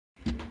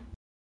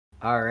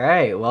All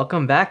right,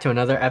 welcome back to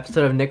another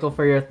episode of Nickel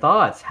for Your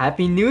Thoughts.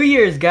 Happy New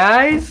Year's,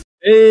 guys!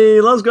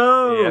 Hey, let's Hey,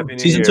 go! Happy New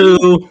Season Year.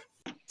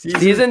 2.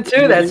 Season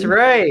 2, that's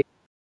right.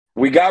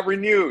 We got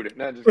renewed.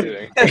 No, just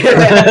kidding.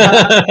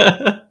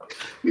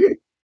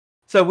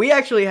 So we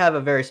actually have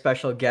a very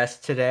special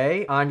guest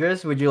today.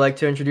 Andres, would you like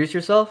to introduce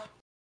yourself?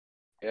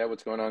 Yeah,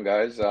 what's going on,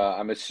 guys?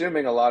 I'm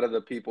assuming a lot of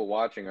the people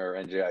watching are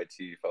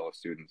NJIT fellow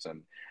students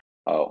and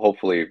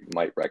hopefully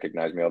might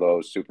recognize me, although I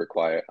was super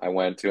quiet. I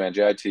went to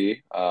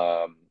NJIT.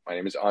 My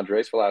name is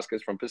Andres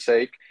Velasquez from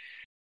Passaic,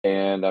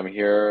 and I'm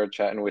here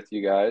chatting with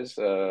you guys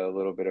a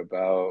little bit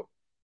about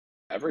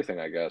everything,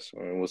 I guess. I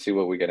mean, we'll see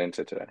what we get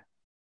into today.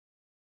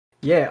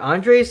 Yeah,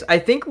 Andres, I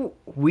think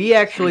we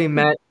actually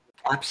met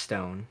at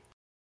Capstone.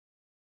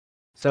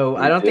 So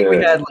I don't think we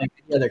had like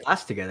any other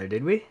class together,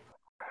 did we?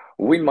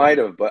 We might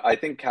have, but I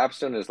think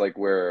Capstone is like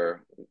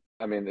where,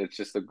 I mean,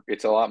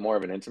 it's a lot more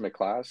of an intimate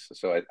class.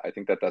 So I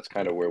think that's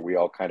kind of where we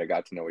all kind of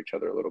got to know each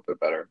other a little bit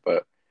better.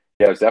 But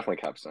yeah, it was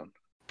definitely Capstone.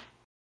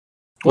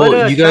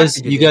 Well, you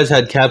guys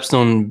had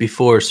Capstone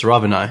before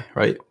Sarav and I,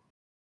 right?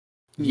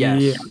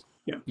 Yes.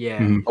 Yeah.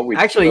 Mhm.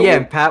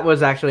 Oh, Pat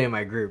was actually in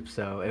my group,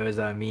 so it was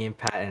me and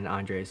Pat and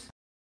Andres.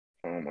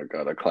 Oh my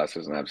God, that class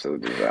was an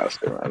absolute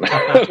disaster, man.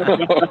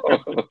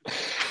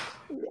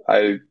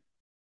 I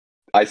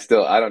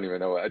don't even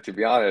know what, to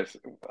be honest.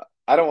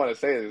 I don't want to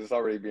say this, it's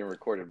already being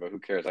recorded, but who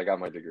cares? I got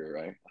my degree,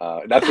 right?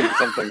 That's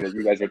something that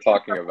you guys are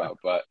talking about,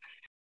 but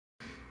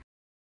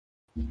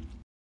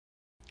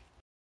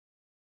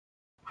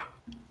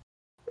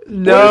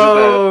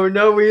No,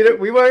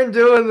 we weren't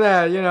doing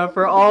that. You know,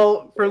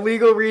 for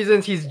legal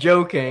reasons, he's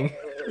joking.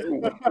 Is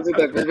it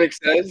that Vivek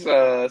says,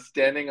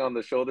 standing on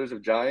the shoulders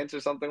of giants or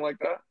something like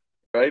that?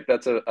 Right?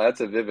 That's a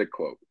Vivek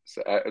quote.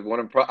 So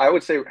I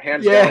would say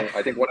hands down,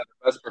 I think one of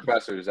the best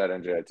professors at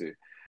NJIT.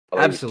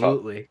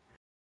 Absolutely.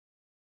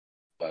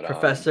 But,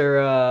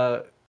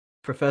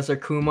 Professor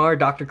Kumar,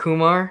 Dr.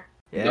 Kumar.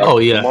 Yeah. Oh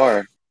yeah.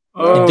 Kumar.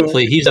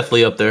 He's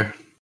definitely up there.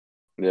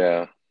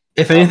 Yeah.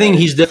 If anything,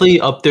 he's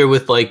definitely up there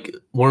with like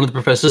one of the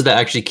professors that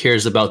actually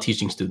cares about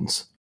teaching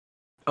students.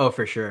 Oh,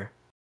 for sure.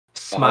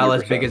 Smile 100%.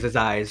 as big as his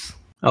eyes.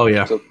 Oh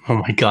yeah. Oh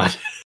my God.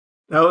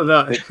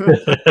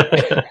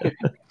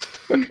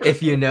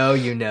 If you know,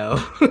 you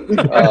know.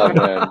 Oh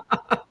man.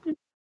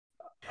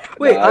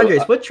 Wait,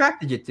 Andres, what track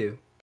did you do?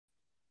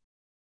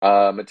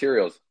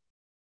 Materials.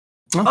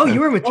 Oh, you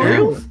were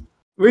materials?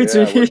 Wait, Yeah,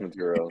 so I was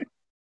materials.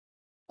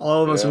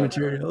 all of us are Yeah.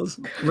 materials.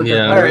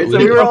 Yeah. All right, so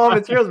we were all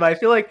materials, but I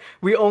feel like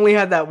we only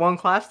had that one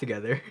class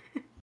together.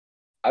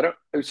 I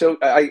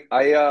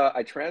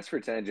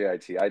transferred to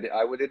NJIT. I don't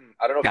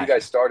know if you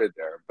guys started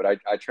there, but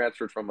I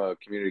transferred from a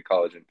community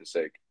college in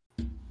Passaic.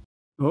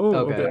 Oh,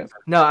 Okay. okay.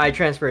 No, I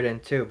transferred in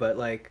too, but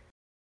like,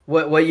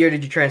 what year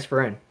did you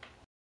transfer in?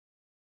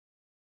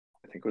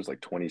 I think it was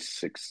like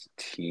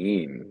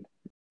 2016.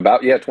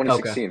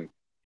 2016.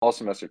 All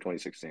semester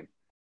 2016.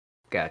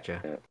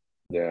 Gotcha.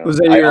 Yeah. Was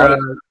that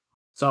your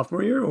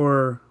sophomore year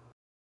or?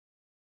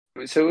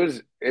 So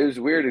it was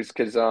weird. It's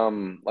because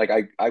like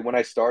I when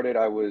I started,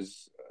 I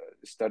was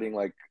studying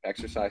like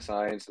exercise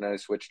science, and then I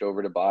switched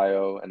over to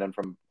bio, and then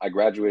I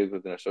graduated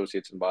with an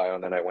associate's in bio,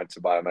 and then I went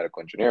to biomedical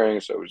engineering.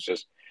 So it was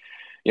just,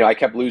 I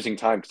kept losing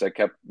time because I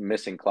kept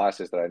missing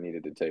classes that I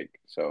needed to take.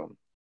 So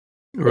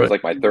it was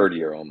like my third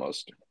year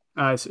almost.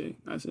 I see.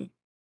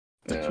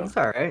 Yeah. It's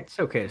all right. It's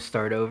okay to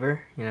start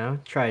over. You know,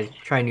 try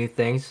new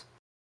things.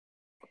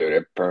 Dude,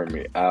 it burned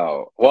me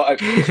out. Well,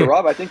 so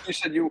Rob, I think you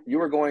said you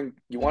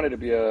wanted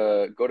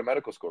to go to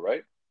medical school,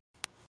 right?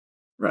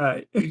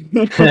 Right.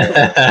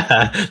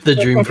 The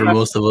dream for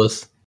most of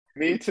us.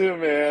 Me too,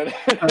 man.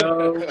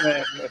 Oh,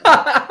 man.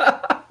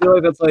 I feel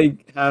like that's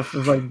like half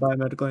of like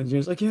biomedical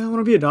engineers. Like, yeah, I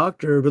want to be a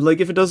doctor, but like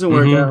if it doesn't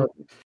work out,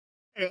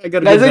 I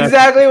gotta. That's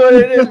exactly what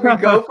it is. We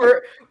go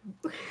for.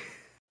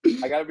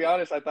 I gotta be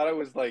honest. I thought I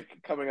was like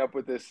coming up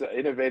with this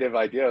innovative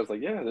idea. I was like,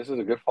 yeah, this is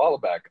a good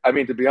fallback. I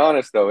mean, to be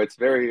honest, though, it's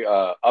very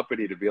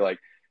uppity to be like,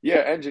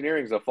 yeah,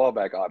 engineering is a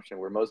fallback option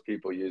where most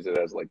people use it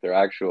as like their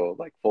actual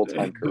like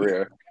full-time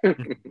career.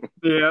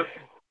 Yep.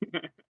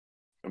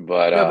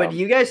 But do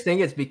you guys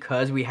think it's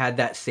because we had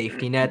that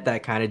safety net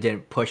that kind of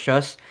didn't push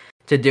us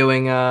to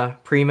doing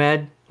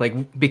pre-med?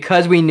 Like,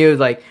 because we knew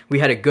like we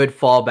had a good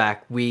fallback,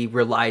 we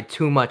relied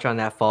too much on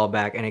that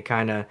fallback, and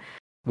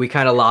we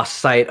kind of lost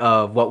sight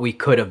of what we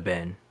could have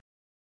been.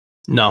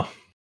 No.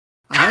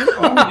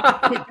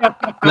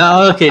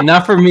 No, okay,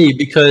 not for me,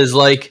 because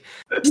like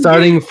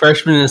starting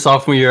freshman and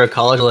sophomore year of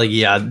college, like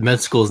med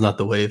school is not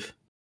the wave.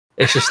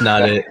 It's just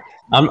not it.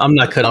 I'm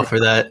not cut out for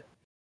that.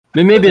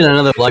 Maybe in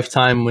another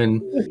lifetime when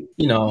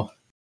when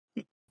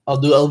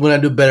I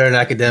do better in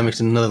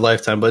academics in another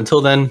lifetime. But until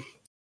then,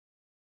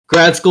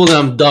 grad school, then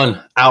I'm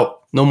done.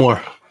 Out. No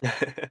more.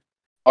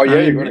 Oh yeah,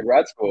 you're going to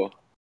grad school.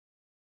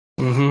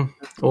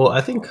 Mm-hmm. Well,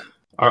 I think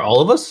are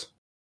all of us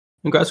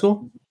in grad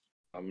school?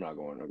 I'm not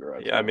going to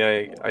grad school. Yeah, I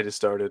mean, I just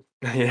started.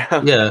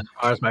 Yeah. Yeah.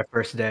 Oh, it was my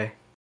first day.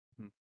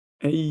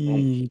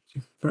 Hey,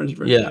 first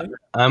Yeah.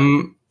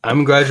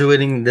 I'm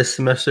graduating this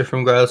semester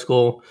from grad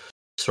school.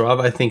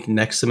 Sarav, I think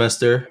next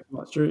semester.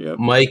 Monster, yep.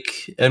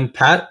 Mike and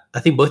Pat, I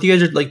think both of you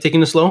guys are like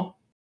taking it slow.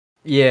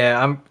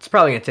 Yeah, it's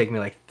probably gonna take me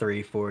like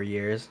 3-4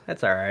 years.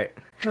 That's all right.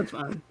 That's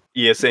fine.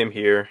 Yeah, same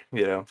here.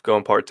 You know,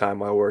 going part-time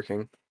while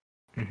working.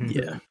 Mhm.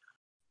 Yeah.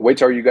 Wait,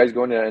 so are you guys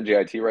going to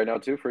NJIT right now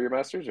too for your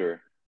masters,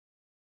 or?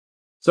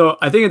 So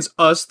I think it's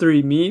us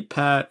three, me,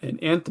 Pat,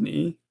 and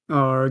Anthony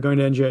are going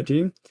to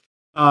NJIT.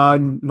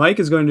 Mike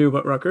is going to do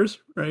what, Rutgers,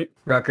 right?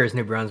 Rutgers,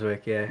 New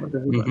Brunswick. Yeah.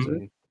 Rutgers, New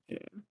Brunswick.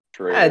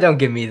 True. Don't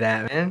give me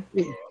that, man.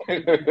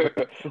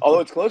 Although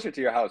it's closer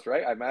to your house,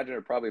 right? I imagine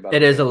it probably about.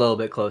 It is a little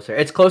bit closer.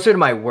 It's closer to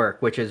my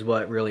work, which is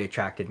what really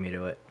attracted me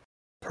to it.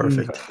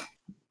 Perfect.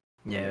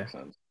 Yeah. Makes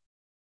sense.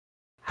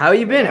 How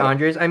you been,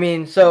 Andres? I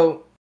mean,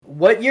 so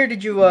what year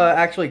did you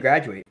actually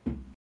graduate?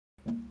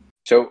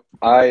 So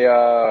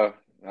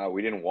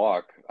we didn't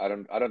walk. I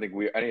don't think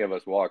any of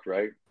us walked,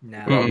 right? No.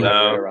 Mm. Right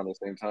No. around the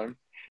same time.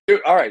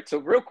 Dude, all right. So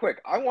real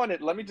quick,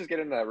 let me just get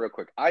into that real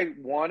quick. I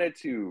wanted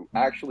to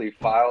actually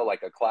file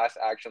like a class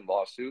action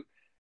lawsuit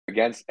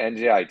against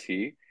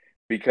NJIT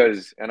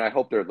because, and I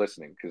hope they're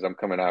listening because I'm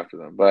coming after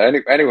them. But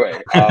anyway,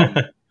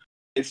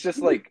 it's just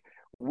like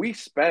we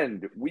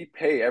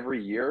pay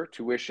every year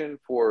tuition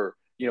for,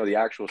 the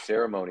actual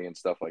ceremony and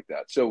stuff like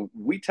that. So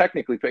we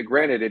technically pay.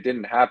 Granted, it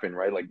didn't happen,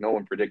 right? Like no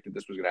one predicted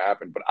this was going to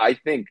happen. But I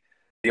think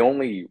the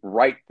only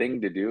right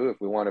thing to do if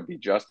we want to be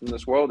just in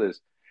this world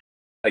is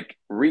like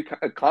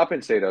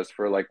compensate us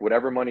for like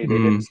whatever money they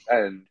didn't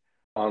spend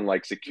on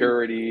like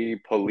security,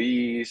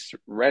 police,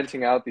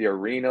 renting out the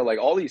arena, like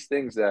all these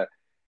things that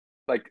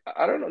like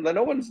I don't know,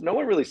 no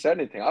one really said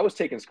anything. I was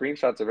taking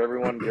screenshots of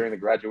everyone during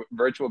the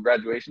virtual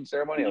graduation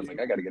ceremony. I was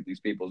like, I got to get these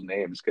people's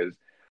names because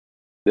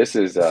this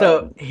is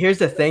So here's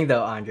the thing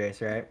though,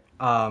 Andres, right?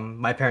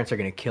 My parents are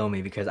gonna kill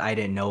me because I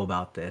didn't know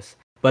about this.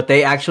 But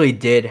they actually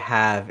did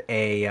have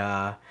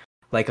a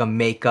like a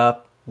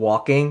makeup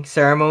walking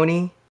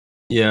ceremony.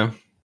 Yeah.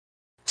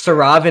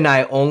 Sarav and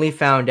I only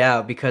found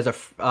out because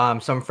of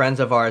some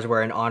friends of ours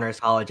were in honors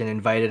college and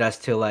invited us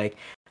to like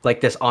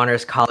this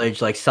honors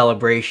college like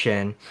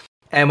celebration.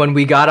 And when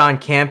we got on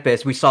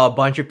campus, we saw a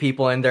bunch of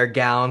people in their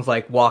gowns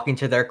like walking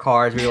to their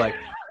cars. We were like,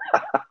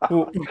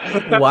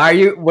 "Why are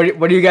you? What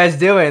are you guys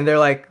doing?" They're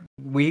like,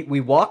 "We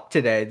walked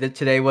today.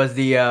 Today was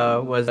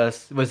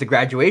the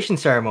graduation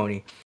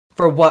ceremony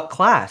for what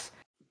class?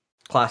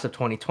 Class of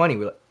 2020."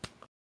 We're like,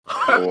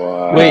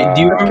 wow. Wait,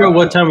 do you remember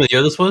what time of the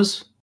year this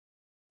was?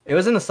 it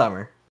was in the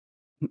summer.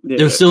 Yeah.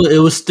 It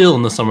was still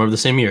in the summer of the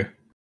same year.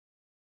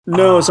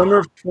 No, summer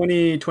of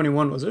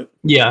 2021, was it?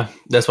 Yeah,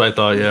 that's what I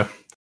thought. Yeah.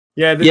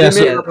 Yeah, they Yeah, made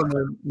so- it up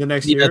on the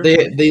next Yeah,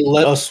 year. they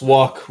let us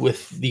walk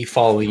with the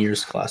following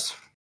year's class.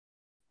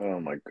 Oh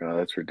my god,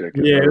 that's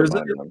ridiculous. Yeah, it Never was-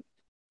 mind then.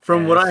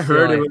 From Yeah, what I it's the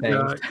heard,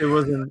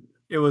 only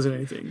it wasn't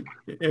anything.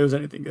 It was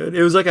anything good.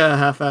 It was like a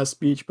half-assed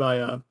speech by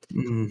a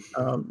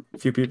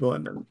few people,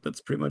 and then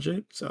that's pretty much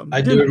it. So I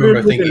do remember.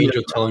 I think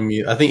Angel telling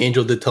me. I think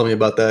Angel did tell me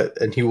about that,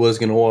 and he was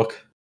gonna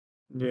walk.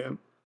 Yeah,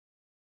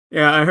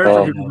 I heard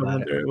Oh, from people about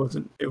that there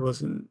it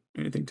wasn't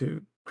anything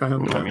to cry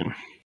home I about. mean,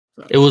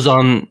 So, it was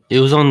on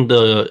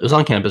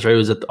campus, right? It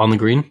was on the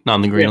green, not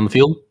on the green, Yeah. on the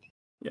field.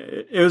 yeah,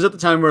 it was at the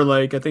time where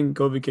like I think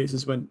COVID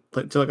cases went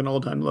to like an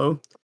all-time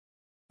low,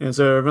 and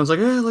so everyone's like,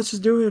 "Yeah, let's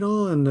just do it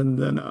all," and then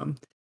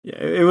yeah,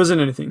 it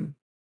wasn't anything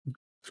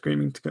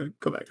screaming to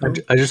go back home.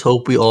 I just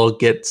hope we all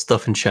get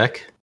stuff in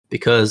check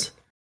because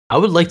I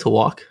would like to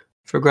walk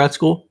for grad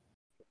school.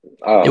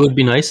 Oh, It would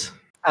be nice,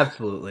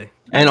 Absolutely.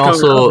 and Coming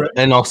also up,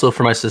 right?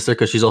 for my sister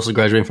because she's also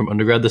graduating from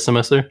undergrad this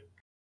semester.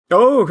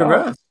 Oh,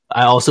 congrats!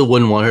 I also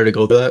wouldn't want her to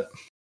go through that.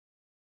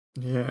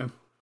 Yeah,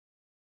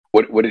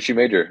 what did she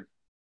major?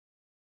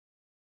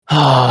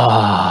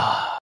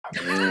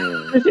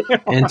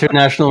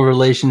 International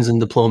relations and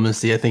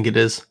diplomacy, I think it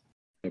is.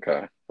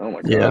 Okay. Oh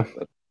my god. Yeah.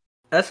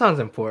 That sounds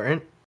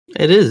important.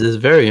 It is. It's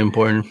very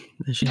important.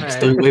 She's Alright.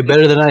 doing way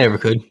better than I ever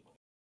could.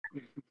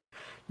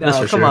 No, That's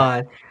for come sure.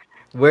 on.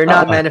 We're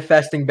not Uh-uh.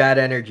 manifesting bad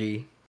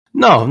energy.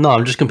 No,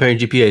 I'm just comparing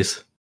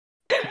GPAs.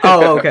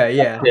 Oh, okay,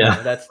 yeah. Yeah.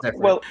 No, that's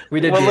different. Well, we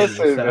did well, business,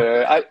 listen, so.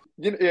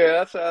 man. Yeah,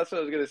 that's what I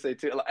was gonna say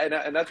too,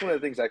 and that's one of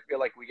the things I feel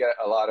like we get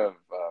a lot of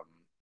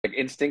like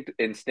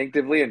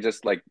instinctively and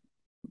just like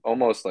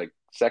almost like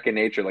second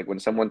nature. Like when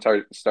someone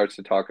starts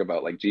to talk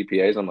about like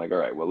GPAs, I'm like, all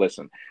right, well,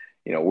 listen,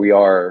 we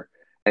are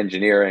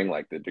engineering.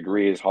 Like the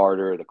degree is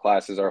harder, the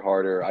classes are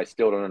harder. I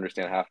still don't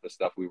understand half the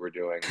stuff we were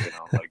doing.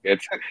 Like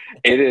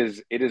it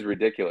is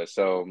ridiculous.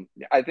 So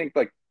I think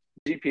like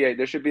GPA,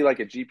 there should be like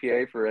a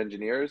GPA for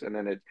engineers, and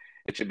then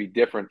it should be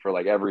different for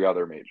like every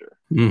other major.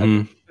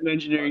 hmm an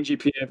engineering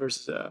GPA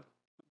versus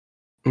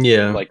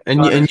Yeah, Like, and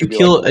honors you should be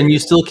kill like- and you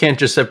still can't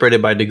just separate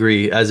it by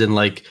degree, as in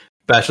like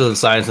bachelor's of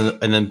science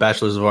and then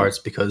bachelor's of arts,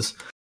 because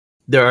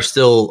there are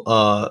still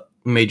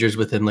majors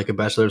within like a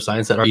bachelor of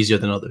science that are easier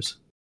than others.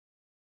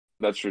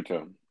 That's true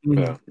too. Mhm.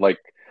 Yeah,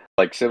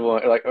 like civil.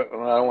 Like I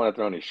don't want to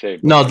throw any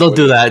shade. but, No, like, don't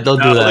do that.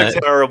 Don't do That that.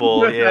 looks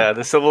terrible. Yeah,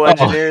 the civil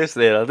engineers,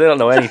 they don't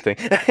know anything.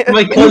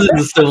 My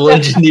cousin's a civil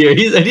engineer.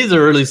 He's a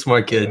really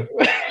smart kid.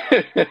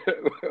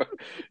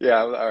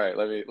 Yeah, all right.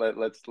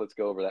 Let's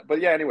go over that.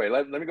 But yeah, anyway,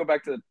 let me go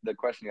back to the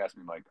question you asked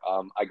me, Mike.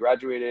 I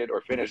graduated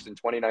or finished in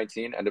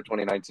 2019, end of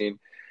 2019,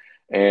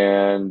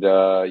 and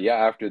yeah,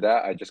 after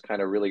that, I just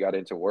kind of really got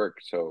into work.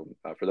 So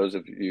for those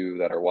of you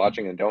that are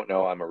watching and don't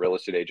know, I'm a real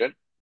estate agent,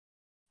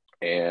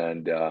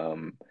 and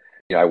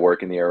I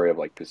work in the area of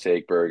like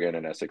Passaic, Bergen,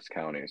 and Essex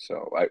County.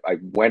 So I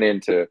went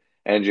into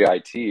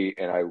NJIT,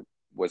 and I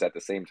was at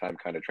the same time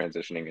kind of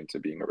transitioning into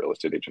being a real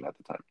estate agent at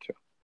the time too.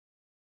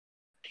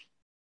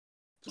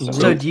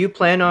 So do you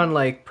plan on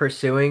like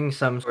pursuing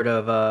some sort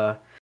of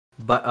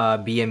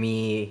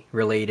BME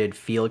related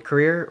field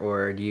career,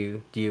 or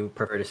do you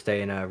prefer to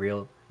stay in a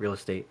real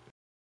estate?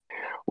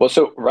 Well,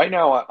 so right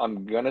now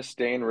I'm gonna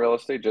stay in real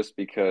estate just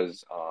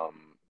because,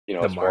 The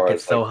as far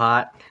market's as so like,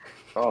 hot.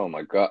 oh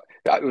my God.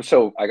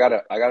 So I got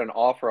an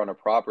offer on a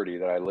property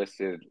that I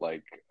listed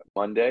like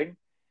Monday,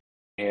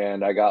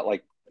 and I got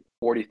like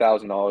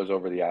 $40,000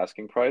 over the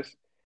asking price,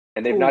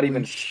 and Holy they've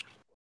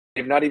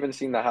not even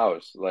seen the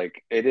house.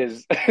 Like it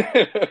is,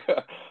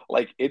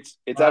 like it's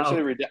Wow.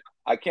 absolutely ridiculous.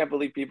 I can't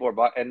believe people are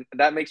buying, and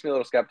that makes me a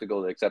little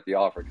skeptical to accept the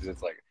offer because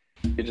it's like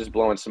you're just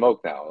blowing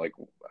smoke now. Like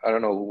I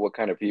don't know what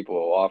kind of people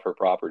offer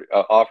property,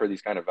 offer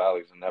these kind of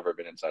values and never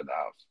been inside the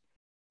house.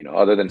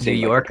 Other than New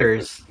seeing like the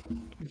pictures.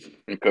 Yorkers.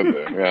 It could be,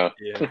 yeah.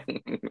 Yeah.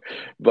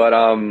 But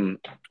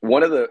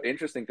one of the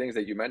interesting things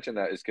that you mentioned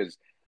that is because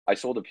I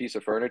sold a piece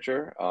of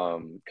furniture.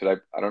 Because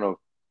I don't know,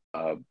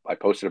 I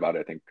posted about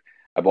it. I think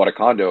I bought a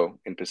condo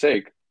in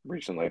Passaic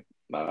recently.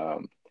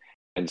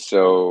 And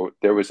so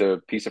there was a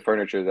piece of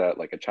furniture that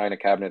like a china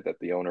cabinet that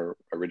the owner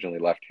originally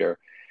left here,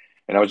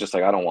 and I was just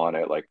like, I don't want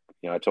it. Like,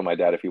 I told my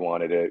dad if he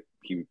wanted it,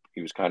 he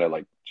was kind of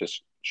like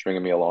just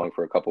stringing me along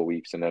for a couple of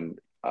weeks, and then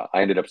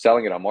I ended up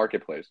selling it on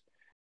Marketplace.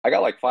 I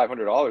got like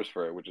 $500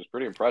 for it, which is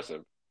pretty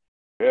impressive.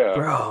 Yeah,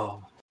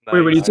 Bro.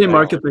 Wait, when you I say know.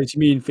 marketplace, you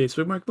mean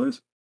Facebook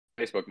Marketplace?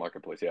 Facebook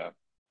Marketplace, yeah.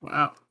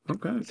 Wow.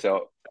 Okay.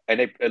 So, and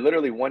it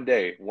literally one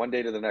day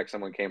to the next,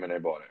 someone came and they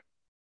bought it.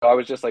 So I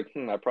was just like,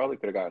 I probably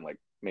could have gotten like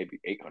maybe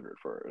 800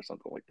 for it or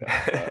something like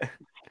that.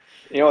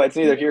 It's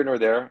neither here nor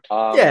there.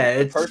 Yeah,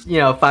 it's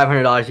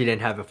 $500 you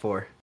didn't have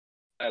before.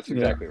 That's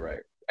exactly right.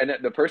 And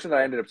the person that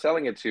I ended up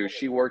selling it to,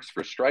 she works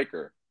for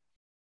Stryker,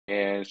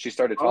 and she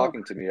started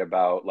talking to me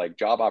about like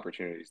job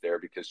opportunities there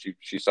because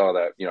she saw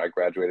that I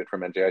graduated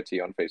from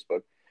NJIT on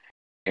Facebook,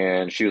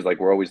 and she was like,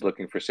 "We're always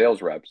looking for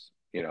sales reps,"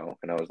 and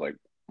I was like,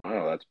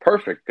 "Oh, that's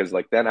perfect because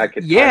like then I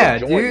could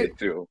kind of join it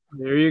too."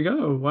 There you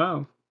go.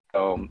 Wow.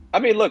 I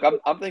mean, look,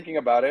 I'm thinking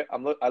about it.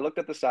 I looked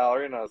at the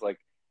salary and I was like,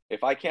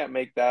 if I can't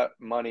make that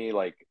money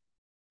like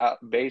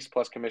base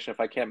plus commission, if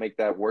I can't make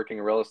that working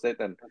in real estate,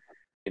 then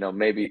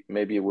maybe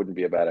it wouldn't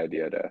be a bad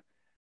idea to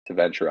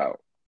venture out.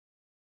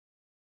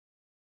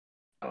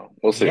 Oh,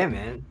 we'll see. Yeah,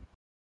 man.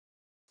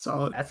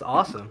 Solid. That's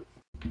awesome.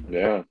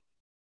 Yeah.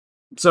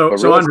 So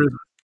Andres,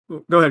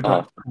 go ahead.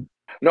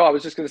 No, I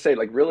was just gonna say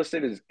like real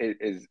estate is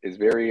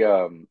very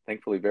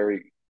thankfully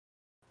very.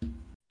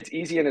 It's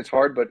easy and it's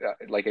hard, but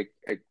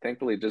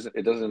thankfully it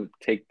doesn't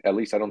take, at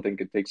least I don't think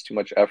it takes too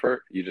much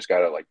effort. You just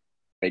gotta like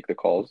make the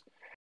calls,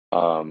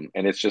 and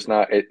it's just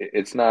not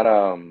it's not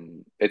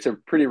it's a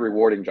pretty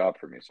rewarding job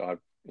for me. So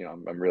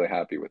I'm really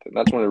happy with it. And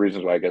that's one of the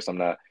reasons why I guess I'm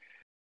not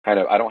I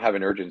don't have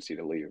an urgency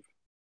to leave.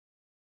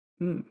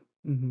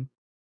 Mm-hmm.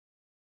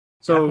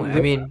 So definitely.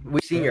 I mean,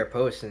 we've seen your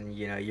posts, and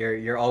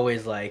you're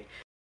always like,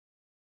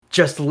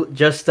 just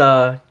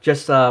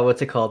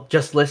what's it called?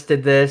 Just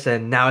listed this,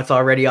 and now it's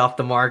already off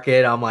the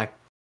market. I'm like,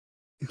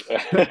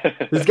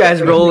 this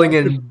guy's rolling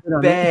in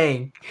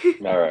bang.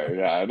 All right,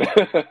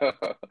 yeah.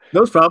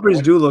 Those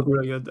properties do look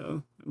really good,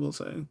 though. I will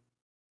say.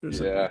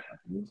 Yeah.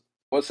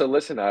 Well, so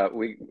listen,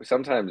 we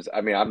sometimes,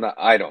 I mean,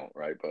 I don't,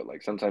 right? But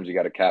like sometimes you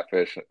got to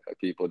catfish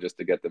people just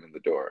to get them in the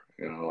door,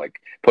 like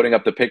putting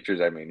up the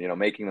pictures. I mean,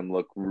 making them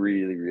look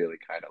really, really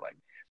kind of like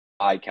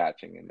eye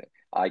catching and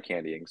eye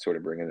candying, sort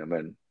of bringing them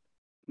in.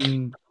 I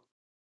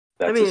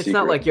mean, it's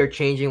not like you're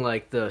changing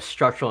like the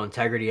structural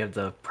integrity of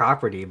the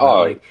property, but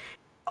like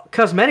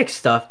cosmetic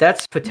stuff,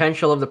 that's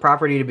potential of the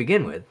property to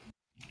begin with.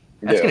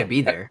 That's going to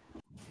be there.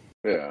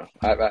 Yeah,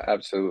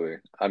 absolutely.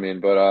 I mean,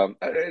 but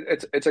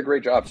it's a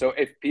great job. So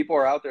if people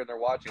are out there and they're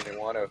watching, they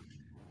want to,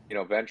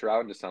 venture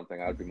out into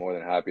something, I'd be more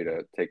than happy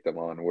to take them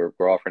on. We're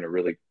offering a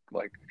really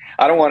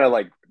I don't want to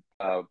like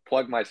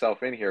plug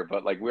myself in here,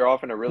 but like we're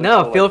offering a really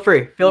feel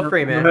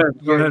free, man.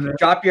 Go ahead.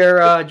 Drop your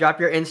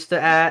Insta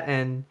at,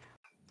 and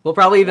we'll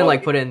probably even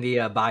put it in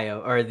the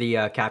bio or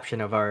the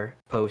caption of our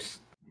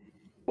post.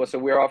 Well, so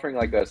we're offering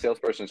like a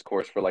salesperson's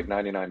course for like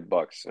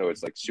 $99. So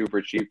it's like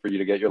super cheap for you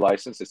to get your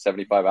license. It's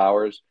 75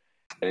 hours.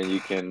 And you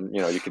can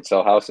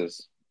sell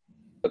houses.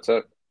 That's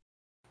it.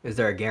 Is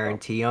there a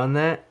guarantee on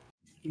that?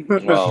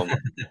 Well,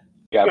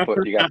 you got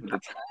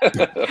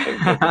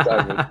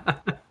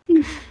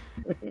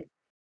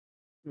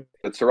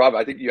So Rob,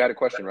 I think you had a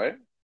question, right?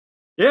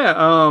 Yeah.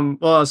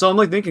 Well, so I'm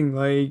like thinking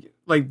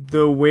like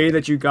the way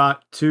that you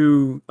got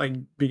to like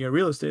being a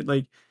real estate.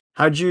 Like,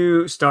 how'd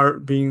you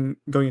start going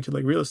into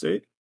like real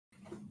estate?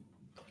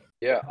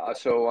 Yeah.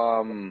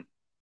 So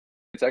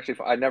It's actually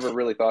I never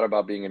really thought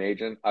about being an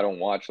agent. I don't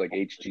watch like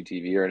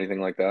HGTV or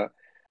anything like that.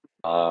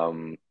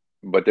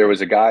 But there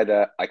was a guy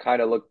that I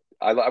kind of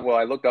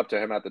I looked up to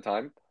him at the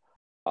time.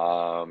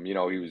 You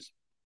know, he was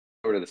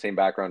sort of the same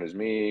background as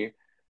me.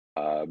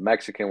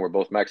 Mexican. We're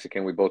both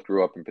Mexican. We both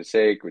grew up in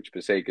Passaic, which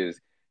Passaic is,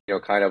 you know,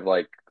 kind of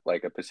like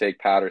a Passaic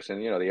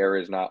Patterson. You know, the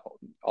area is not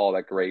all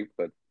that great,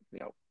 but you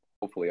know,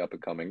 hopefully up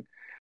and coming.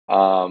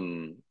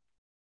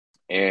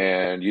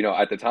 And you know,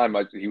 at the time,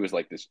 he was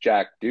like this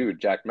Jack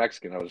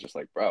Mexican. I was just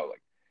like, bro,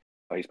 like,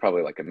 oh, he's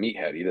probably like a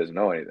meathead. He doesn't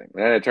know anything.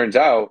 And then it turns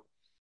out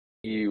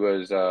he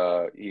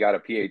got a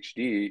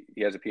PhD.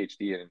 He has a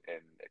PhD in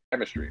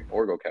chemistry,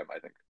 orgochem, I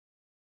think.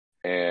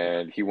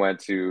 And he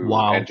went to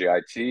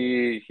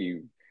NJIT.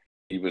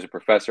 He was a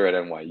professor at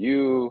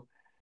NYU,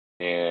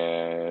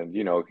 and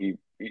you know,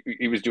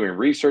 he was doing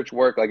research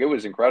work. Like, it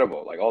was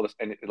incredible. Like, all this,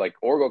 and like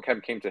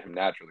orgochem came to him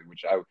naturally,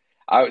 which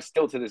I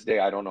still to this day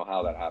I don't know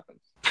how that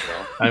happens. You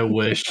know? I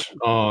wish.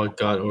 Oh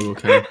God,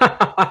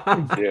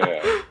 orgochem.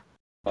 Yeah.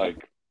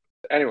 Like,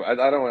 anyway, I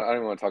don't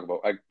want to talk about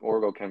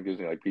orgochem gives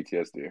me like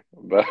PTSD,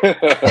 but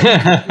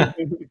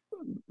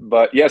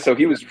but yeah. So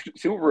he was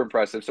super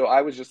impressive. So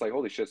I was just like,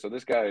 holy shit! So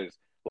this guy is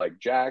like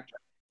jacked.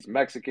 He's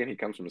Mexican. He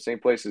comes from the same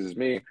places as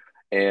me,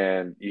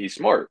 and he's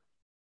smart.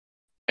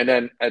 And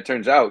then it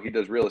turns out he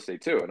does real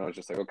estate too. And I was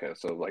just like, okay,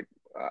 so like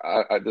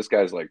this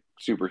guy's like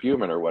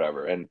superhuman or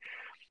whatever. And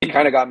he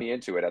kind of got me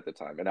into it at the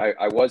time. And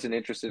I wasn't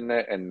interested in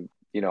it. And,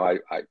 you know,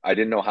 I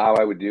didn't know how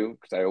I would do,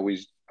 because I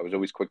was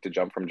always quick to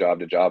jump from job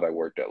to job. I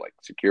worked at like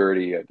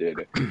security. I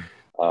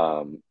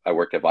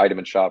worked at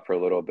Vitamin Shop for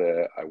a little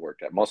bit. I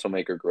worked at Muscle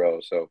Maker Grow.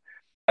 So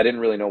I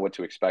didn't really know what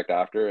to expect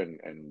after.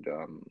 And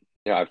you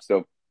know, I'm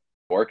still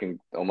working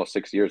almost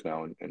 6 years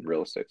now in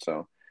real estate.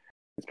 So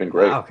it's been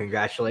great. Wow,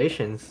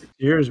 congratulations.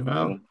 Years,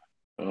 wow.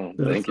 Oh,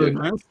 That's thank so you.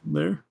 nice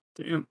there.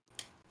 Damn.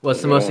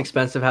 What's the most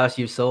expensive house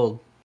you've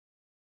sold?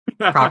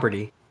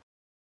 Property.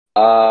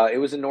 It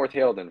was in North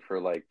Haledon for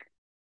like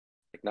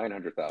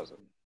 900,000.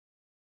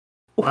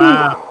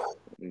 Wow.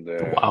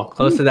 Wow.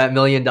 Close to that $1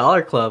 million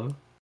club.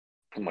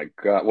 Oh my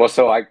God. Well,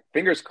 so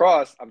fingers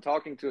crossed, I'm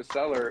talking to a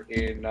seller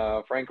in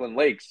Franklin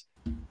Lakes,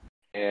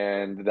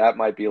 and that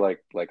might be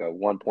like a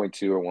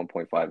 1.2 or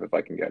 1.5 if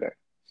I can get it.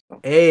 So.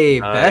 Hey,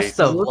 Nice. best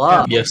of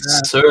luck. Yes,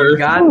 sir. You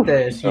got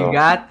this. You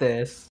got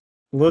this.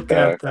 Look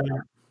at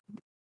that.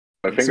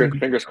 But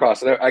fingers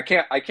crossed. I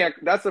can't.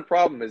 That's the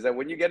problem, is that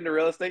when you get into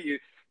real estate,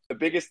 the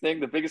biggest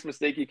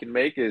mistake you can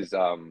make is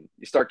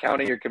you start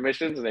counting your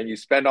commissions, and then you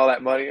spend all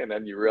that money, and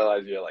then you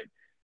realize you're like,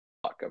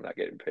 fuck, I'm not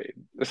getting paid.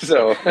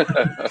 So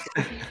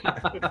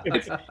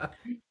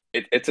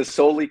it's a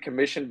solely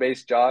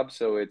commission-based job,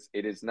 so it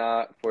is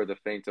not for the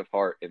faint of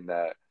heart, in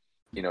that,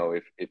 you know,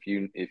 if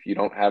you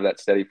don't have that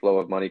steady flow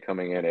of money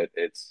coming in,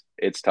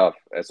 it's tough,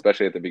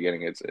 especially at the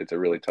beginning. It's a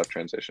really tough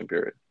transition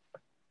period.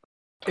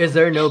 Is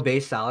there no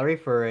base salary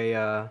for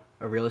a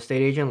real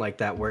estate agent like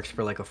that works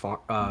for like a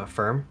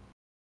firm?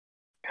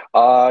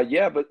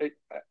 Yeah, but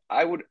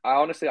I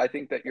honestly, I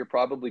think that you're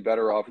probably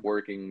better off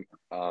working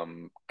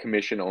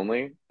commission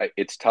only.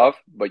 It's tough,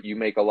 but you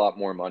make a lot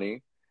more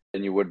money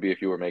than you would be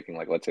if you were making,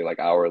 like, let's say, like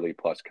hourly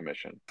plus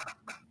commission.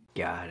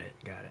 Got it.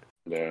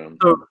 Yeah.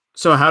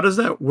 So how does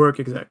that work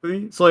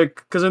exactly? It's like,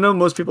 because I know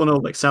most people know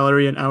like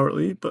salary and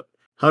hourly, but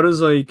how does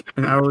like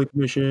an hourly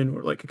commission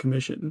or like a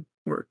commission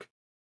work?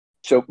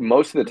 So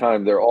most of the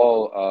time, they're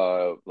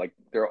all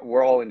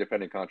we're all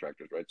independent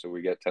contractors, right? So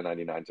we get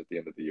 1099s at the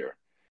end of the year.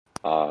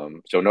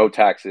 So no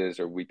taxes,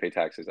 or we pay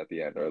taxes at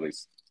the end, or at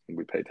least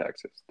we pay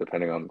taxes,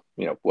 depending on,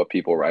 you know, what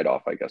people write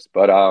off, I guess.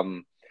 But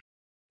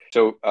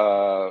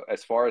so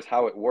as far as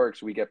how it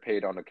works, we get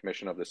paid on the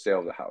commission of the sale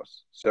of the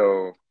house.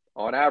 So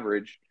on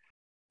average,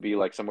 be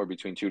like somewhere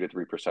between 2 to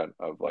 3%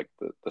 of like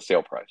the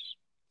sale price.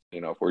 You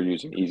know, if we're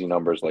using easy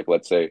numbers, like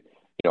let's say,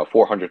 you know,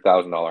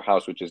 $400,000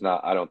 house, which is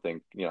not, I don't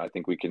think, you know, I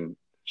think we can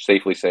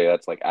safely say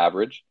that's like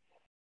average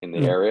in the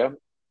area.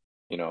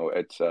 You know,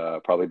 it's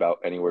probably about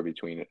anywhere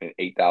between an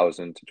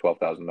 $8,000 to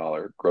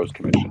 $12,000 gross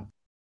commission.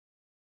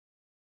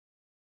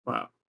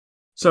 Wow.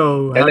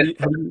 So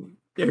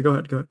yeah, go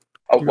ahead.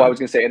 Oh, well, I was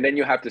gonna say, and then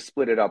you have to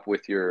split it up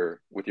with your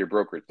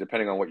brokerage,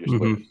 depending on what your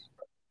split is.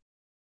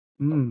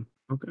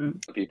 Okay.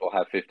 Some people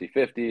have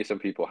 50-50, some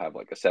people have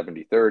like a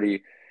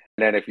 70-30.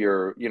 And then if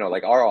you're, you know,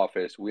 like our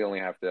office, we only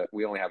have a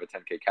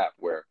 10K cap,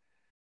 where,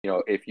 you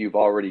know, if you've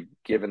already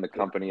given the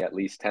company at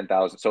least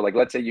 10,000. So like,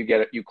 let's say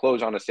you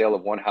close on a sale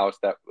of one house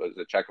that was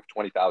a check of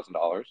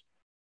 $20,000.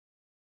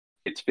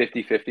 It's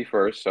 50-50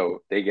 first.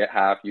 So they get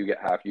half, you get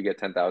half, you get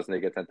 10,000, they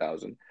get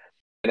 10,000.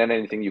 And then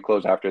anything you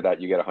close after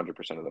that, you get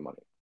 100% of the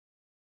money.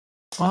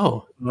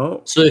 Oh.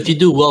 Oh. So if you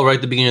do well right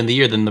at the beginning of the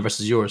year, then the rest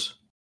is yours.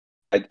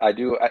 I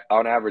do,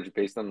 on average,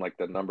 based on like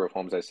the number of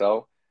homes I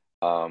sell.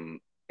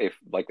 If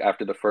like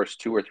after the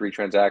first 2 or 3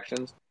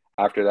 transactions,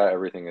 after that,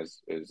 everything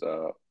is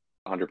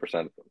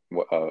 100%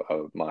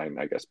 of mine,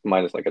 I guess,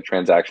 minus like a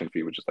transaction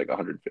fee, which is like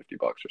 $150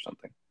 or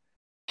something.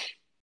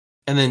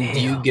 And then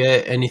do you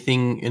get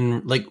anything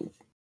in, like,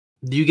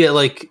 do you get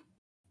like,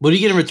 what do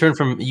you get in return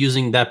from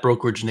using that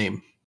brokerage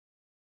name?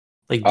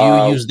 Like, do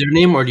you use their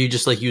name or do you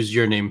just like use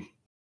your name?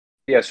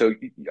 Yeah, so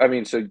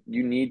so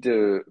you need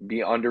to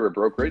be under a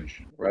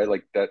brokerage, right?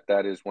 Like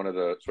that is one of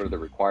the sort of the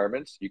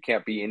requirements. You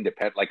can't be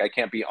independent. Like I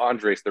can't be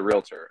Andres the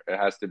realtor. It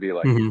has to be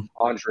like Mhm.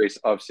 Andres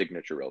of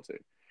Signature Realty.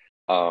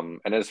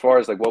 And as far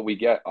as like what we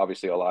get,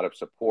 obviously a lot of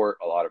support,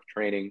 a lot of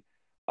training.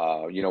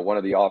 One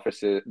of the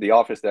office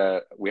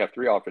that we have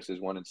 3 offices,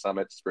 one in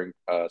Summit,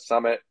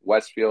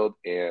 Westfield,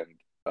 and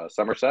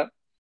Somerset.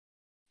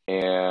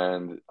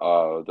 And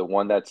the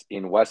one that's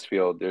in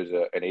Westfield, there's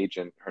an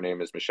agent. Her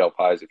name is Michelle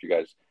Pies. If you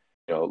guys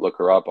look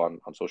her up on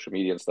social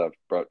media and stuff,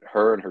 but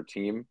her and her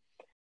team,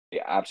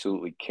 they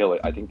absolutely kill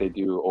it. I think they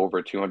do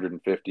over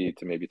 250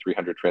 to maybe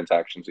 300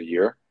 transactions a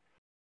year.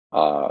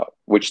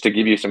 Which, to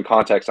give you some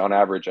context, on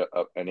average,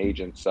 an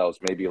agent sells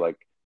maybe like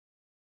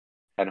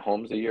 10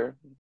 homes a year,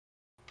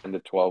 10 to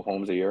 12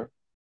 homes a year.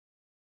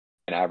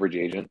 An average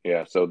agent,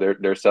 yeah. So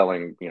they're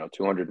selling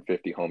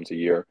 250 homes a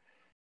year,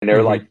 and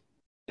they're like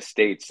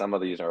estates. Some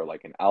of these are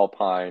like in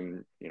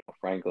Alpine,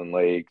 Franklin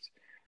Lakes,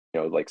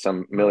 like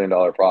some $1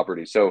 million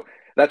properties. So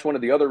that's one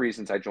of the other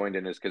reasons I joined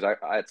in, is because I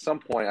at some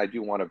point I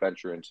do want to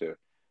venture into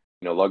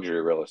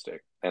luxury real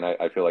estate, and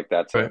I feel like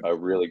that's Right. a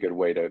really good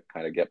way to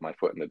kind of get my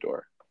foot in the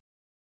door.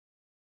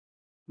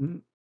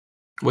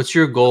 What's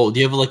your goal? Do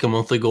you have like a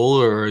monthly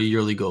goal or a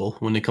yearly goal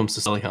when it comes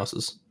to selling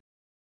houses?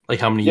 Like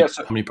how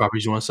many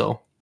properties you want to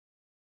sell?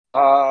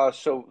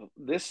 So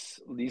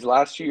these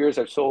last 2 years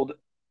I've sold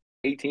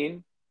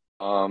 18.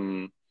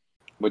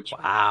 Which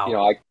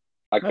Wow.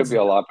 I could be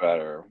a lot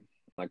better.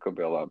 I could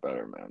be a lot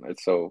better, man.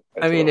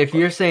 I mean, if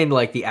you're saying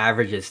like the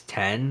average is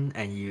 10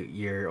 and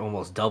you're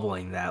almost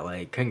doubling that,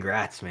 like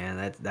congrats,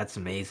 man. That's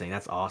amazing.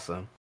 That's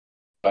awesome.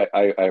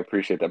 I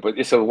appreciate that.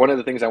 But so one of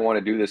the things I want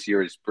to do this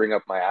year is bring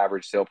up my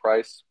average sale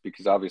price,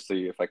 because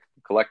obviously if I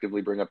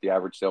collectively bring up the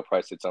average sale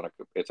price, it's on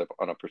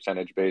a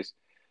percentage base.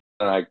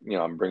 And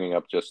I'm bringing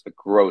up just the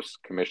gross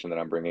commission that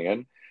I'm bringing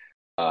in.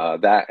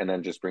 That, and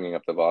then just bringing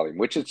up the volume,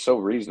 which is so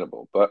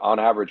reasonable. But on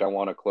average, I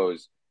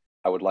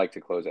would like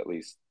to close at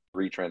least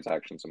 3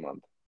 transactions a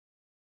month.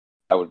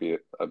 That would be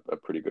a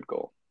pretty good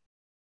goal.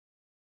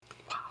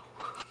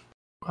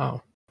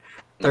 Wow.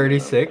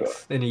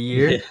 36 in a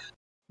year? Yeah.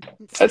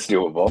 That's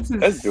doable.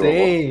 That's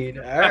insane.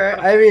 doable. All right.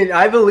 I mean,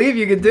 I believe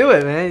you can do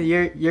it, man.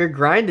 You're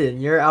grinding.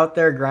 You're out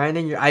there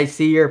grinding. I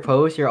see your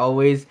posts. You're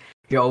always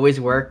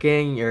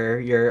working. Your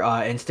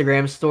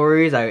Instagram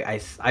stories.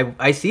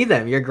 I see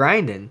them. You're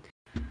grinding.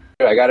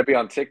 I got to be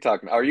on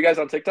TikTok. Are you guys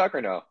on TikTok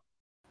or no?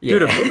 Yeah.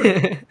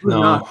 Dude,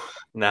 No.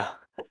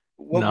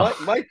 Well, No.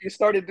 Mike, you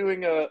started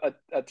doing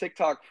a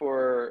TikTok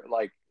for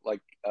like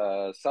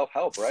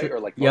self-help, right? Or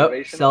like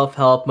motivation? Yep.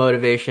 Self-help,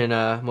 motivation,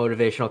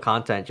 motivational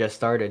content just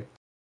started.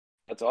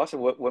 That's awesome.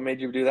 What made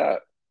you do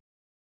that?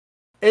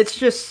 It's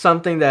just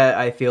something that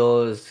I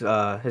feel is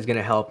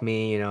gonna help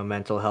me,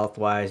 mental health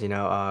wise.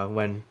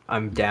 When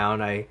I'm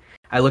down, I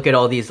look at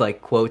all these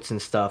like quotes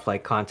and stuff,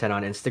 like content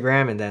on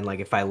Instagram, and then like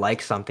if I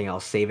like something,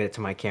 I'll save it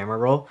to my camera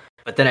roll.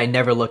 But then I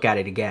never look at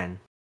it again.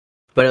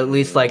 But at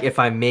least like if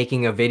I'm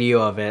making a video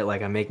of it,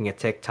 like I'm making a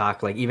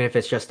TikTok, like even if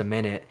it's just a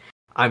minute,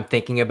 I'm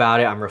thinking about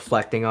it, I'm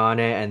reflecting on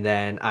it, and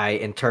then I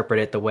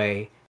interpret it the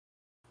way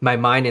my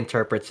mind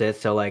interprets it.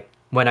 So like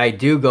when I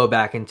do go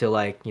back into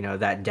like,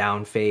 that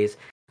down phase,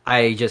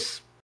 I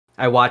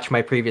watch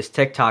my previous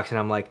TikToks and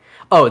I'm like,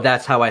 oh,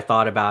 that's how I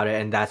thought about it,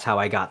 and that's how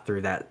I got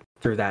through that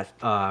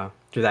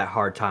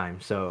hard time.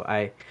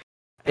 So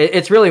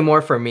it's really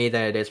more for me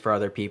than it is for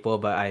other people,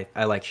 but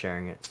I like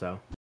sharing it. So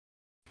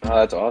Oh,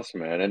 that's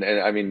awesome, man. And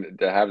I mean,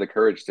 to have the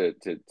courage to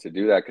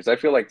do that, because I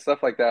feel like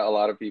stuff like that, a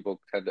lot of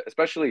people tend to,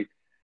 especially,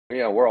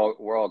 we're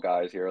all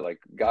guys here. Like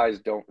guys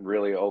don't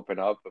really open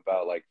up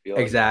about like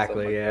feelings.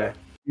 exactly, and stuff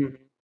yeah. like that.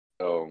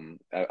 So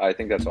I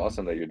think that's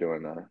awesome that you're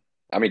doing that.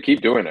 I mean,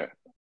 keep doing it.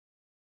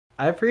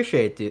 I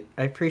appreciate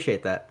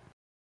that.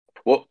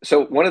 Well,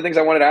 so one of the things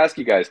I wanted to ask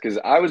you guys, because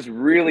I was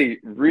really,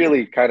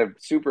 really kind of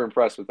super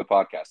impressed with the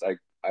podcast.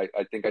 I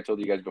think I told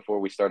you guys before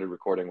we started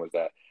recording was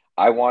that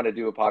I want to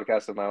do a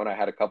podcast of my own. I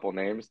had a couple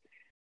names.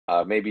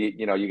 Maybe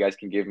you guys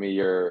can give me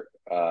your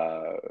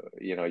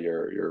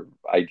your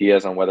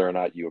ideas on whether or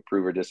not you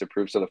approve or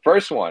disapprove. So the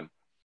first one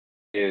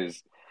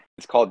it's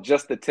called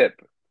Just the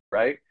Tip,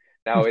 right?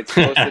 Now it's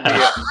supposed to be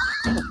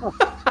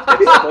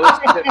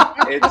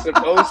it's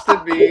supposed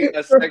to be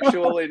a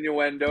sexual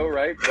innuendo,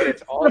 right? But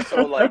it's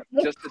also like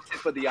just the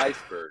tip of the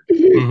iceberg,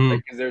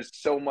 because there's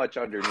so much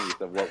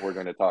underneath of what we're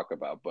going to talk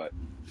about. But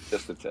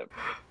just the tip.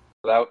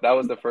 So that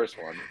was the first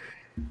one,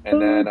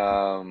 and then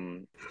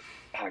I'm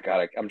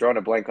drawing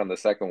a blank on the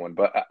second one.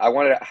 But I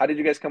wanted. How did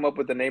you guys come up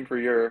with the name for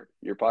your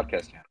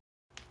podcast channel?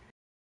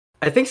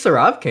 I think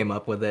Saurav came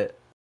up with it.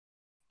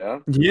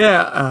 Yeah.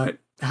 Yeah.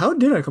 How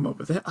did I come up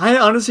with it?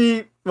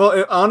 Honestly,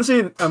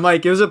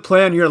 Mike, it was a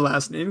play on your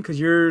last name, because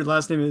your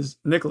last name is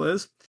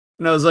Nicholas,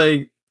 and I was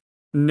like,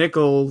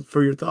 nickel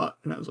for your thought,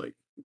 and I was like,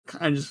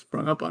 kind of just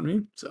sprung up on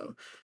me. So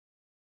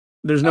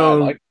there's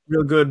no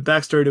real good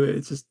backstory to it.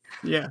 It's just,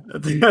 yeah, I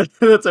think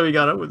that's how we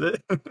got up with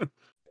it.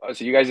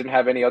 So you guys didn't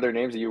have any other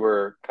names that you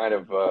were kind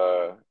of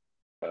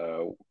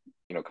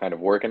kind of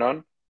working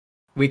on?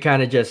 we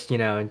kind of just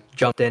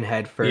jumped in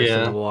head first in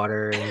Yeah. the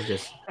water and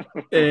just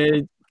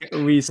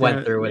we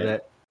went through with yeah,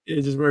 it.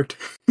 it just worked.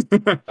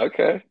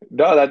 Okay.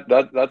 No,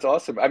 that's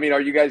awesome. I mean,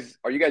 are you guys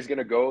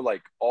gonna go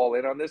like all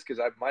in on this?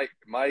 Because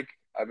Mike,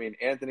 I mean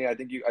Anthony, I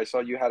think I saw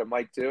you had a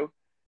mic too.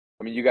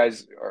 I mean, you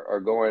guys are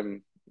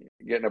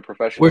getting a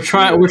professional. We're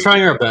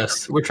trying our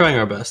best. We're trying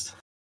our best.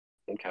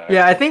 Okay.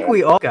 Yeah, I think okay.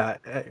 we all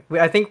got.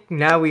 I think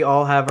now we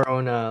all have our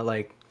own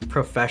like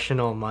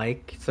professional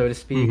mic, so to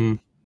speak. Mhm.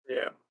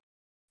 Yeah.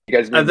 You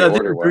guys need I to think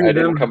order the one. three I of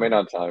didn't them- come in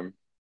on time.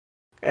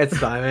 It's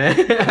fine, man.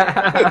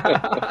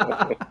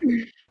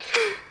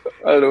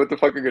 I don't know what the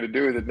fuck I'm gonna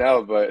do with it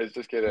now, but it's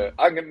just gonna.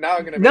 I'm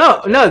gonna make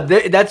No, that no,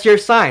 that's your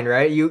sign,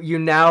 right?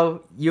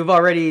 You've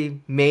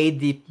already made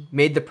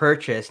the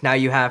purchase. Now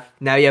you have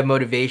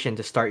motivation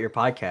to start your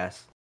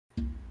podcast.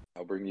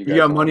 I'll bring you You guys.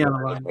 got money on the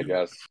as line. my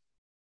guest.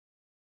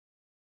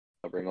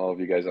 I'll bring all of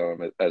you guys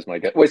on as my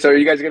guest. Wait, so are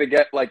you guys gonna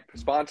get like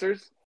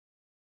sponsors?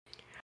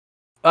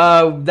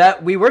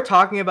 That we were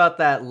talking about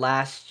that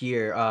last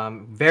year,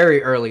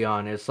 very early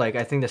on. It's like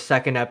I think the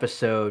second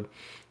episode,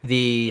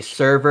 the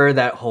server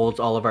that holds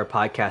all of our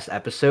podcast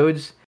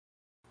episodes.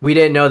 We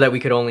didn't know that we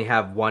could only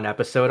have one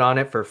episode on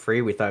it for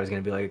free. We thought it was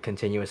gonna be like a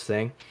continuous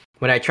thing.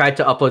 When I tried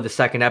to upload the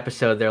second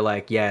episode, they're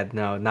like, "Yeah,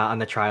 no, not on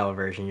the trial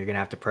version. You're gonna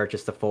have to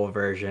purchase the full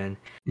version."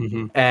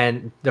 Mhm.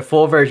 And the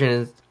full version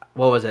is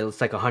what was it? It's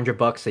like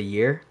 $100 a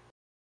year.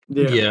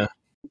 Yeah.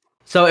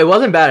 So it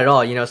wasn't bad at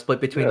all,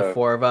 split between Yeah. the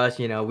four of us,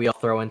 we all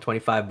throw in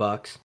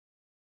 $25.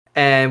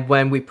 And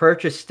when we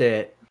purchased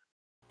it,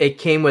 it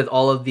came with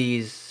all of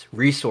these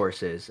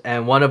resources.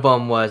 And one of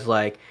them was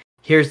like,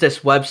 here's this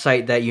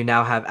website that you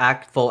now have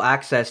full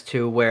access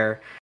to where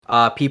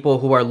people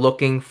who are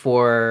looking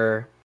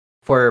for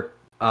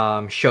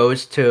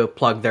shows to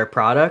plug their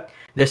product,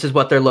 this is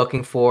what they're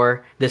looking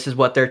for. This is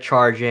what they're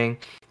charging.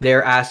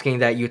 They're asking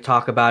that you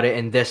talk about it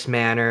in this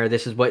manner.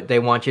 This is what they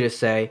want you to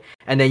say,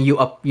 and then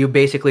you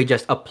basically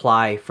just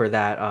apply for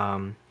that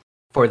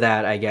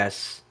I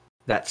guess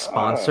that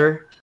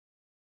sponsor.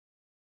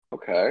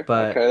 Okay.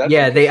 But okay, that's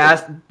yeah, they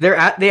interesting.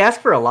 they ask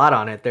for a lot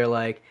on it. They're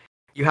like,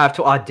 you have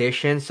to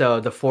audition, so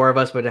the four of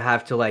us would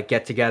have to like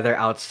get together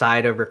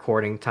outside of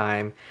recording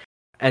time,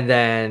 and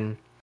then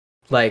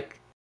like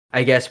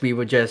I guess we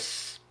would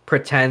just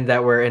pretend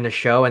that we're in a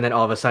show, and then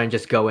all of a sudden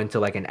just go into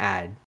like an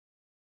ad.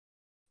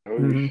 Oh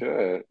Mhm.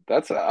 shit,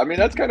 that's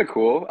kind of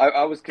cool.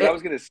 I was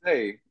gonna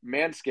say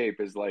Manscaped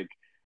is like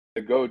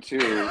the go-to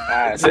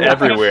ad. It's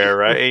everywhere,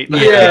 right?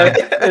 Yeah,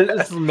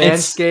 it's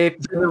Manscaped.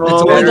 It's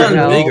only gotten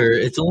BetterHelp. bigger.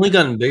 It's only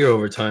gotten bigger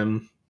over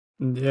time.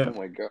 Yeah. Oh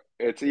my god,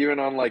 it's even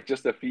on like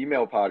just a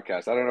female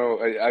podcast. I don't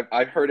know.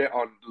 I've heard it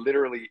on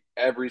literally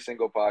every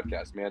single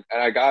podcast, man.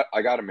 And I got a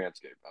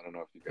Manscaped. I don't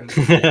know if you guys.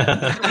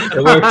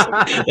 It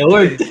worked. It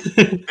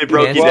worked. They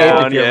broke you Manscaped,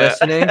 down. if you're Yeah.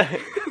 listening, I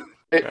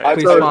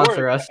please thought it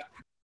sponsor worked. us.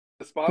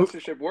 The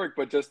sponsorship worked,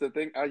 but just the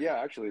thing, yeah,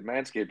 actually,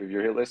 Manscaped. If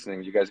you're here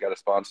listening, you guys got to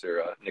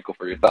sponsor Nickel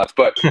for your thoughts.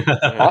 But Hey,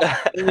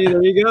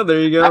 there you go.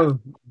 There you go.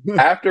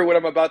 after what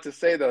I'm about to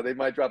say, though, they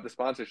might drop the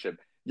sponsorship.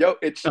 Yo,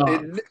 it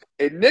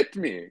nicked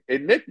me.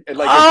 It nicked. It,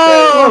 like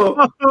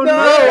Oh no!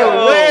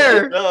 No,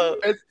 Where? no.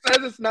 it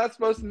says it's not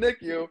supposed to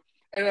nick you,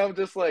 and I'm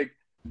just like,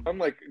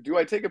 do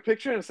I take a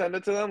picture and send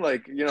it to them?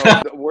 Like,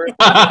 where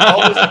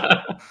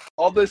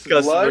all this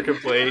Customer blood.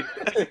 complaint.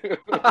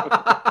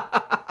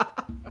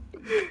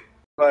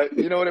 But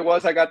you know what it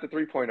was? I got the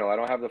 3.0. I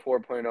don't have the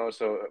 4.0,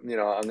 so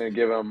I'm gonna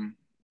give them,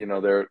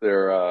 their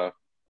the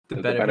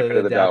benefit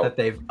of the doubt that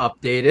they've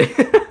updated.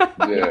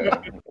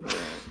 Yeah.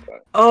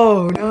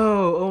 Oh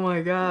no! Oh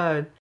my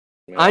god,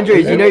 Yeah.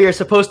 Andres, And- you're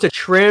supposed to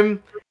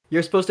trim.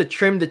 You're supposed to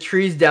trim the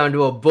trees down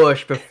to a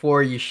bush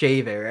before you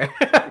shave it, right?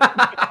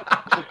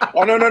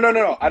 Oh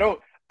no! I don't.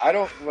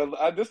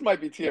 Well, this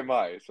might be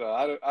TMI, so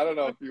I don't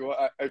know if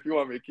you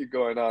want me to keep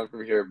going on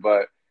from here,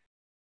 but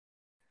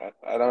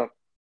I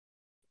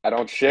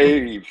don't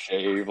shave.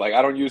 Like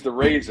I don't use the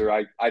razor.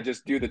 I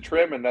just do the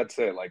trim and that's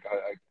it. Like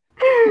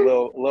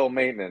little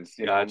maintenance.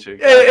 Gotcha.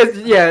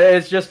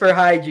 It's just for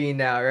hygiene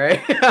now, right?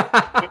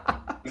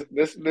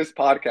 This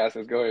podcast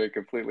is going a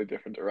completely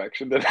different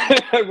direction than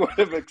I would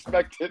have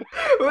expected.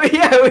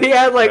 Yeah, we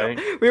had like Right.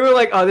 we were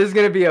like, oh, this is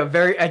gonna be a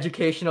very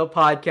educational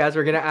podcast.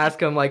 We're gonna ask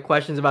him like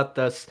questions about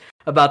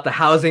the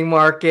housing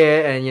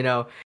market, and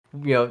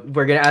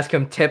we're gonna ask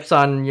him tips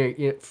on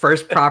your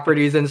first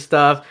properties and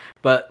stuff.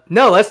 But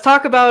no, let's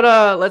talk about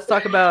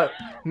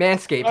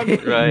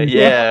Manscaped. Right.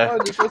 Yeah.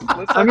 Let's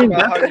talk I mean,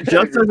 about how you that's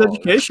shave just your as balls.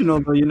 educational,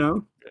 but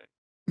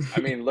I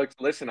mean, look,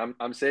 listen.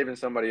 I'm saving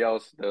somebody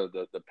else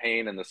the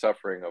pain and the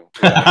suffering of.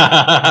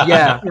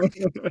 Yeah.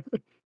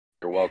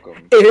 You're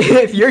welcome.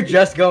 If you're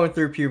just going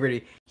through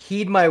puberty,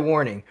 heed my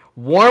warning.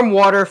 Warm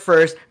water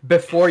first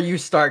before you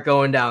start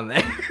going down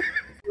there.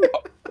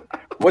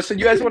 So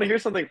you guys want to hear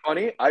something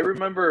funny? I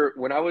remember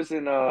when I was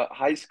in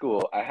high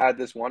school, I had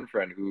this one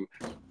friend who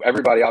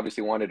everybody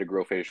obviously wanted to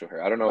grow facial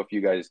hair. I don't know if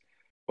you guys,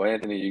 well,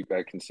 Anthony,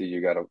 I can see you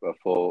got a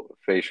full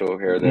facial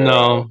hair there.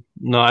 No,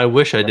 I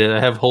wish I did. I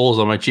have holes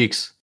on my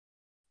cheeks.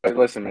 But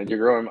listen, man, you're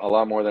growing a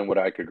lot more than what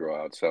I could grow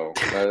out, so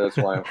that's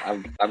why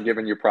I'm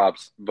giving you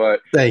props.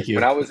 But Thank you.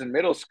 when I was in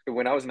middle school,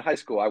 when I was in high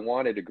school, I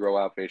wanted to grow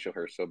out facial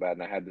hair so bad,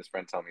 and I had this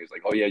friend tell me, he's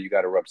like, "Oh yeah, you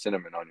got to rub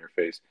cinnamon on your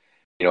face,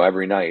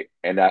 every night,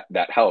 and that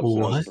helps."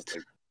 And What?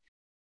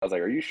 I was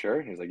like, "Are you sure?"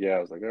 He's like, "Yeah." I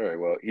was like, "All right."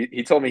 Well,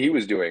 he told me he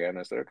was doing it, and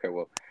I said, "Okay,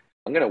 well,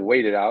 I'm gonna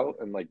wait it out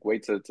and like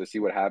wait to see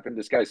what happened."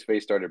 This guy's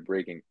face started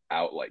breaking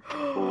out like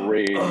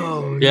crazy.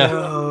 Oh Yeah.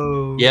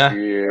 no. Yeah,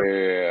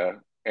 Yeah,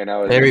 and I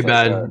was very just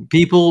like, bad.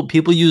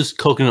 People use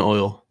coconut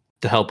oil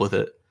to help with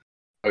it.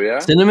 "Oh yeah."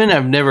 Cinnamon,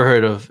 I've never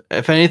heard of.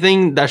 If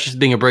anything, that's just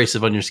being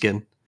abrasive on your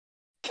skin.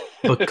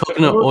 But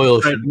coconut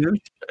oil,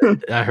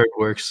 I heard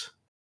works.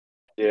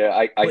 Yeah,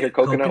 I hear Wait,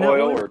 coconut coconut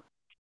oil oil? or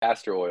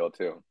castor oil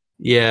too.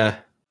 Yeah,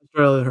 That's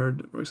what I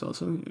heard it works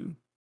also. Yeah.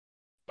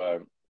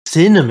 But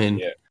cinnamon.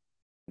 yeah,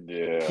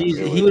 yeah, He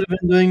it he would have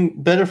been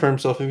doing better for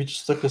himself if he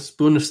just stuck a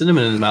spoon of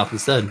cinnamon in his mouth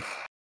instead.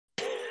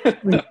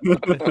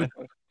 was.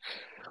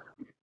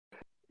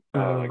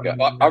 Oh my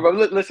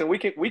God! Listen, we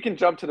can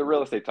jump to the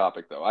real estate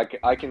topic though. I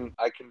can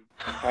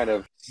kind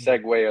of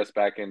segue us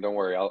back in. Don't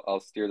worry,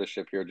 I'll steer the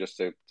ship here just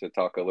to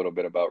talk a little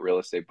bit about real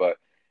estate. But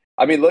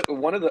I mean, look,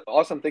 one of the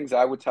awesome things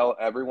I would tell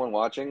everyone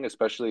watching,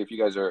 especially if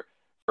you guys are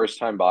first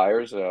time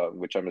buyers,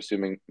 which I'm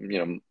assuming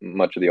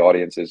much of the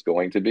audience is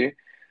going to be.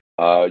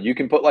 You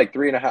can put like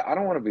 3.5. I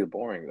don't want to be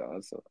boring though.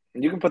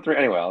 You can put three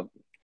anyway.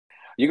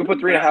 You can put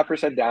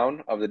 3.5%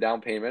 down of the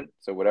down payment.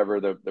 So whatever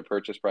the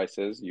purchase price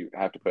is, you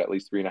have to put at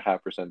least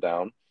 3.5%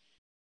 down.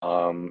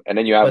 And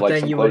then you have But like then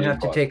some you would closing have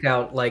to costs. take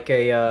out like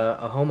a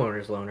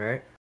homeowner's loan,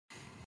 right?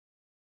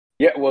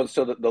 Yeah, well,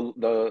 so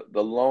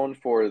the loan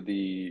for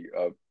the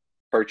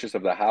purchase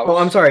of the house. Oh,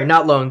 I'm sorry,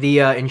 not loan. The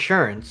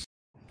insurance.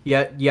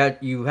 Yeah,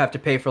 you have to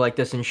pay for like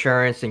this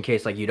insurance in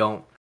case like you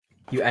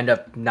end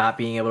up not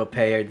being able to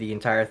pay the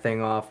entire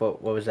thing off.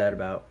 What was that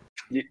about?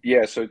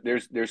 Yeah, so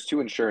there's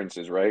two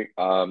insurances, right?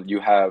 You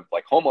have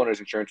like homeowners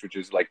insurance, which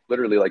is like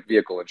literally like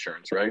vehicle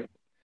insurance, right?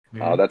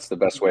 Mhm. That's the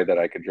best way that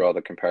I could draw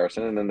the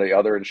comparison. And then the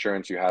other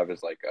insurance you have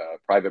is like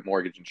private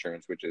mortgage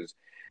insurance, which is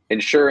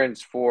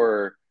insurance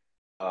for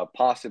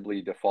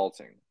possibly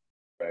defaulting,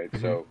 right?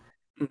 Mhm. So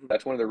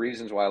that's one of the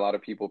reasons why a lot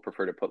of people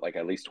prefer to put like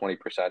at least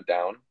 20%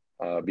 down,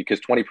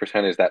 because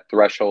 20% is that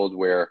threshold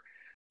where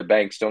the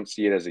banks don't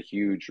see it as a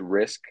huge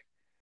risk.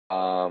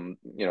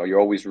 You're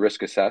always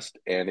risk assessed,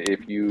 and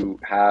if you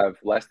have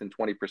less than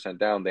 20%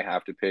 down, they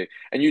have to pay.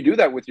 And you do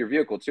that with your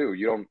vehicle too.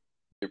 You don't.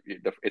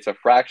 It's a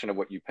fraction of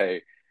what you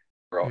pay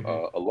for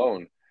Mhm. a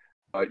loan,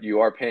 but you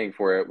are paying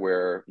for it.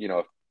 Where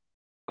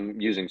I'm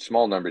using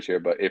small numbers here,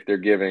 but if they're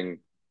giving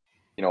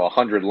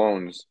 100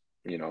 loans,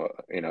 in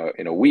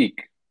a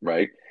week,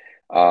 right?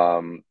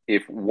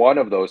 If one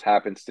of those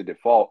happens to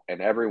default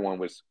and everyone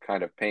was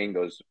kind of paying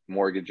those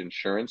mortgage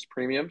insurance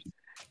premiums,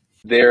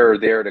 they're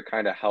there to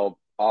kind of help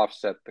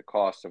offset the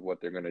cost of what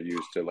they're going to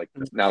use to like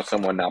now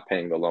someone not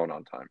paying the loan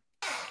on time.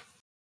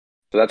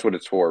 So that's what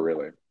it's for,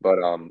 really. But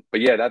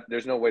yeah, that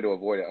there's no way to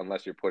avoid it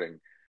unless you're putting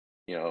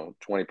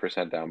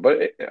 20% down.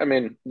 But I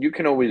mean, you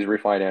can always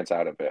refinance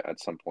out of it at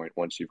some point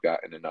once you've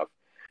gotten enough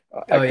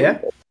Oh equity.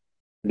 yeah.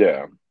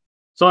 Yeah.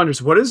 So,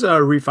 Anders, what is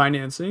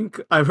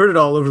refinancing? I've heard it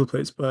all over the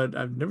place, but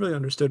I've never really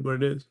understood what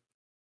it is.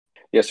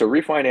 Yeah, so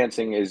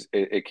refinancing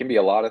it can be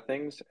a lot of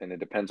things and it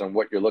depends on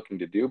what you're looking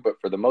to do. But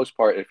for the most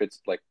part, if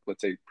it's like,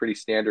 let's say, pretty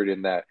standard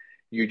in that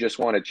you just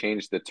want to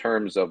change the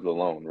terms of the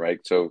loan, right?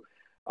 So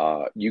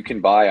you can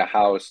buy a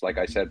house, like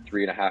I said,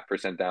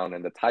 3.5% down,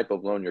 and the type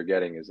of loan you're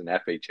getting is an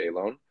FHA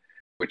loan,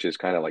 which is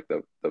kind of like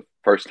the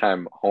first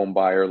time home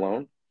buyer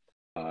loan,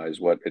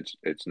 is what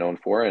it's known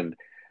for. And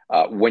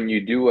when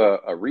you do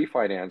a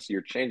refinance,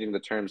 you're changing the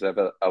terms of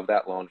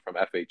that loan from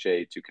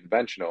FHA to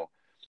conventional,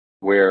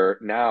 where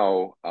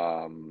now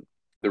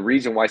the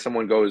reason why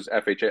someone goes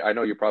FHA, I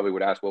know you probably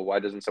would ask, well, why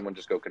doesn't someone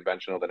just go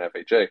conventional than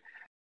FHA?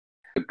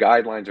 The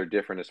guidelines are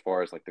different as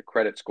far as like the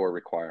credit score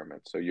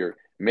requirements. So your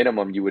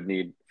minimum you would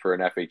need for an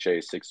FHA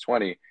is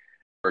 620,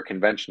 or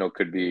conventional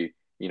could be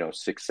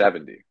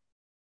 670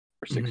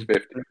 or Mhm.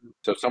 650.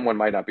 So someone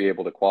might not be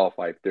able to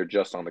qualify if they're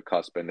just on the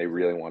cusp and they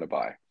really want to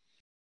buy.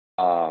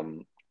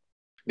 Um,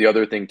 the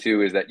other thing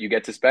too is that you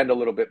get to spend a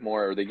little bit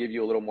more, or they give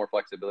you a little more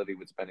flexibility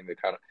with spending the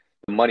kind of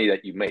the money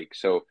that you make.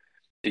 So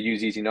to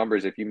use easy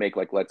numbers, if you make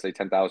like let's say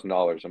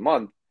 $10,000 a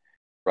month,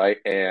 right,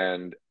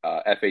 and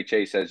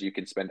FHA says you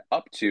can spend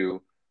up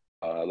to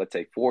let's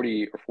say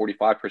 40 or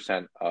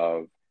 45%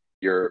 of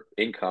your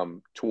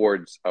income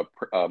towards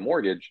a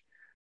mortgage,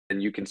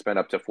 and you can spend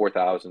up to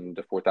 $4,000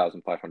 to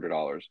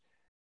 $4,500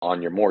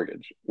 on your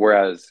mortgage.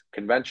 Whereas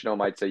conventional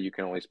might say you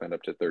can only spend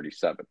up to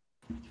 37.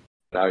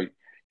 Now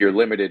you're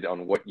limited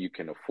on what you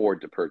can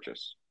afford to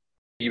purchase,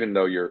 even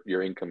though your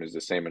income is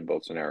the same in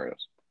both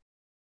scenarios.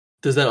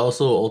 Does that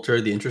also alter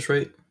the interest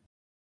rate?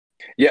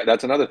 Yeah,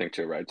 that's another thing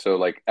too, right? So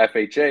like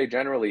FHA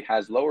generally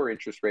has lower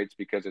interest rates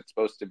because it's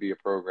supposed to be a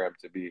program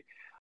to be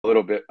a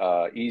little bit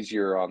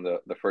easier on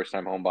the first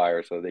time home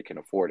buyer so they can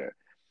afford it.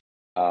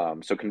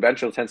 So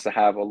conventional tends to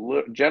have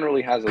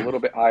generally has a little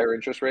bit higher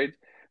interest rates,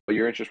 but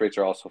your interest rates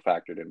are also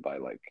factored in by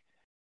like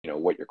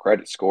what your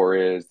credit score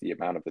is, the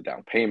amount of the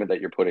down payment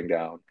that you're putting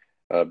down,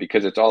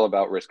 because it's all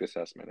about risk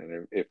assessment.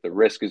 And if the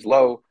risk is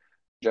low,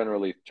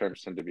 generally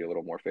terms tend to be a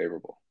little more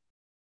favorable.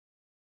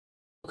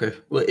 Okay.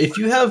 Well, if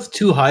you have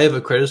too high of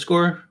a credit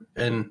score,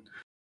 and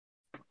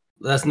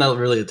that's not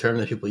really a term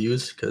that people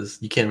use because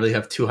you can't really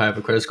have too high of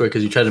a credit score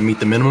because you try to meet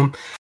the minimum.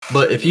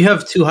 But if you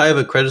have too high of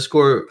a credit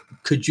score,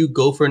 could you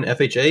go for an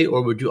FHA,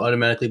 or would you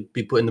automatically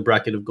be put in the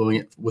bracket of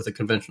going with a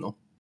conventional?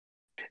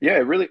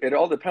 Yeah, it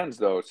all depends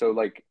though. So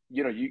like,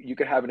 you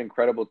could have an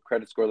incredible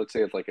credit score. Let's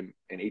say it's like an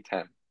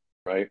 810,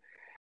 right?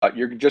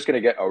 You're just going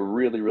to get a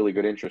really, really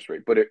good interest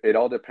rate, but it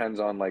all depends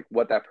on like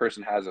what that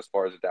person has as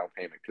far as a down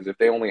payment. Because if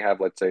they only have,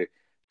 let's say,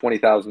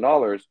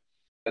 $20,000,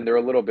 then they're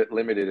a little bit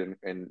limited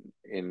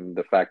in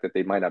the fact that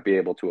they might not be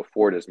able to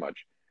afford as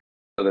much.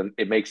 So then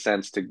it makes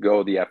sense to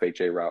go the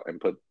FHA route and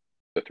put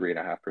the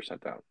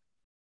 3.5% down.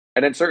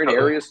 And in certain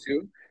areas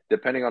too,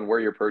 depending on where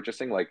you're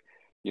purchasing, like,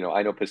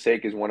 I know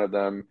Passaic is one of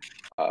them,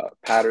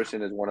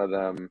 Patterson is one of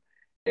them,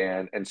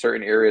 and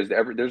certain areas,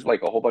 there's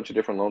like a whole bunch of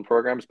different loan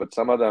programs, but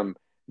some of them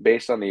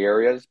based on the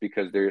areas,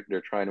 because they're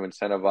trying to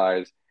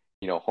incentivize,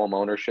 home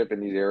ownership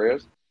in these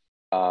areas.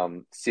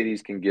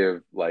 Cities can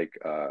give like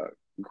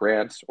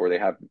grants, or they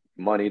have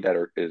money that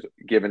is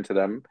given to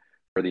them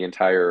for the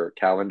entire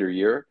calendar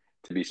year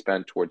to be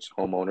spent towards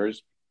homeowners,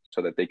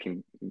 so that they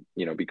can,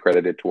 be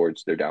credited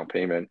towards their down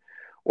payment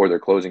or their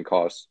closing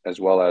costs, as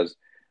well as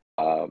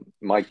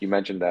Mike, you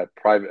mentioned that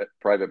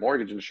private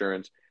mortgage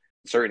insurance,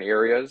 in certain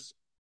areas,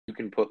 you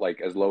can put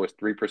like as low as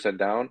 3%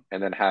 down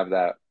and then have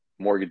that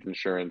mortgage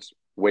insurance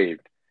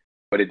waived.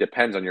 But it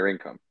depends on your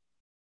income.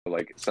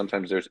 Like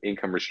sometimes there's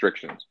income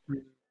restrictions.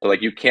 So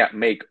like you can't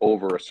make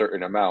over a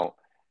certain amount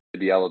to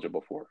be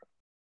eligible for it.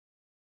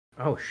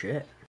 Oh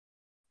shit.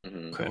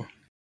 Mm-hmm. Okay.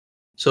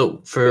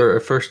 So for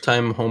a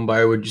first-time home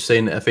buyer, would you say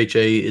an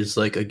FHA is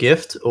like a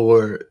gift,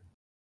 or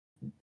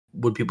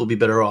would people be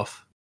better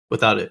off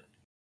without it?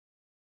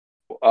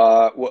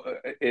 Well,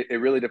 it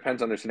really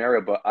depends on their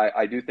scenario, but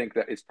I do think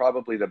that it's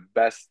probably the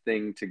best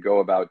thing to go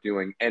about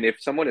doing. And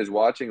if someone is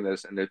watching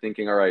this and they're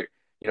thinking, all right,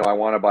 I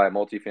want to buy a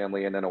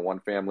multifamily and then a one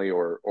family,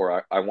 or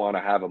I want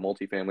to have a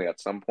multifamily at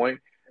some point,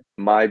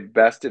 my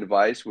best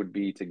advice would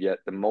be to get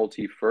the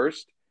multi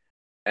first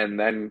and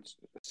then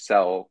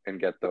sell and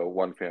get the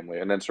one family.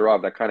 And then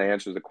Saurav, that kind of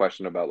answers the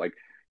question about like,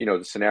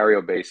 the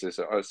scenario basis,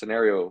 or a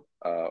scenario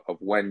of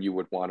when you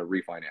would want to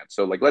refinance.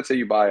 So like, let's say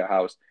you buy a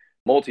house,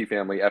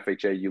 multifamily,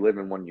 FHA, you live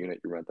in one unit,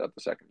 you rent out the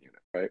second unit,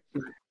 right?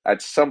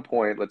 At some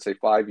point, let's say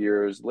 5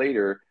 years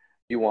later,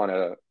 you want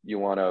to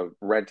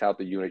rent out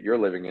the unit you're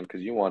living in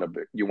because you want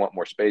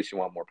more space, you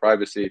want more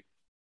privacy.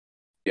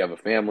 You have a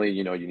family,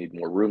 you need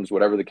more rooms,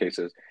 whatever the case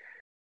is.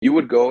 You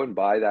would go and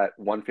buy that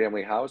one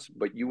family house,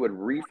 but you could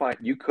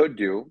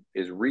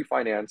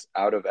refinance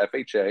out of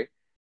FHA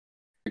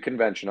to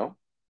conventional,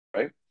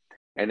 right?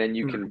 And then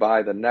you can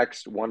buy the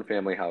next one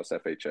family house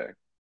FHA.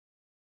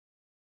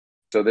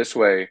 So this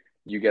way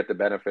you get the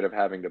benefit of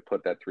having to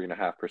put that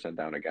 3.5%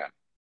 down again,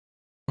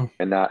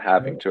 and not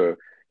having to,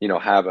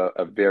 have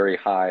a very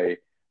high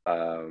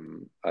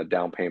a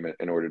down payment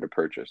in order to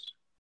purchase.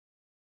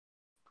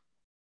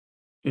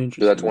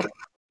 Interesting. So that's one.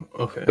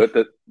 Okay.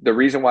 But the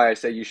reason why I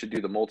say you should do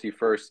the multi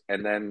first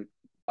and then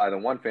buy the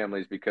one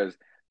family is because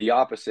the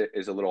opposite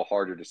is a little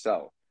harder to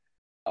sell,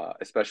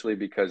 especially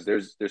because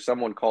there's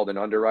someone called an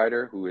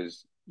underwriter who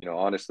is,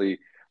 honestly,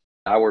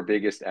 our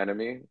biggest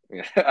enemy.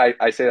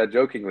 I say that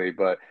jokingly,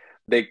 but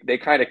they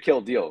kind of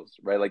kill deals,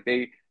 right? Like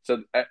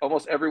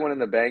almost everyone in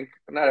the bank,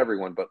 not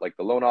everyone, but like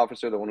the loan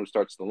officer, the one who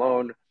starts the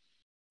loan,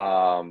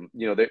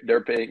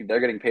 they're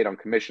getting paid on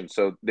commission.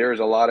 So there's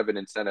a lot of an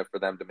incentive for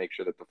them to make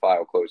sure that the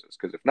file closes,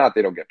 because if not,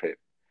 they don't get paid,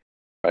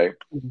 right?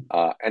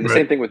 And the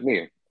same thing with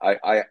me.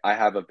 I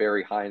have a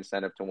very high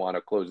incentive to want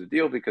to close the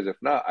deal, because if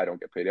not, I don't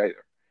get paid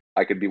either.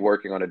 I could be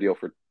working on a deal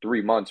for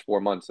 3 months, 4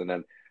 months, and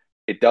then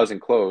it doesn't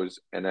close,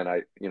 and then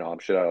I'm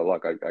shit out of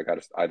luck. I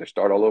got to either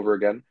start all over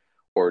again,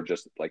 or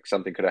just like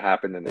something could have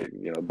happened, and they,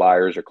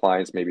 buyers or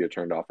clients maybe are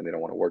turned off and they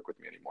don't want to work with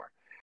me anymore.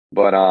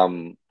 But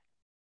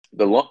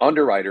the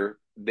underwriter,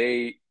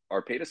 they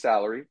are paid a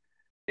salary.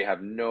 They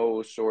have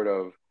no sort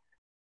of,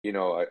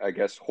 I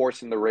guess,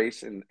 horse in the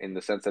race in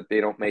the sense that they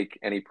don't make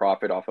any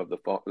profit off of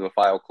the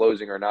file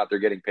closing or not. They're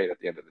getting paid at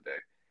the end of the day,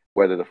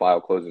 whether the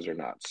file closes or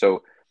not.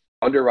 So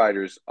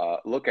underwriters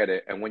look at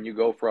it, and when you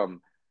go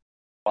from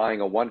buying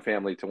a one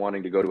family to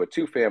wanting to go to a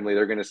two family,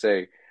 they're going to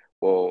say,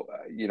 well,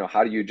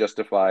 how do you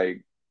justify,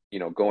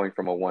 going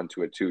from a one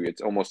to a two?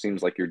 It almost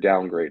seems like you're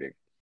downgrading,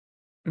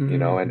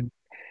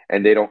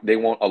 and they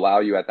won't allow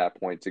you at that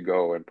point to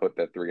go and put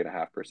that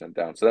 3.5%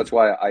 down. So that's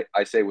why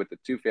I say with the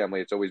two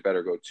family, it's always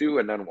better go two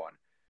and then one,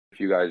 if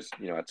you guys,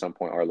 at some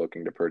point are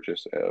looking to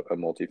purchase a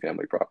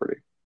multifamily property.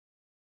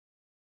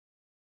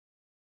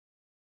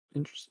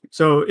 Interesting.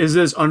 So is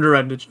this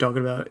underwriter that you're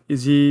talking about,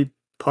 is he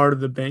part of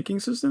the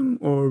banking system,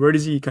 or where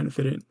does he kind of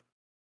fit in?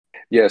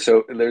 Yeah,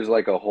 so there's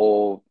like a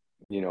whole,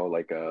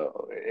 like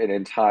an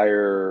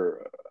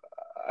entire,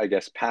 I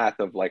guess, path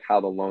of like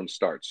how the loan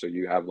starts. So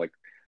you have like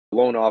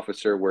loan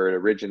officer where it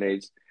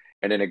originates,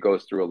 and then it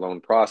goes through a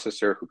loan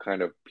processor who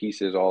kind of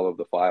pieces all of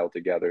the file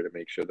together to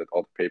make sure that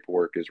all the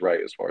paperwork is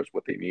right as far as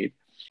what they need.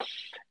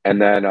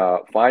 And then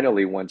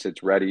finally, once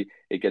it's ready,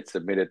 it gets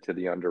submitted to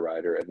the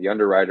underwriter, and the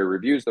underwriter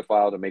reviews the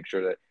file to make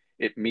sure that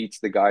it meets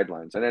the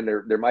guidelines. And then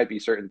there might be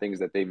certain things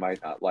that they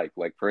might not like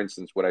for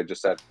instance, what I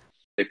just said.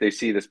 If they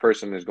see this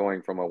person is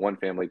going from a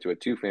 1-family to a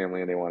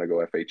 2-family and they want to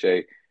go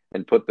FHA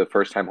and put the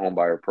first-time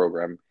homebuyer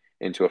program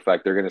into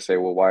effect, they're going to say,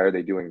 well, why are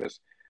they doing this?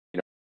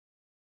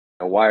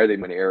 Why are they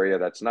in an area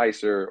that's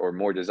nicer or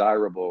more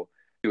desirable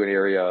to an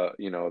area,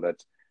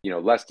 that's,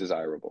 less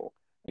desirable?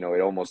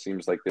 It almost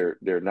seems like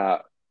they're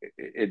not.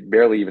 It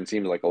barely even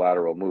seems like a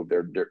lateral move.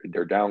 They're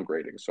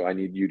downgrading. So I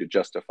need you to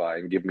justify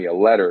and give me a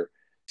letter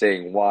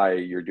saying why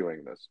you're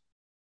doing this.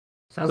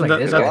 Sounds like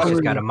this guy's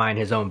just got to mind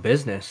his own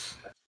business.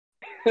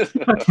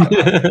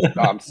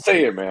 I'm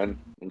saying, man.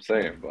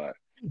 But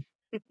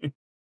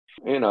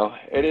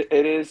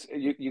it is.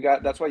 You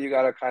got. That's why you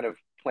got to kind of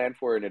plan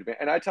for it in advance.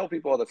 And I tell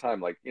people all the time,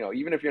 like,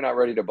 even if you're not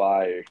ready to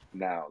buy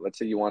now, let's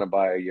say you want to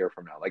buy a year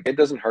from now, like, it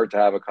doesn't hurt to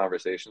have a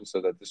conversation so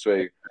that this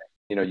way,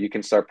 you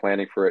can start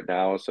planning for it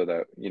now so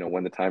that,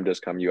 when the time does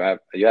come, you have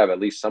at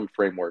least some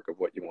framework of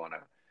what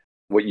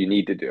you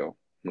need to do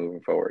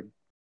moving forward.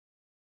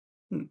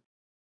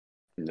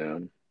 Yeah.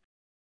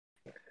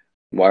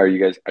 Why are you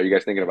guys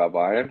thinking about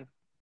buying?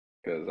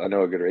 Because I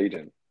know a good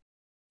agent.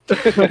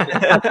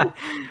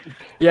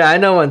 Yeah, I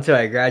know one too.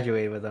 I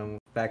graduated with him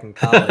back in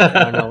college.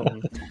 I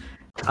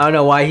don't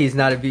know why he's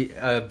not a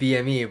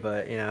BME,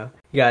 but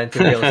he got into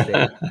real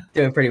estate,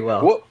 doing pretty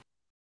well.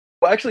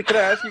 Well, actually, can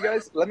I ask you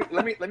guys?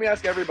 Let me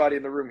ask everybody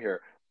in the room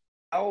here.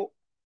 How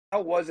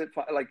was it?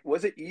 Like,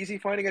 was it easy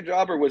finding a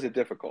job or was it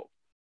difficult?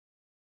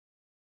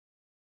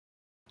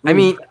 I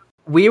mean,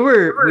 we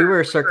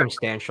were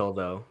circumstantial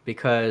though,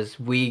 because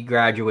we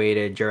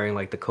graduated during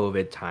like the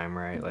COVID time,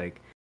 right?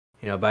 Like,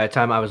 by the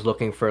time I was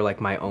looking for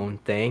like my own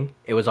thing,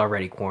 it was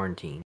already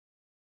quarantine.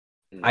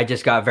 I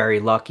just got very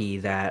lucky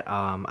that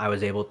I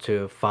was able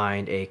to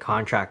find a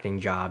contracting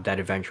job that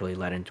eventually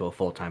led into a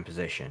full-time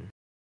position.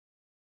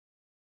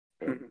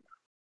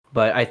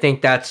 But I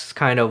think that's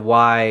kind of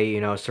why,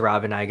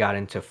 Saurav and I got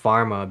into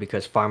pharma,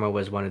 because pharma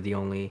was one of the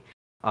only,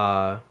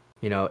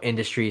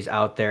 industries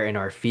out there in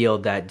our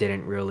field that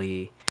didn't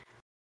really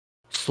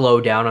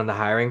slow down on the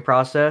hiring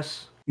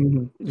process.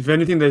 Mm-hmm. If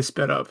anything, they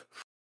sped up.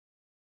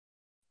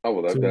 Oh,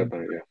 well, that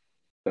definitely, yeah.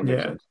 That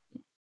makes sense.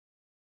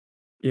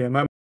 Yeah,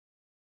 my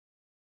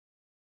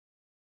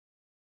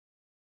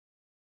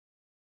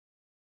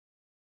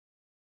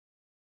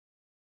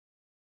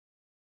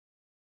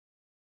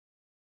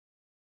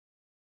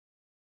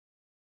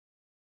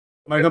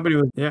company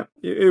was,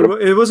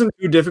 it wasn't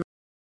too difficult.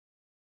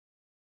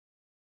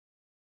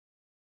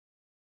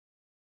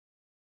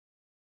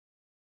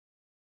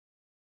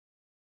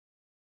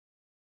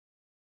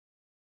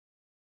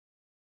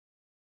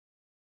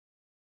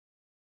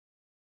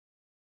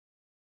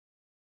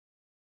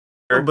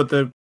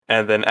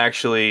 And then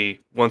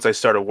actually, once I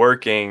started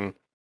working,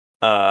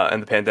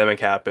 and the pandemic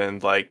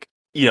happened, like,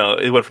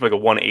 it went from like a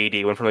 180,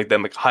 it went from like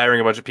them like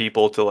hiring a bunch of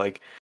people to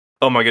like,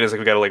 oh my goodness, like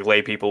we got to like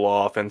lay people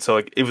off, and so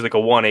like it was like a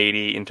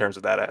 180 in terms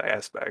of that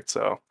aspect.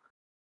 So,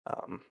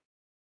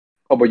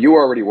 oh, but you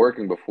were already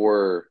working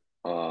before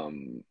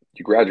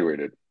you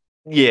graduated.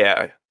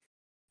 Yeah.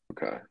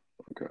 Okay.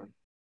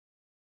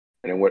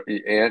 And then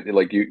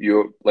like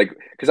you like,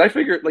 because I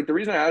figured, like, the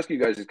reason I ask you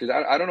guys is because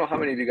I don't know how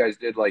many of you guys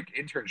did like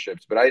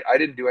internships, but I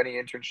didn't do any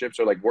internships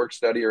or like work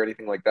study or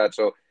anything like that.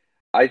 So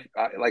I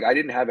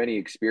didn't have any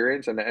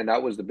experience, and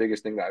that was the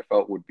biggest thing that I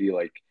felt would be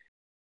like,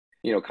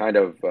 kind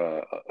of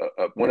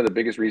one of the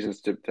biggest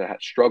reasons to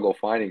struggle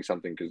finding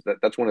something, because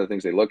that's one of the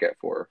things they look at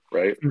for,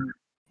 right?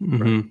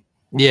 Mm-hmm.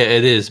 Yeah,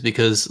 it is,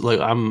 because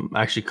like I'm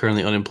actually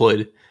currently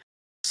unemployed.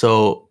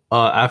 So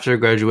after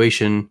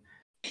graduation,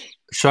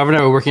 Shrav and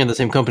I were working at the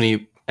same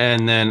company,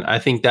 and then I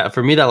think that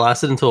for me that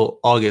lasted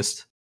until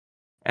August,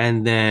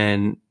 and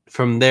then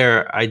from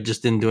there I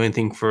just didn't do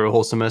anything for a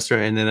whole semester,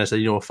 and then I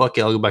said, fuck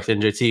it, I'll go back to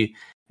NJT,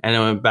 and I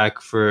went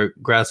back for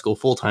grad school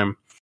full time.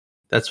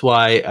 That's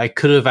why I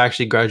could have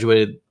actually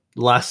graduated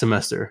last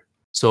semester,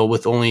 so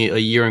with only a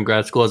year in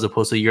grad school as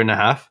opposed to a year and a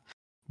half.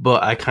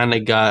 But I kind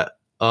of got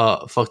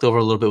fucked over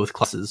a little bit with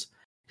classes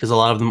because a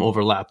lot of them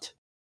overlapped.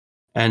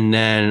 And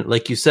then,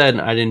 like you said,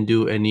 I didn't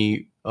do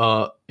any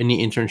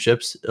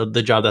internships.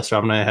 The job that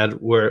Shrav and I had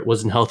where it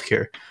was in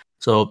healthcare.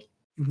 So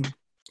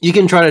you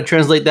can try to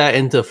translate that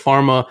into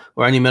pharma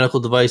or any medical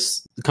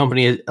device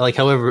company, like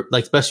however,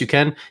 like best you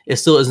can. It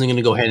still isn't going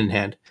to go hand in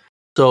hand.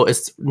 So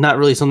it's not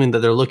really something that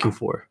they're looking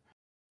for.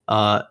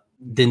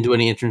 Didn't do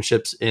any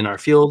internships in our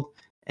field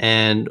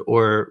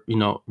or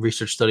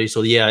research studies.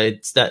 So yeah,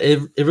 it's that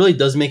it really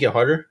does make it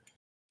harder.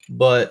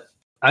 But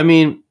I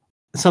mean,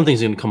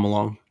 something's going to come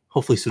along,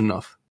 hopefully soon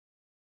enough.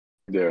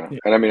 Yeah.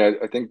 And I mean,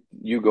 I think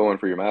you going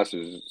for your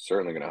master's is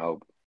certainly going to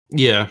help.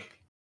 Yeah.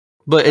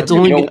 But it's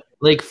only,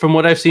 like, from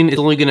what I've seen, it's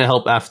only going to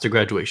help after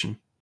graduation.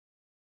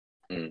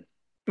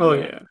 Oh,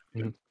 yeah.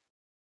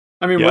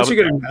 I mean, Yeah, once but-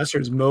 you get a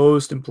master's,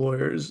 most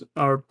employers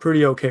are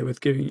pretty okay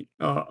with giving,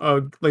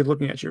 like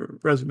looking at your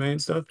resume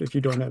and stuff if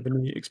you don't have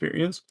any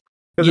experience.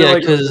 Because Yeah,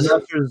 like, because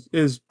master's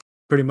is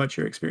pretty much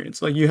your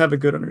experience. Like, you have a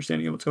good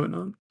understanding of what's going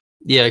on.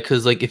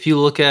 like if you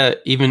look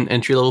at even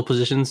entry level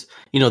positions,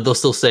 they'll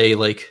still say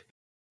like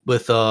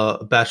with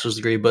a bachelor's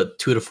degree, but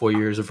 2 to 4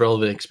 years of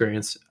relevant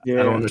experience. I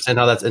don't understand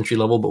how that's entry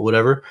level, but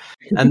whatever.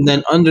 And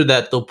then under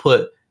that, they'll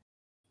put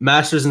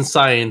master's in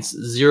science,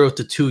 0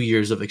 to 2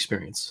 years of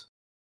experience.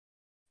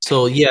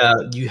 So yeah,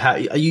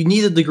 you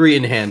need a degree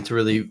in hand to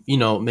really,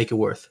 make it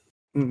worth.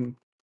 Mhm.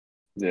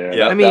 Yeah,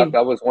 Yeah. I mean-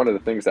 that was one of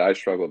the things that I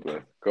struggled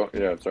with.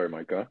 Yeah, sorry,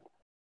 Mike. Go.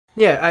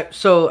 Yeah,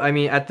 I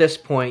mean, at this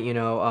point,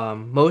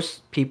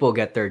 most people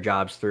get their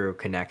jobs through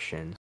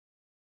connections,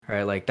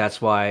 right? Like that's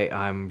why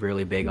I'm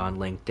really big on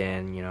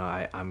LinkedIn.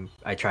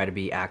 I try to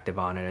be active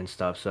on it and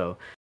stuff. So,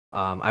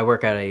 I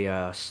work at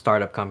a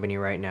startup company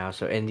right now.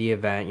 So in the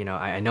event,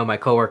 I know my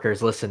coworker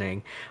is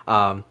listening.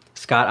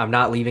 Scott, I'm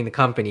not leaving the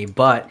company,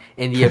 but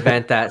in the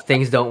event that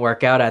things don't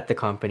work out at the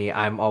company,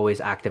 I'm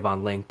always active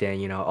on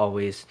LinkedIn.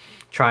 Always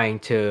trying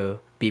to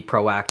be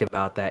proactive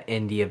about that.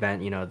 In the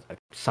event,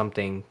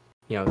 something.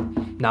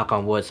 Knock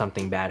on wood,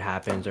 something bad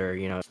happens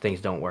or, things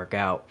don't work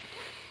out.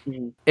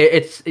 Mhm.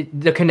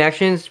 The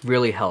connections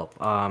really help.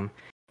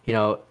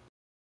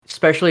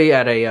 Especially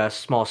at a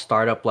small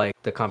startup like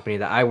the company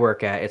that I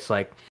work at, it's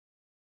like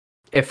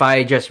if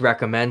I just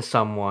recommend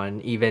someone,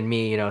 even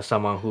me,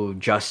 someone who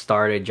just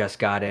started, just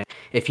got in,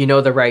 if you know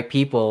the right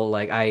people,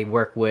 like I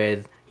work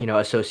with,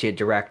 associate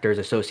directors,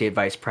 associate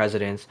vice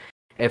presidents.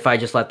 If I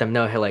just let them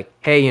know,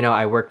 hey,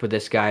 I worked with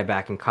this guy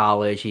back in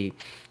college. He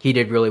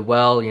did really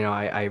well.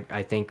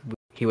 I think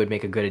he would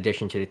make a good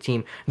addition to the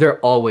team. They're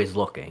always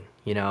looking.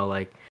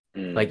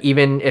 Like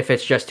even if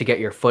it's just to get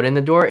your foot in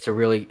the door, it's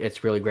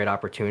really great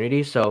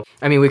opportunity. So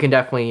I mean, we can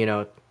definitely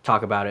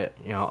talk about it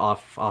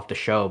off the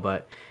show.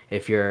 But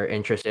if you're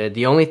interested,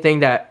 the only thing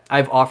that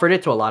I've offered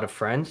it to a lot of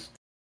friends,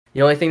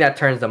 the only thing that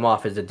turns them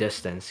off is the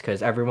distance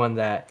because everyone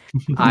that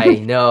I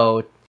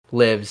know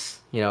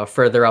lives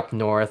further up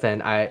north,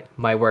 and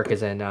my work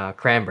is in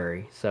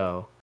Cranberry,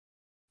 so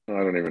I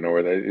don't even know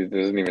where that. It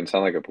doesn't even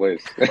sound like a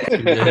place.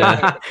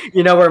 Yeah.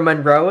 you know where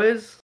Monroe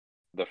is?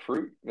 The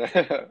fruit.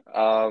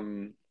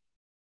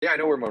 Yeah, I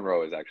know where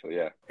Monroe is actually.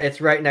 Yeah. It's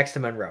right next to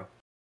Monroe.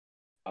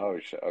 Oh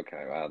shit.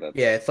 Okay. Wow. That's.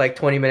 Yeah, it's like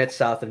 20 minutes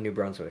south of New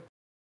Brunswick.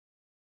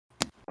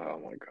 Oh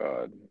my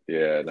god.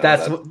 Yeah. No,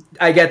 That's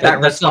I get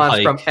that That's a response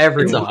hike. from It's a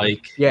everyone.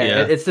 hike.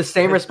 Yeah, it's the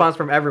same response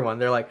from everyone.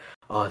 They're like,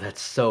 "Oh,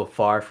 that's so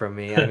far from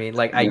me." I mean,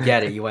 like I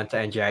get it. You went to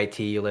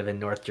NJIT, you live in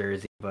North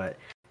Jersey, but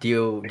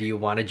do you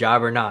want a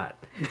job or not?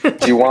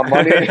 Do you want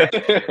money?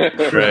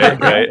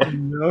 Right.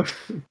 No.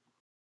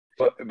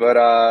 But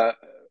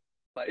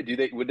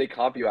would they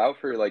comp you out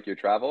for like your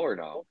travel or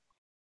no?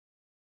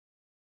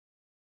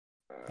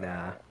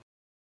 Nah.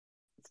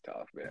 It's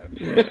tough, man.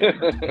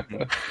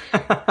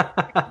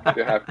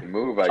 You have to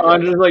move, I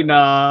I'm guess. just like,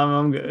 nah,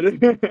 I'm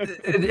good.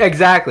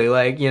 Exactly.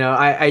 Like,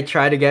 I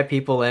try to get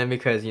people in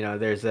because,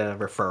 there's a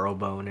referral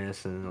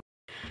bonus and,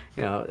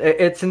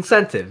 it's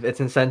incentive. It's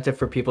incentive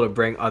for people to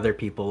bring other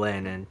people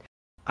in. And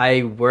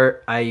I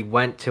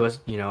went to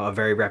a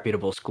very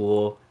reputable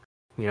school,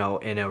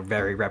 in a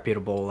very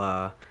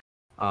reputable,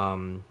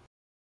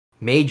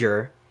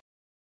 major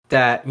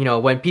that,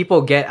 when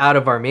people get out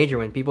of our major,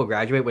 when people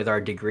graduate with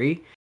our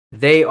degree,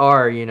 they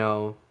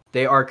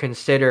are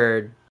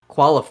considered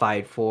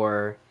qualified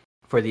for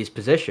these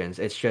positions.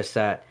 It's just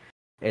that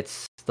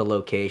it's the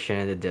location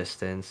and the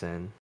distance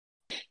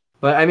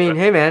but I mean,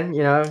 hey man,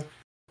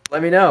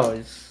 let me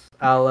know.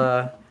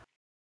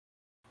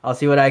 I'll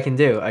see what I can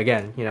do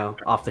again,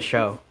 off the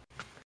show.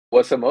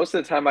 Well, so most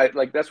of the time,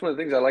 that's one of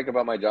the things I like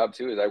about my job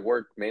too is I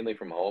work mainly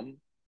from home.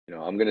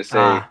 I'm gonna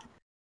say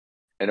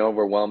an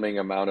overwhelming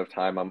amount of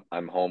time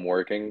I'm home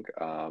working.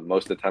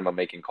 Most of the time I'm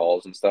making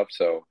calls and stuff.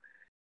 So,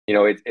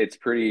 it's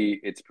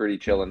pretty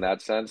chill in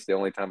that sense. The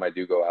only time I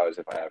do go out is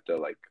if I have to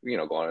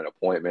go on an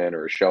appointment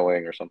or a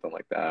showing or something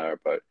like that.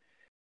 But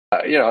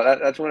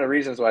that's one of the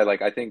reasons why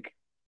I think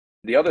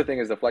the other thing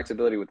is the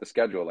flexibility with the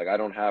schedule. Like I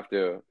don't have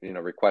to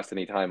request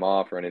any time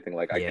off or anything.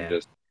 I can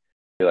just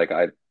be like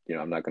I'm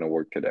not going to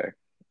work today.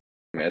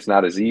 I mean, it's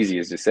not as easy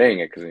as just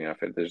saying it because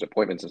if there's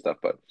appointments and stuff,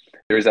 but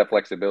there is that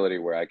flexibility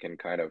where I can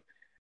kind of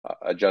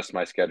adjust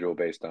my schedule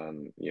based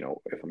on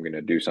if I'm going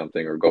to do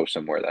something or go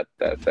somewhere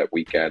that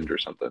weekend or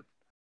something.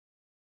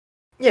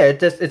 Yeah,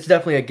 it's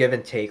definitely a give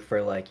and take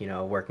for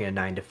working a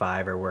 9 to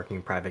 5 or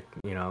working private,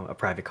 a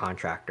private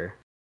contractor.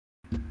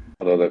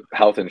 Although the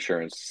health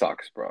insurance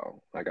sucks,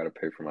 bro. I got to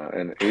pay for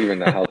and even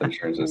the health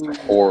insurance is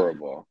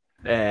horrible.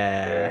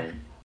 Yeah.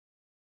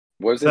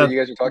 What was it that you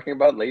guys were talking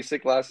about?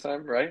 LASIK last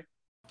time, right?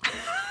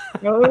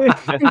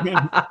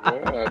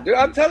 Yeah. Dude,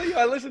 I'm telling you,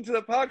 I listened to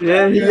the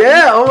podcast.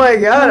 Yeah. Oh my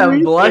god,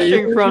 I'm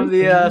blushing from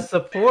the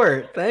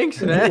support.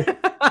 Thanks, man.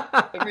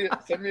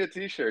 Send me a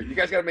T-shirt. You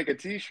guys got to make a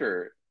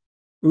T-shirt.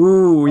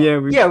 Ooh,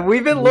 yeah.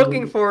 We've been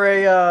looking for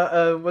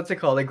a what's it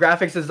called? A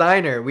graphics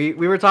designer. We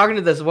were talking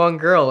to this one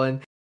girl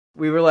and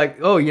we were like,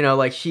 oh,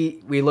 like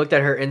we looked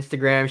at her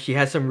Instagram. She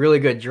has some really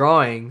good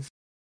drawings,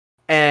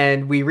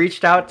 and we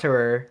reached out to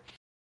her.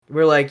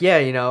 We're like, yeah,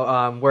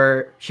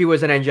 she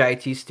was an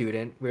NJIT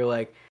student. We were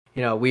like,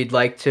 we'd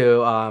like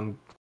to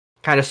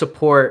kind of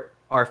support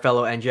our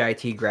fellow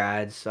NJIT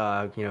grads,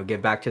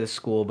 give back to the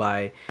school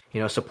by,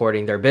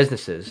 supporting their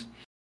businesses.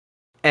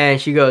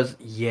 And she goes,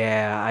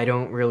 yeah, I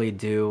don't really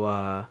do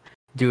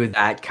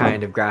that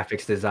kind of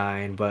graphics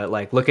design, but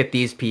like, look at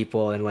these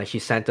people. And like, she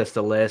sent us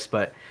the list,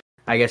 but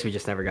I guess we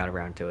just never got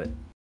around to it.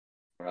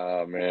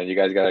 Oh man, you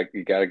guys gotta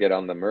get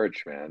on the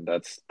merch, man.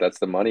 That's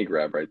the money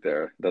grab right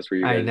there. That's where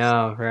you guys. I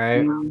know,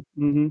 right?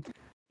 Mm-hmm.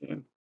 Yeah.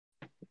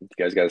 You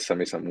guys gotta send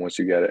me something once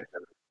you get it.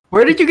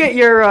 Where did you get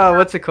your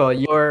what's it called?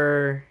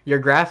 Your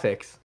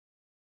graphics?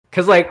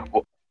 Because like,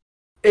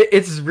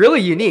 it's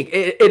really unique.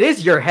 It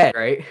is your head,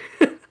 right?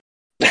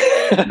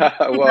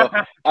 Well,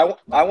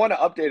 I want to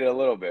update it a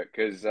little bit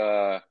because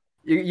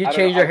you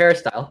change your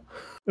hairstyle.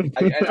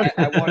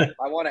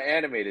 I want to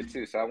animate it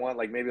too, so I want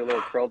like maybe a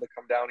little curl to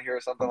come down here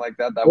or something like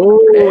that. That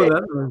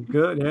was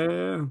good.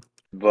 Yeah.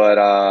 But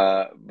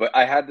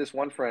I had this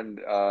one friend.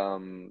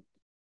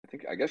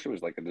 I guess she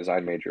was like a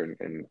design major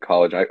in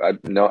college.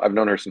 I've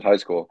known her since high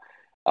school,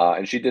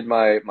 and she did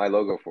my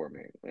logo for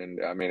me.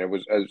 And I mean, it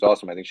was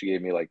awesome. I think she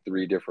gave me like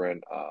 3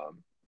 different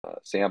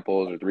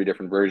samples or 3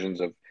 different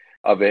versions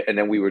of it, and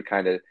then we would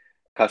kind of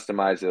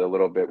customize it a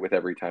little bit with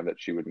every time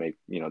that she would make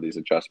these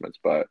adjustments.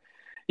 But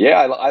yeah,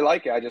 I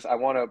like it. I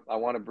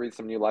want to breathe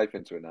some new life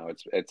into it now.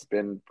 It's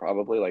been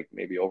probably like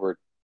maybe over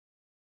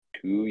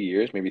 2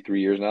 years, maybe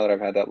 3 years now that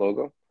I've had that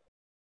logo.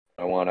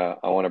 I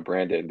wanna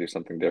brand it and do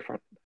something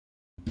different.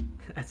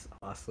 That's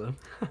awesome.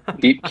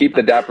 keep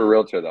the Dapper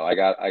Realtor though. I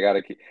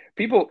gotta keep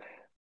people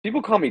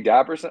call me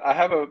Dapper.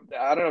 I don't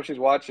know if she's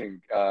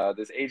watching.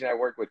 This agent I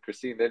work with,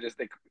 Christine. They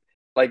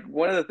like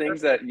one of the things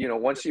that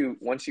once you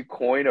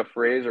coin a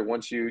phrase or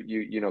once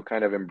you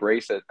kind of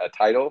embrace a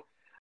title.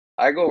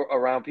 I go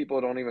around, people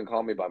don't even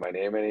call me by my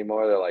name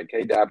anymore. They're like,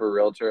 "Hey, Dapper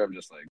Realtor." I'm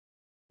just like,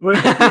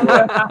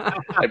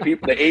 and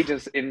the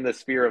agents in the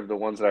sphere of the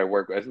ones that I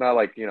work with. It's not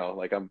like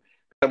like I'm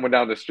someone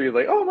down the street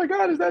like, "Oh my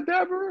God, is that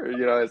Dapper?" It's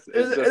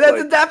just that's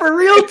like... a Dapper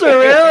Realtor,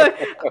 man.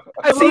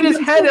 I've seen his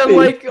head on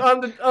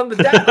the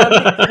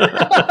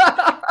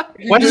Dapper.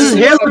 Why does his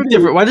hair look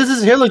different? Why does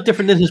his hair look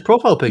different than his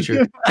profile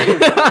picture?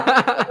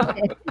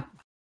 That's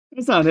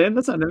not him.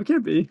 It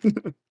can't be.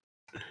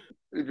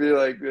 It'd be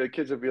like the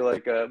kids would be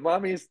like,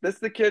 "Mommy, is this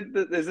the kid?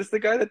 Is this the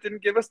guy that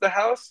didn't give us the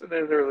house?" And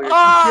then they're like,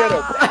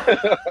 "Get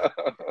him."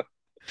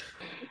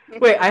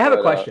 Wait, I have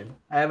a question.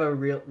 I have a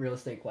real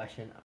estate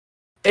question.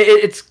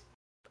 It's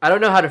I don't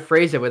know how to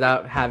phrase it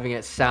without having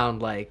it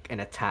sound like an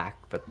attack,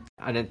 but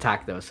an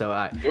attack though. So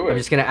I'm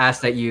just gonna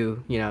ask that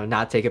you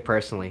not take it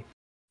personally.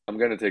 I'm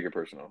gonna take it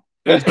personal.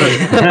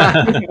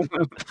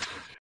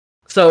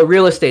 So,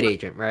 real estate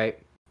agent, right?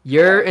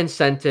 Your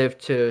incentive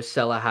to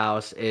sell a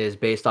house is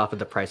based off of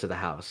the price of the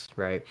house,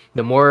 right?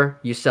 The more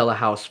you sell a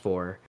house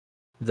for,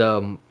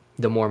 the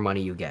more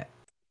money you get.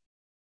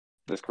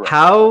 That's correct.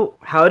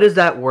 How does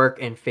that work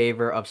in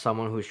favor of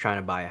someone who's trying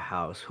to buy a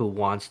house who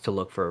wants to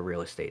look for a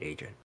real estate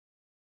agent?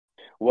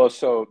 Well,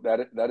 so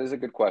that is a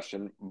good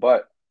question,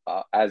 but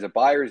as a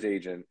buyer's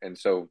agent, and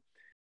so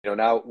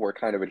now we're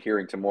kind of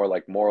adhering to more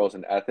like morals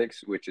and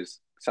ethics, which is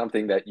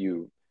something that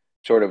you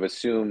sort of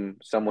assume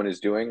someone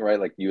is doing, right?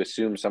 Like you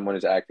assume someone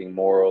is acting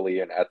morally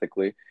and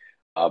ethically,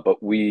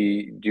 but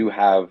we do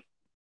have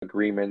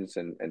agreements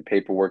and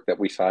paperwork that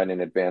we sign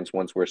in advance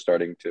once we're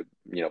starting to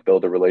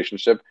build a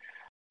relationship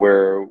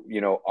where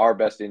our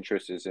best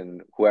interest is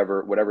in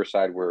whatever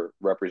side we're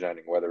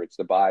representing, whether it's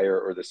the buyer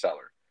or the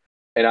seller.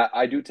 And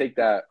I do take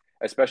that,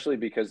 especially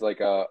because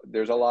like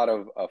there's a lot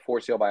of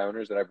for sale by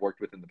owners that I've worked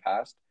with in the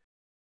past,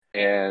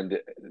 and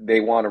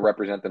they want to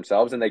represent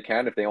themselves, and they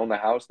can. If they own the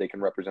house, they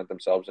can represent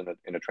themselves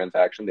in a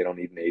transaction. They don't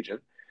need an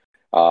agent.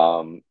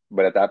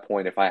 But at that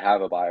point, if I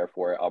have a buyer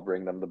for it, I'll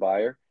bring them the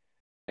buyer.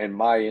 And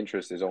my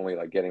interest is only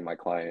like getting my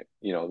client,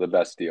 the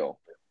best deal.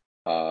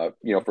 For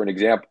an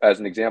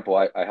example,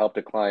 I helped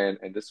a client,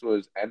 and this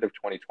was end of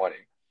 2020.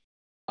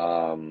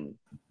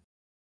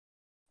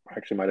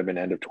 Actually might have been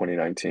end of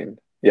 2019.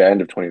 Yeah, end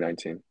of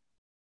 2019.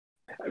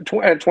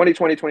 2020,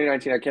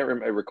 2019, I can't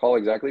recall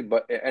exactly,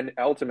 and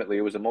ultimately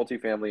it was a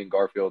multifamily in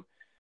Garfield.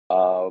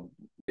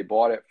 They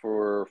bought it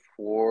for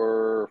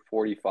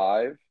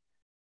 $445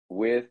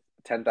 with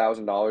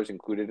 $10,000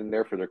 included in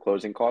there for their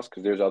closing costs,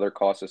 because there's other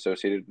costs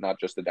associated, not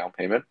just the down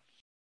payment.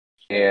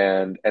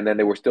 And then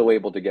they were still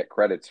able to get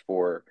credits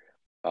for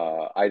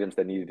items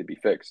that needed to be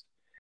fixed.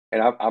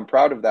 And I'm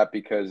proud of that,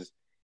 because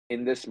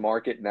in this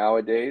market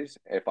nowadays,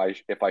 if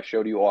I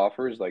showed you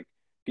offers, like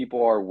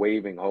people are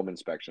waiving home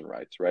inspection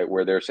rights, right?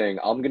 Where they're saying,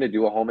 I'm going to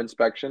do a home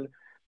inspection,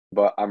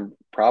 but I'm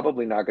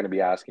probably not going to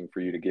be asking for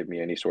you to give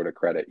me any sort of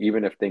credit,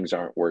 even if things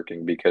aren't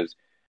working, because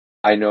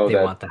I know they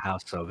want the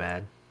house so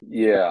bad.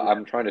 Yeah,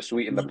 I'm trying to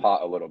sweeten the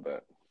pot a little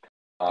bit.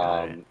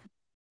 Or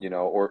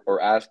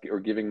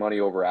giving money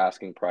over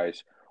asking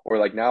price, or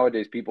like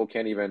nowadays people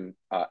can't even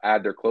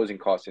add their closing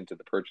costs into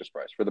the purchase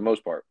price for the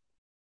most part.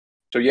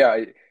 So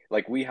yeah,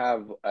 like we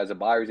have, as a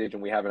buyer's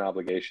agent, we have an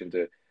obligation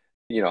to,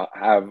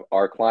 have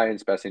our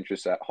clients' best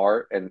interests at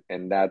heart,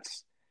 and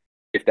that's,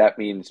 if that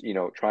means,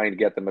 trying to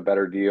get them a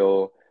better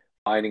deal,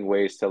 finding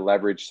ways to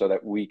leverage so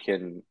that we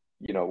can,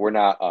 we're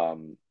not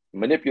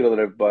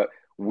manipulative, but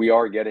we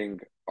are getting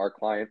our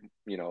client,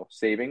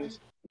 savings,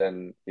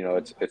 then,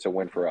 it's a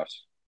win for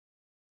us.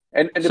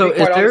 And to So be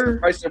quite is honest, the there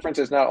price difference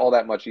is not all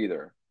that much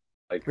either.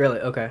 Like, really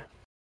okay?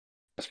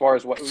 as far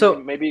as what, So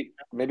maybe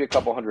a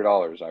couple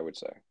 $100, I would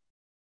say.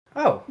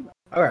 oh,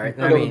 all right.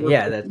 I So- mean,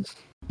 yeah, that's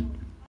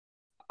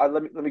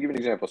Let me give you an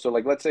example. So,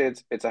 like, let's say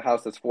it's a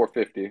house that's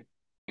 450,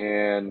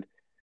 and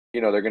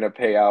they're going to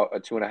pay out a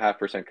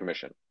 2.5%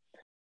 commission.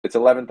 It's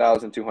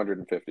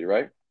 11,250,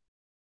 right?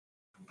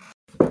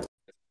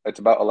 It's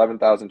about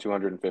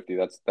 11,250.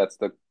 That's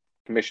the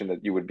commission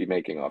that you would be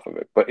making off of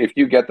it. But if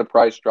you get the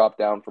price dropped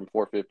down from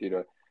 450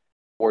 to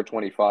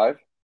 425,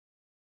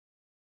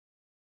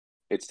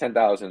 it's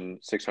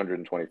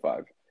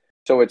 10,625.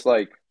 So it's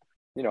like,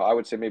 I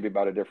would say maybe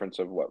about a difference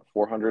of what,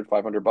 400,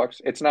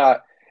 $500.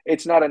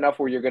 It's not enough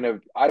where you're gonna.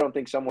 I don't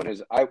think someone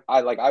is.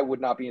 I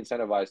would not be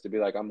incentivized to be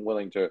like, I'm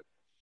willing to,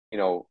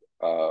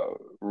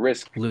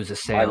 risk lose a my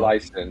sale.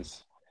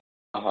 license,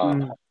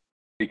 Mm.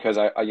 because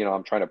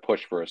I'm trying to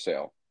push for a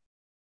sale.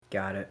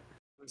 Got it.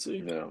 Let's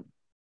see.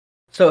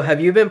 So have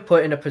you been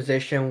put in a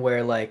position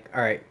where, like,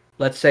 all right,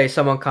 let's say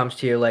someone comes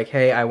to you like,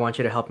 hey, I want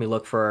you to help me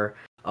look for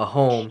a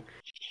home.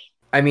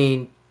 I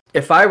mean,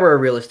 if I were a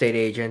real estate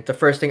agent, the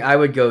first thing I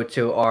would go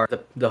to are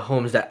the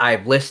homes that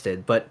I've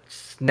listed. But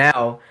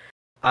now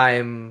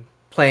I'm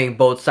playing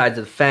both sides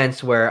of the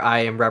fence where I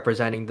am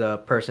representing the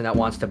person that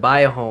wants to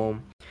buy a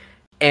home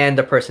and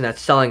the person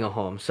that's selling a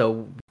home.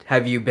 So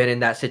have you been in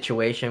that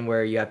situation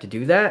where you have to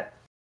do that?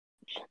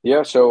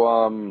 Yeah.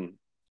 So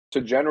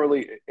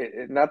generally,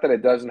 not that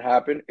it doesn't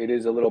happen, it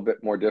is a little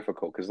bit more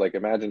difficult because, like,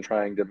 imagine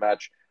trying to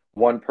match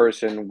one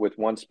person with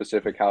one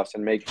specific house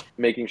and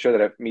making sure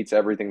that it meets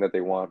everything that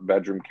they want: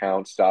 bedroom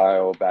count,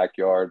 style,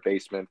 backyard,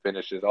 basement,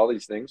 finishes, all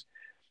these things.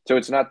 So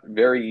it's not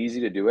very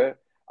easy to do it.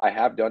 I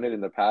have done it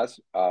in the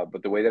past,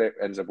 but the way that it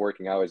ends up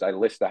working out is I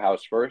list the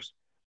house first,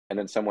 and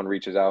then someone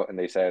reaches out and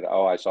they said,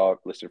 "Oh, I saw it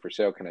listed for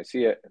sale. Can I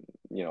see it?" And,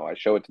 I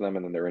show it to them,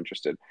 and then they're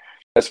interested.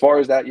 As far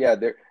as that, yeah,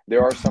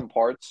 there are some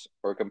parts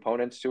or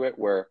components to it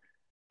where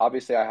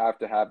obviously I have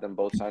to have them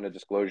both sign a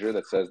disclosure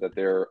that says that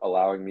they're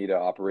allowing me to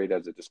operate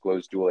as a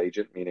disclosed dual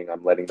agent, meaning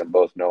I'm letting them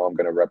both know I'm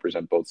going to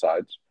represent both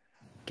sides.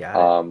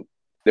 Got it.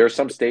 There are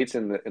some states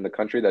in the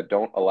country that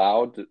don't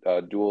allow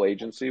dual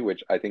agency,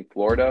 which I think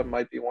Florida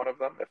might be one of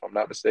them, if I'm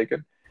not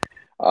mistaken,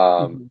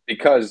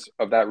 because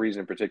of that reason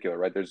in particular,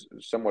 right? There's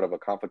somewhat of a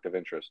conflict of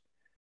interest,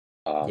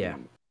 Yeah.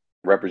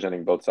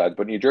 representing both sides.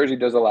 But New Jersey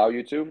does allow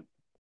you to.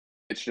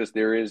 It's just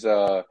there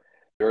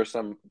are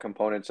some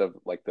components of,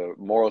 like, the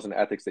morals and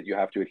ethics that you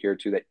have to adhere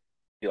to that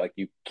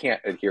you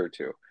can't adhere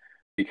to,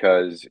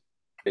 because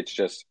it's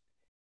just,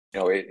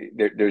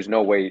 there's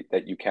no way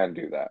that you can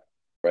do that.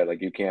 Right,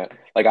 like you can't,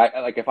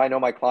 if I know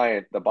my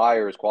client, the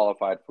buyer is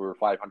qualified for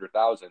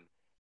 500,000,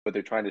 but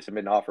they're trying to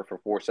submit an offer for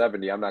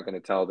 470. I'm not going to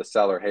tell the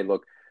seller, hey,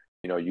 look,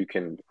 you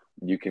can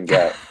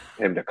get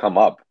him to come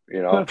up.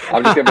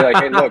 I'm just going to be like,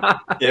 hey, look,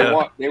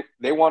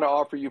 they want to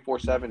offer you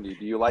 470.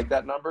 Do you like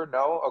that number?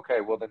 No, okay,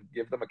 well then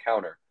give them a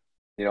counter.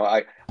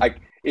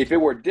 If it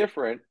were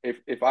different,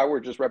 if I were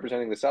just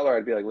representing the seller,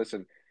 I'd be like,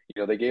 listen,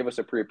 they gave us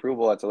a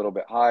pre-approval that's a little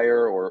bit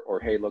higher,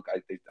 or hey, look,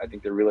 I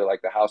think they really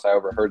like the house. I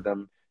overheard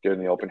them during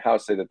the open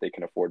house say that they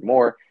can afford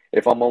more.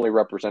 If I'm only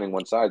representing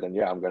one side, then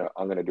yeah, I'm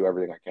gonna do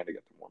everything I can to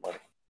get them more money.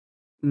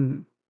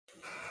 Mm.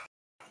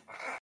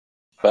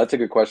 But that's a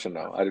good question,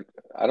 though.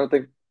 I don't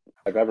think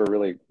I've ever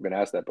really been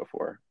asked that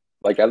before.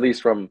 Like, at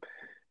least from,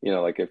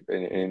 like, if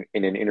in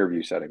an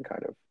interview setting,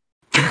 kind of.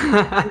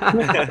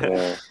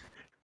 Yeah,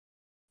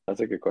 that's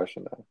a good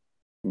question, though.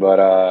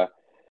 But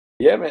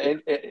yeah,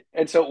 man.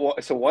 And so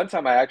one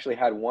time I actually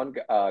had one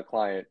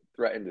client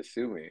threaten to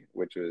sue me,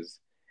 which was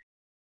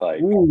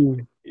like, Ooh.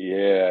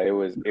 yeah, it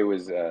was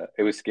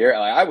scary.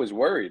 Like, I was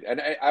worried,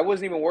 and I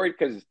wasn't even worried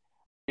because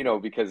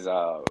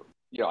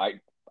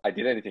I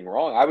did anything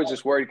wrong. I was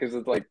just worried because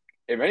it's like,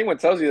 if anyone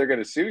tells you they're going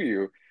to sue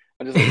you,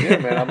 I'm just like, yeah,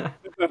 man,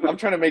 I'm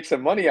trying to make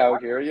some money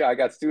out here. Yeah, I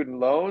got student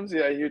loans.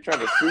 Yeah, you're trying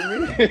to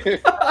sue me.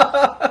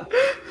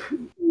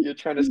 You're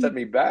trying to set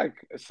me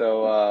back.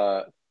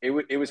 So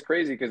it was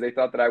crazy because they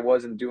thought that I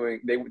wasn't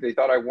doing. They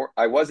thought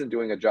I wasn't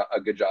doing a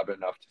good job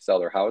enough to sell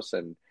their house,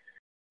 and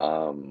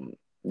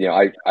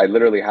I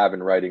literally have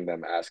in writing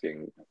them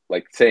asking,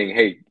 like, saying,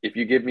 hey, if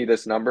you give me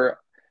this number,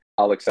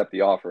 I'll accept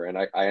the offer. And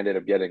I ended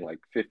up getting like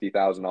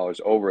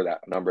 $50,000 over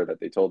that number that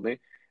they told me,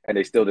 and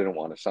they still didn't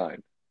want to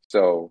sign.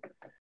 So,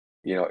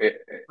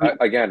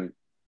 again,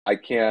 I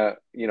can't,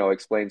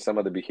 explain some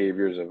of the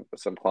behaviors of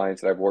some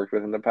clients that I've worked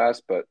with in the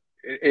past, but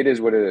it is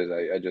what it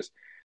is. I just,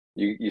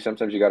 you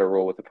sometimes you got to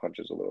roll with the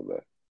punches a little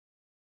bit.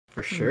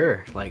 For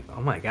sure. Like,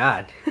 oh my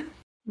God.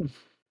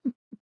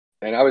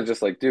 And I was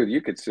just like, dude,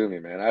 you could sue me,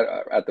 man.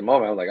 At the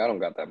moment, I'm like, I don't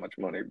got that much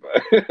money,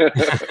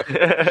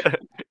 but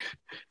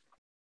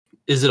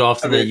Is it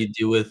often that you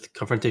deal with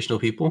confrontational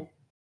people?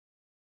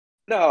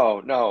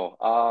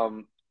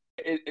 No.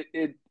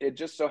 It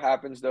just so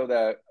happens though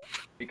that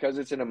because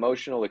it's an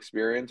emotional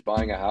experience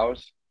buying a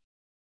house,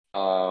 a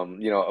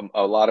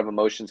lot of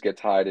emotions get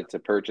tied into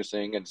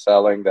purchasing and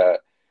selling that,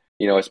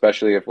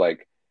 especially if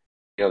like,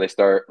 they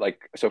start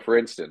like, so for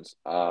instance,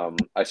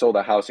 I sold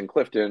a house in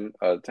Clifton,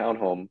 a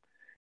townhome,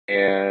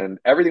 and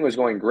everything was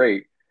going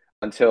great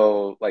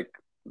until like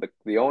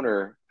the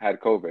owner had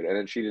COVID, and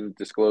then she didn't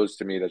disclose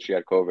to me that she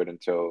had COVID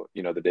until,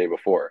 the day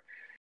before.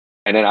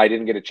 And then I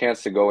didn't get a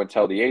chance to go and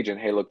tell the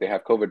agent, hey, look, they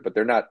have COVID, but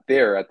they're not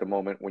there at the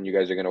moment when you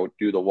guys are going to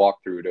do the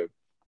walkthrough to,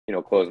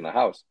 close in the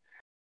house.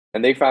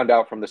 And they found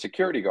out from the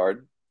security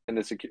guard, and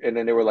and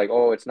then they were like,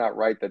 oh, it's not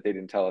right that they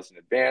didn't tell us in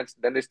advance.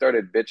 Then they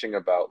started bitching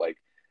about like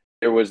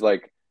there was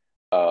like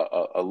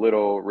a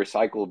little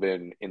recycle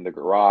bin in the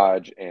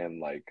garage and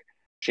like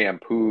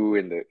shampoo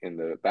in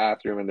the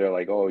bathroom, and they're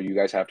like, oh, you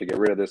guys have to get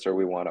rid of this or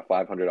we want a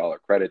 $500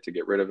 credit to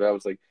get rid of it. I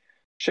was like,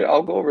 shit,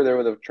 I'll go over there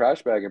with a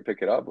trash bag and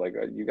pick it up. Like,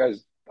 you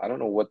guys, I don't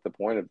know what the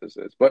point of this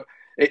is, but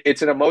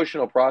it's an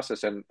emotional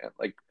process, and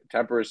like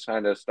tempers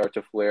kind of start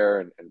to flare,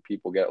 and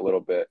people get a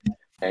little bit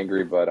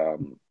angry. But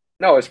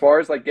no, as far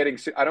as like getting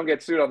sued, I don't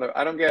get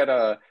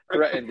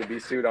threatened to be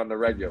sued on the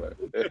regular.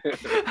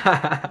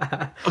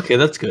 Okay,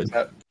 that's good.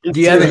 Do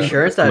you have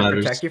insurance that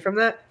matters. protect you from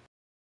that?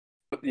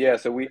 Yeah,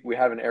 so we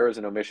have an errors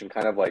and omission,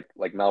 kind of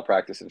like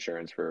malpractice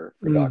insurance for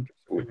doctors.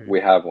 We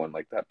have one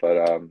like that,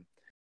 but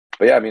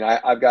yeah, I mean,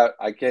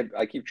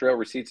 I keep trail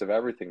receipts of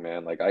everything,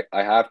 man. Like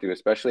I have to,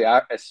 especially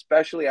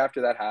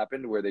after that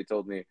happened, where they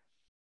told me,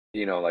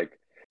 like,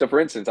 so for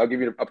instance, I'll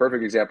give you a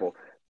perfect example.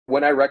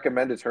 When I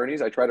recommend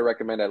attorneys, I try to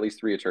recommend at least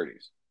 3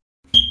 attorneys,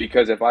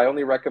 because if I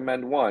only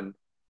recommend one,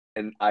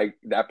 and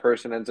that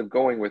person ends up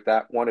going with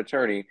that one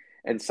attorney,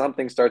 and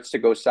something starts to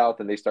go south,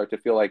 and they start to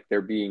feel like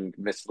they're being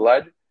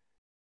misled,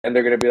 and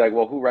they're going to be like,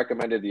 well, who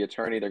recommended the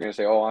attorney? They're going to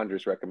say, oh,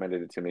 Andres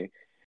recommended it to me.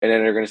 And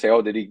then they're going to say,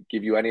 oh, did he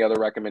give you any other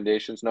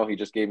recommendations? No, he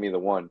just gave me the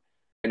one.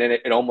 And then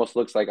it almost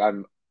looks like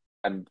I'm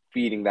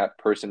feeding that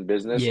person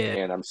business,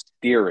 and I'm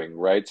steering,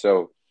 right?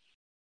 So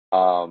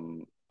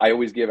I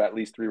always give at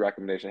least 3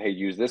 recommendations. Hey,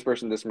 use this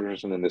person,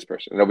 and this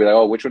person. And they'll be like,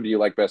 oh, which one do you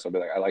like best? I'll be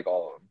like, I like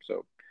all of them.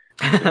 So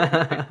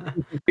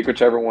pick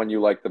whichever one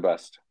you like the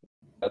best.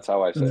 That's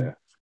how I say it.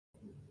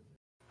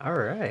 All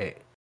right.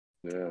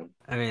 Yeah.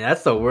 I mean,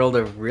 that's the world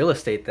of real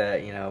estate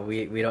that,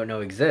 we don't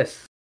know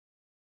exists.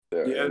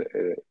 Yeah.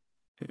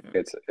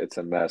 It's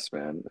a mess,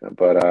 man.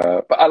 But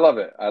I love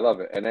it.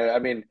 And I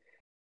mean,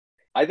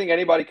 I think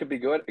anybody could be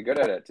good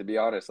at it, to be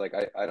honest. Like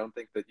I don't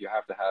think that you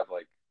have to have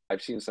like,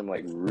 I've seen some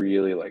like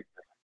really like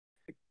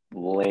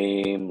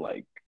lame,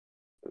 like,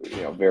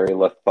 very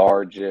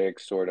lethargic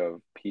sort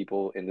of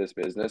people in this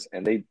business,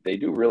 and they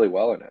do really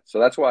well in it. So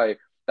that's like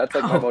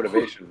my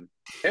motivation.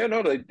 Yeah,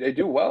 no, they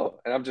do well,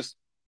 and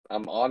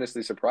I'm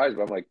honestly surprised,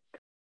 but I'm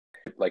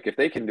like if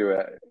they can do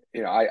it,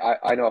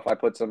 I know if I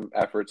put some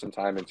effort, some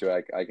time into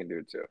it, I can do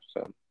it too.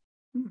 So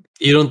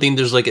you don't think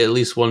there's like at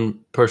least one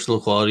personal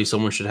quality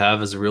someone should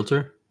have as a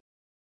realtor?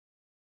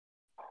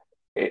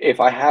 If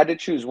I had to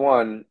choose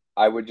one,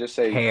 I would just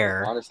say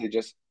hair. Honestly,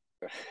 just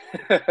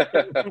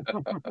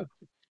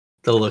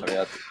the look.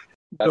 I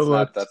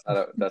mean,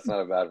 that's not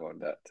a bad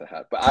one to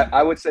have. But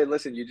I would say,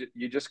 listen,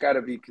 you just got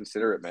to be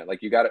considerate, man.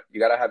 Like you got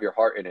to have your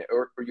heart in it,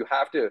 or you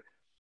have to.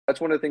 That's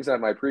one of the things that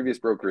my previous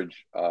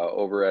brokerage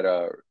over at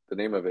the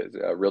name of it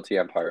is Realty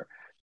Empire.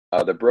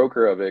 The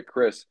broker of it,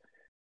 Chris,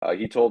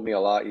 he told me a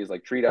lot. He's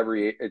like, treat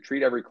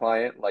every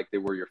client like they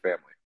were your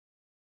family.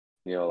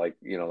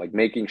 Like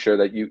making sure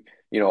that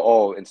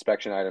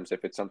inspection items,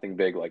 if it's something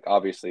big, like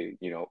obviously,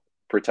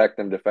 protect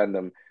them, defend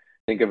them.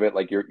 Think of it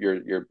like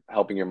you're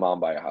helping your mom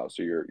buy a house,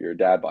 or your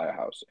dad buy a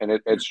house. And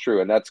it's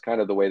true. And that's kind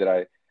of the way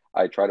that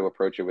I try to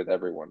approach it with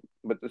everyone.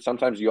 But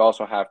sometimes you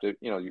also have to,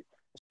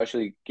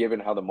 especially given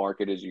how the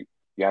market is, you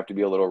have to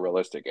be a little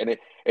realistic. And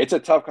it's a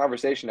tough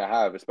conversation to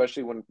have,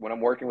 especially when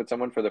I'm working with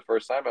someone for the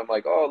first time. I'm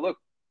like, oh, look,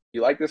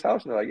 you like this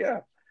house? And they're like,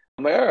 yeah.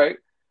 I'm like, all right,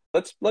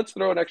 let's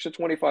throw an extra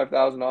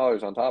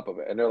 $25,000 on top of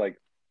it. And they're like,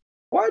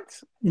 what?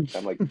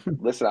 I'm like,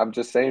 listen, I'm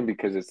just saying,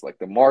 because it's like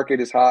the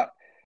market is hot.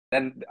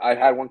 And I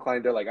had one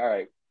client, they're like, all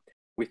right,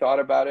 we thought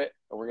about it,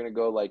 and we're going to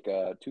go like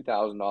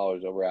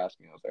 $2,000 over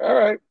asking. I was like, all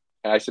right.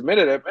 And I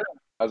submitted it.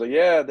 I was like,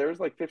 yeah, there was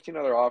like 15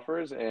 other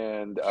offers,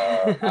 and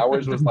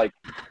ours was like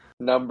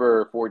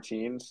number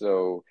 14.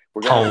 So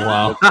we're going to.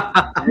 Oh,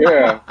 wow.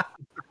 Yeah.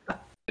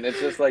 And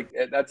it's just like,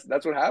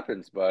 that's what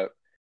happens. But,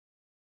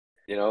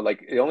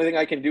 like the only thing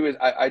I can do is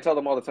I tell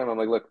them all the time, I'm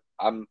like, look,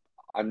 I'm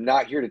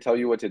not here to tell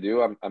you what to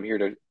do. I'm here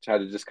to try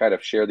to just kind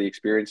of share the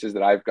experiences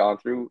that I've gone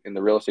through in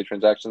the real estate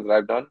transactions that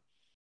I've done.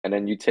 And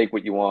then you take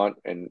what you want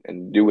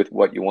and do with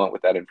what you want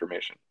with that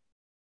information.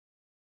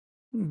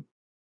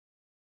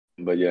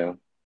 But yeah,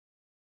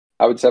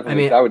 I would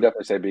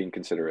definitely say being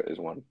considerate is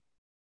one.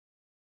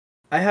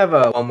 I have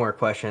one more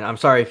question. I'm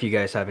sorry if you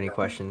guys have any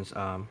questions.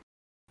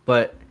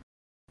 But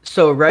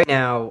so right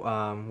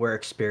now, we're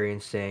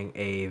experiencing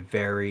a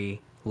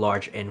very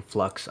large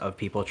influx of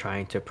people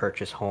trying to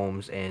purchase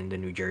homes in the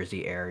New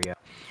Jersey area.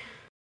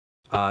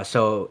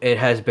 So it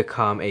has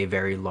become a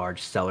very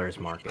large seller's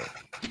market,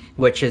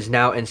 which is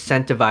now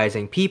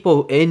incentivizing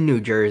people in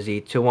New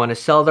Jersey to want to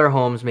sell their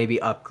homes,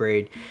 maybe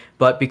upgrade.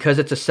 But because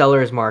it's a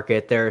seller's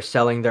market, they're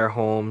selling their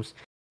homes,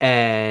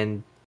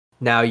 and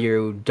now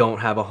you don't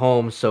have a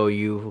home, so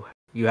you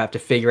have to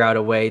figure out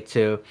a way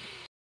to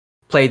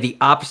play the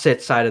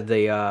opposite side of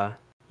the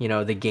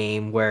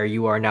game where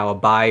you are now a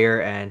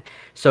buyer. And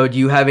so do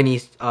you have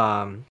any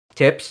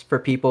tips for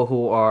people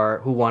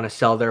who want to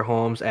sell their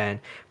homes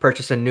and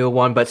purchase a new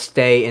one but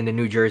stay in the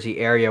New Jersey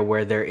area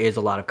where there is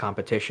a lot of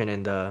competition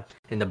in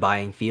the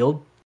buying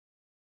field?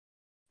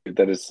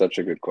 That is such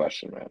a good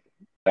question, man.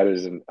 That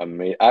is an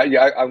amazing. I'm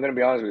going to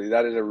be honest with you.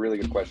 That is a really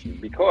good question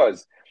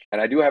because, and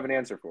I do have an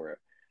answer for it.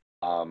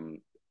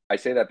 I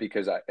say that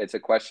because it's a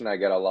question I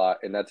get a lot,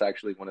 and that's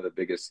actually one of the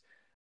biggest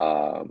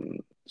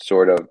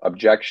sort of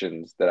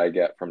objections that I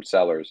get from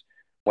sellers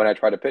when I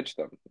try to pitch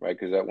them, right?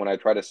 Because when I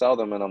try to sell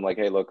them and I'm like,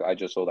 hey, look, I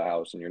just sold a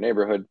house in your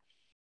neighborhood.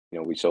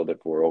 We sold it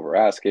for over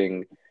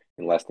asking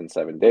in less than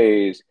 7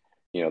 days.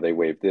 They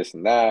waived this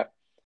and that.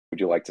 Would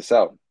you like to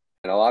sell?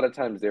 And a lot of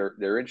times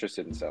they're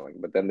interested in selling,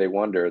 but then they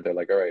wonder, they're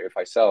like, all right, if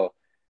I sell,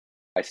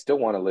 I still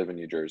want to live in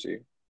New Jersey.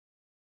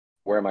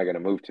 Where am I going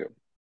to move to?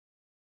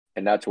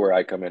 And that's where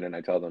I come in and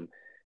I tell them,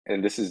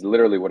 and this is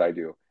literally what I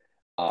do.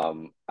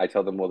 I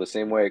tell them, well, the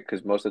same way,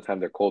 because most of the time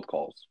they're cold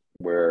calls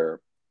where,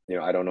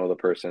 I don't know the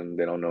person,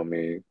 they don't know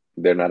me,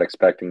 they're not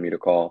expecting me to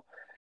call.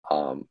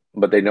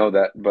 But they know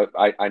that, but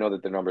I know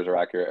that the numbers are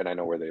accurate and I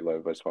know where they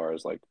live as far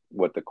as like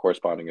what the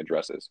corresponding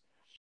address is.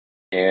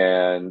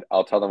 And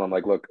I'll tell them, I'm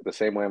like, look, the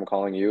same way I'm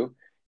calling you,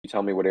 you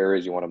tell me what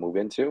areas you want to move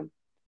into,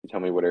 you tell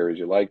me what areas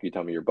you like, you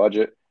tell me your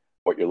budget,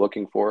 what you're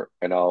looking for,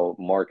 and I'll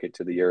market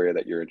to the area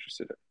that you're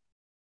interested in.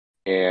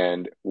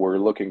 And we're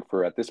looking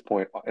for, at this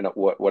point, in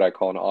what I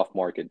call an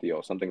off-market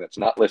deal, something that's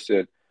not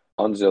listed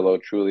on Zillow,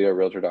 Trulia,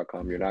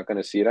 Realtor.com. You're not going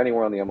to see it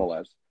anywhere on the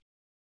MLS,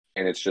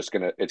 and it's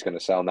gonna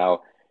sell.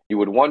 Now, you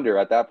would wonder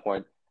at that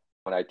point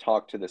when I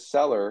talk to the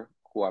seller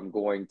who I'm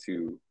going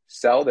to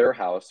sell their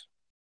house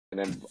and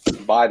then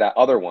buy that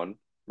other one,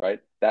 right?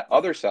 That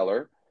other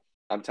seller,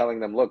 I'm telling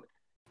them, look,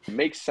 it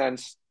makes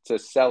sense to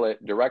sell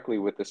it directly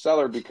with the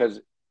seller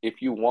because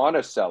if you want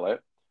to sell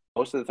it,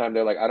 most of the time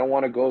they're like, I don't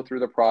want to go through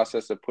the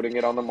process of putting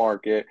it on the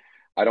market.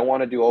 I don't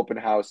want to do open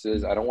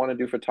houses. I don't want to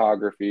do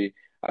photography.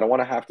 I don't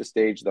want to have to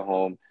stage the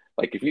home.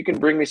 Like if you can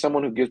bring me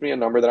someone who gives me a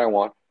number that I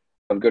want,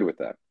 I'm good with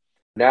that.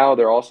 Now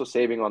they're also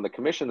saving on the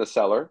commission, the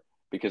seller,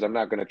 because I'm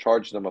not going to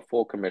charge them a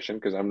full commission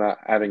because I'm not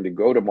having to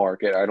go to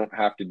market. I don't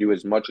have to do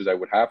as much as I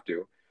would have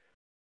to.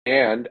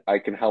 And I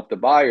can help the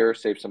buyer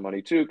save some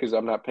money too because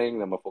I'm not paying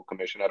them a full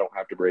commission. I don't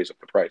have to raise up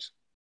the price.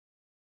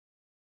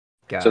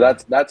 So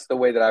that's the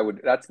way that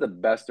that's the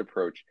best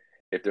approach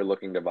if they're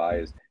looking to buy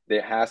is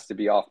it has to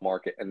be off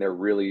market and they're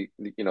really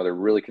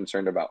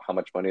concerned about how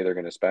much money they're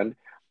going to spend.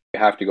 You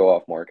have to go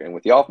off market. And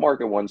with the off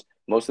market ones,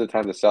 most of the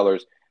time the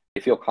sellers, they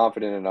feel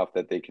confident enough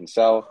that they can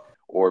sell,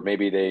 or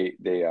maybe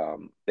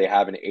they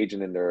have an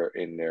agent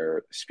in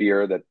their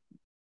sphere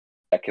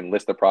that can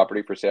list the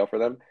property for sale for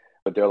them.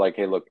 But they're like,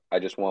 hey, look, I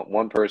just want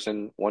one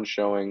person, one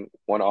showing,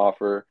 one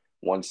offer,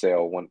 one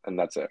sale, and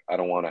that's it. I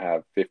don't want to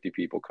have 50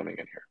 people coming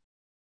in here.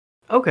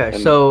 Okay,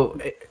 so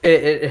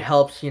it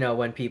helps,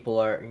 when people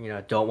are,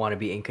 don't want to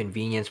be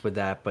inconvenienced with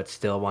that, but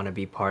still want to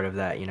be part of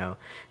that,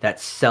 that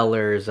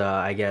seller's,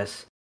 I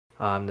guess,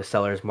 the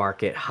seller's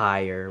market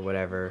high or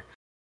whatever.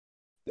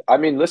 I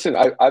mean, listen,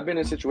 I've been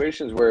in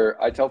situations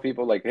where I tell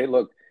people like, hey,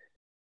 look,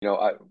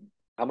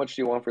 how much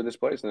do you want for this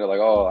place? And they're like,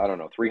 oh, I don't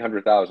know,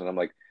 300,000. I'm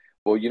like,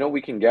 well,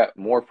 we can get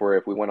more for it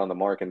if we went on the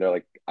market. And they're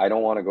like, I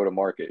don't want to go to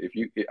market.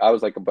 I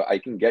was like, but I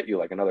can get you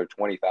like another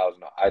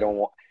 20,000. I don't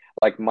want.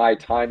 Like my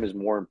time is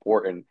more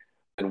important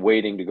than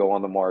waiting to go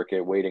on the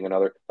market, waiting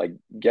another, like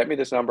get me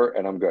this number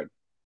and I'm good.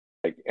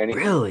 Like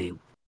Really?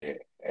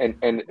 And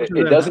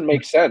it doesn't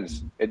make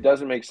sense. It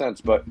doesn't make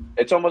sense, but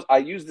it's almost, I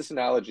use this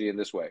analogy in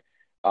this way.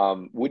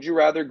 Would you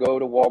rather go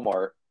to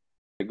Walmart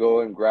to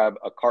go and grab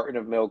a carton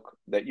of milk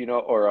that,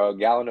 or a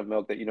gallon of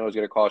milk that is going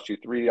to cost you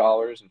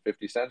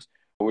 $3.50?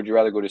 Or would you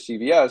rather go to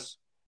CVS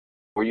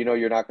where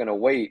you're not going to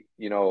wait,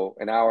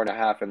 an hour and a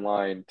half in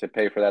line to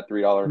pay for that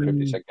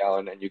 $3.50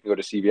 gallon, and you can go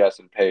to CVS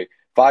and pay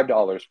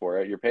 $5 for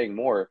it. You're paying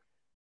more,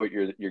 but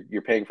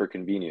you're paying for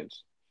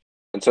convenience,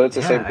 and so it's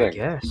the same thing. I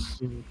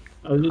guess.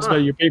 I was just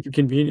about you're paying for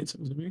convenience.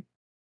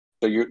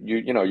 So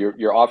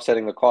you're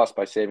offsetting the cost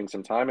by saving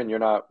some time, and you're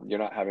not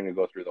having to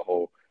go through the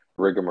whole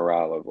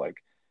rigmarole of like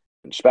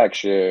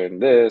inspection,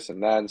 this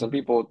and that. And some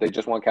people, they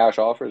just want cash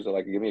offers. They're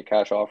like, give me a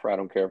cash offer. I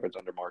don't care if it's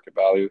under market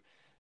value.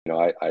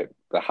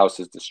 The house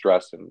is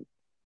distressed and,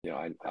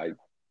 I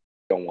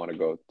don't want to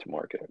go to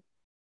market.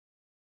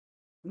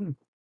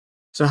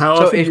 So how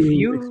often if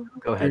you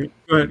go ahead.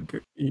 Go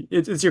ahead.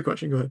 It's your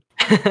question. Go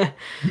ahead.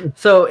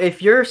 So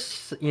if you're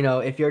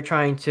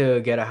trying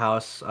to get a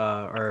house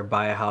or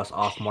buy a house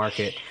off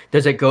market,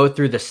 does it go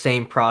through the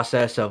same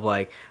process of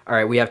like, all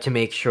right, we have to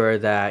make sure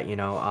that,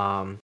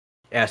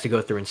 it has to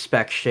go through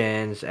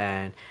inspections,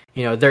 and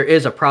there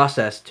is a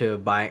process to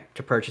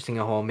purchasing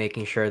a home,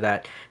 making sure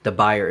that the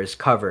buyer is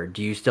covered.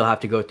 Do you still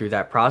have to go through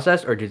that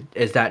process, or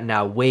is that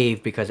now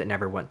waived because it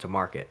never went to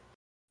market?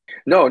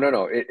 No.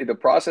 The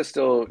process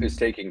still is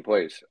taking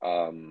place.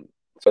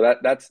 So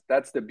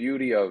that's the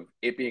beauty of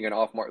it being an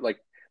off market. Like,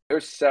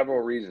 there's several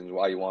reasons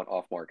why you want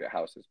off market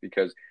houses,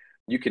 because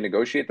you can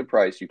negotiate the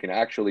price. You can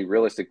actually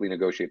realistically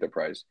negotiate the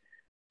price,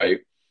 right?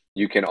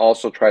 You can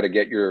also try to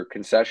get your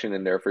concession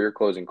in there for your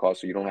closing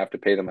costs, so you don't have to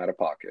pay them out of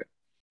pocket.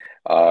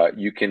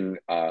 You can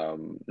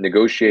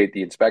negotiate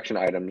the inspection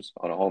items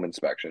on a home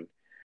inspection.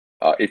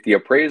 If the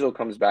appraisal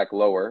comes back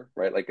lower,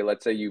 right? Like,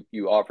 let's say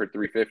you offered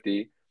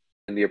 350,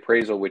 and the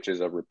appraisal, which is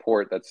a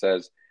report that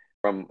says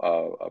from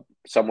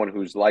someone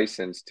who's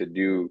licensed to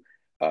do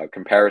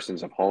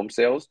comparisons of home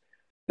sales,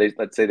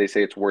 let's say they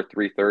say it's worth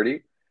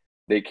 330,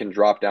 they can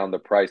drop down the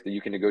price. That you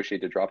can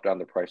negotiate to drop down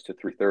the price to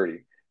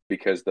 330,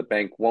 because the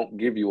bank won't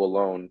give you a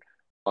loan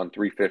on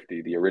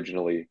 350, the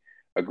originally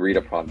agreed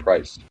upon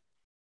price.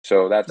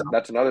 So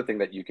that's another thing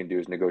that you can do,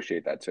 is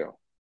negotiate that too.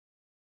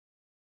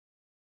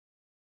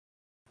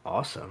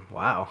 Awesome.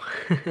 Wow.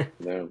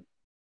 Yeah.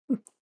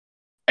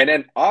 And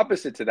then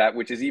opposite to that,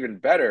 which is even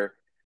better,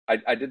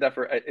 I did that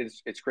for,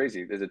 it's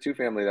crazy. There's a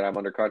 2-family that I'm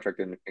under contract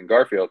in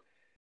Garfield,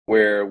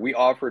 where we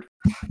offered.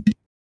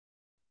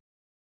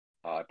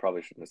 I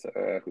probably shouldn't have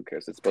said. Who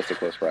cares? It's supposed to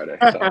close Friday,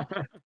 so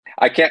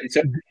I can't.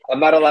 So I'm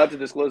not allowed to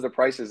disclose the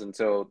prices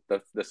until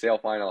the sale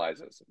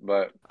finalizes.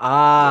 But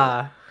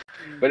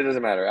it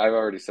doesn't matter. I've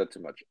already said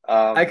too much.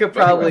 I could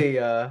probably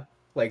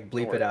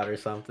bleep it out or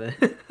something.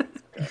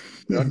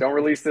 Okay. Don't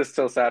release this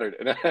till Saturday.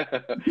 Wait,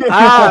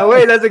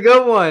 that's a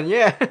good one.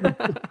 Yeah.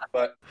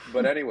 But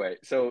anyway,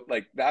 so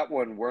like that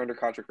one, we're under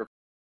contract for.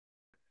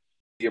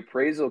 The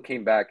appraisal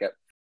came back at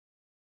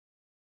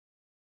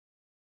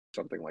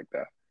something like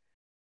that,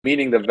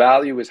 meaning the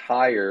value is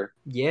higher.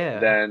 Yeah.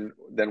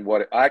 Than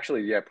what.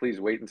 Actually, yeah. Please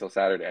wait until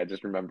Saturday. I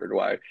just remembered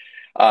why.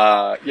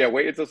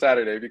 Wait until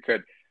Saturday,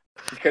 because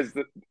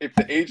if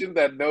the agent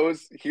that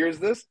hears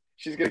this,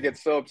 she's gonna get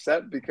so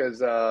upset,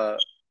 because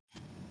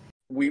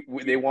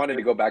they wanted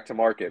to go back to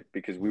market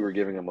because we were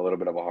giving them a little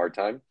bit of a hard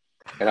time,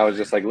 and I was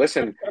just like,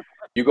 listen,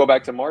 you go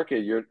back to market,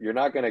 you're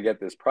not gonna get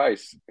this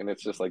price, and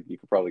it's just like, you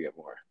could probably get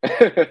more.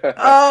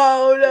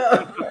 Oh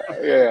no.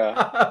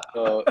 Yeah.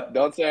 So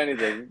don't say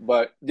anything,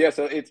 but yeah.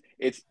 So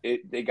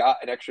they got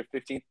an extra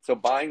 15. So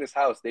buying this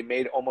house, they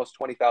made almost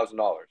 $20,000.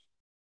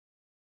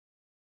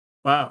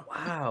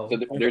 Wow. So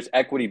there's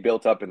equity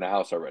built up in the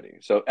house already.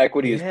 So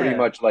equity is pretty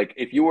much like,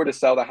 if you were to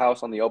sell the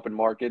house on the open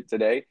market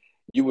today,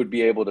 you would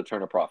be able to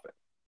turn a profit.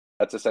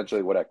 That's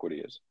essentially what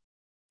equity is.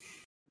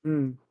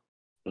 Mm-hmm.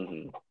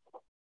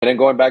 And then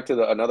going back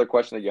to another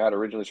question that you had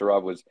originally,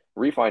 Saurabh, was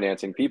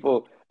refinancing.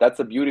 People, that's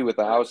the beauty with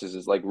the houses,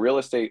 is like real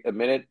estate. The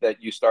minute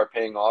that you start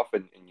paying off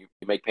and you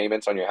make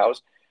payments on your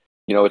house,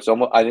 it's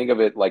almost, I think of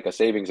it like a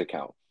savings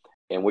account.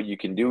 And what you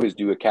can do is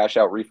do a cash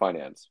out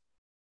refinance,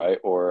 right?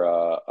 Or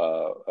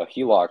a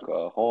HELOC,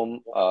 a home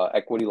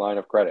equity line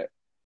of credit.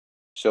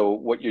 So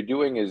what you're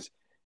doing is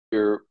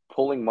you're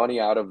pulling money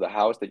out of the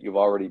house that you've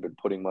already been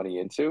putting money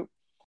into.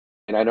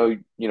 And I know,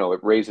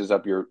 it raises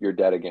up your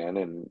debt again,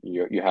 and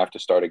you have to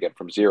start again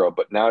from zero.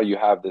 But now you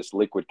have this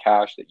liquid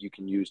cash that you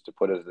can use to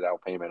put as a down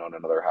payment on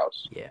another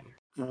house. Yeah.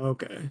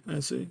 Okay, I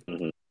see.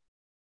 Mm-hmm.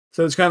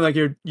 So it's kind of like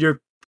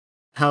your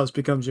house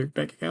becomes your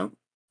bank account.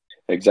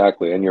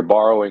 Exactly, and you're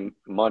borrowing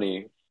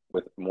money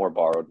with more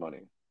borrowed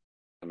money.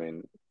 I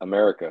mean,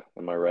 America,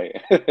 am I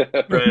right?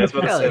 Right, I was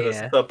about to say, yeah.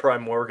 this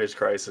subprime mortgage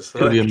crisis.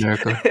 It'll be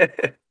America.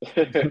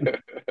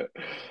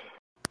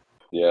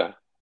 Yeah.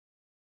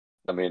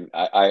 I mean,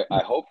 I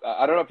hope.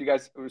 I don't know if you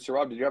guys,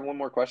 Saurabh, did you have one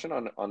more question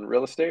on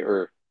real estate,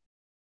 or?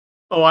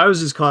 Oh, I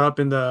was just caught up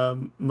in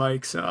the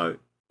Mike's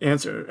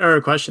answer or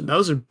question. That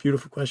was a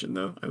beautiful question,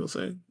 though, I will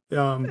say.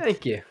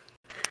 Thank you.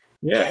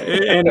 Yeah,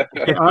 and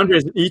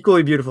Andre's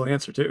equally beautiful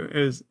answer too.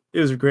 It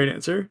was a great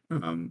answer.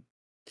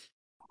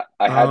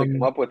 I had to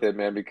come up with it,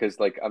 man, because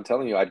like I'm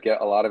telling you, I'd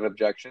get a lot of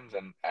objections,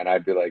 and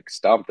I'd be like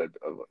stumped. I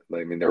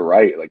mean, they're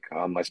right. Like,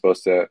 how am I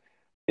supposed to?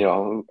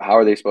 How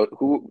are they supposed?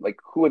 Who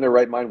in their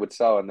right mind would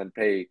sell and then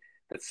pay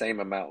the same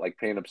amount, like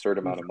pay an absurd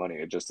amount of money?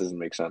 It just doesn't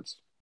make sense.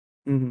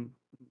 Mm-hmm.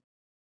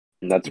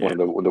 And that's one of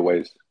the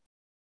ways.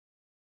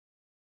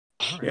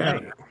 Yeah.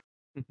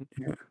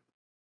 Yeah.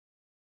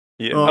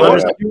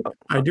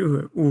 I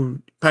do.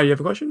 Ooh, Pat, you have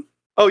a question?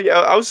 Oh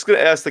yeah, I was just gonna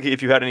ask, like,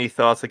 if you had any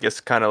thoughts, I guess,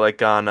 kind of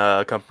like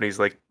on companies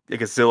like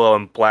Zillow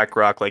and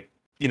BlackRock, like,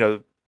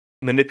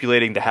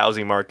 manipulating the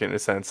housing market in a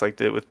sense, like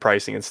with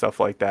pricing and stuff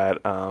like that.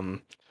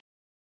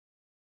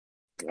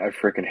 I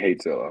freaking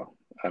hate Zillow.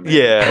 I mean,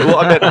 yeah, well,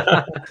 I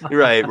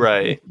mean,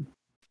 right.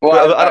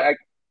 Well,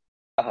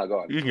 go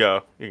on. You can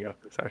go.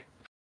 Sorry.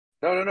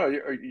 No.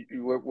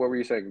 What were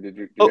you saying? Did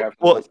you have?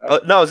 Well,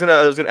 no, I was gonna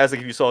ask,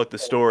 like, if you saw, like, the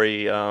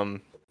story.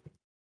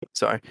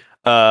 Sorry.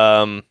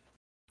 I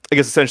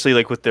guess essentially,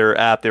 like, with their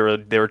app, they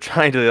were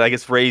trying to, I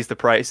guess, raise the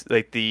price,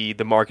 like the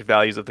market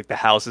values of, like, the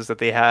houses that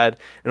they had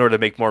in order to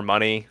make more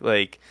money.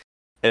 Like,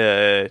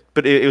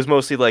 But it was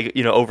mostly like,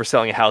 you know,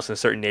 overselling a house in a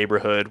certain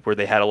neighborhood where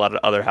they had a lot of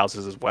other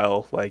houses as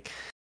well. Like,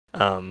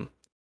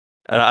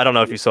 I don't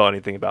know if you saw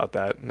anything about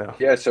that. No.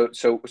 Yeah, so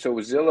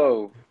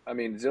Zillow, I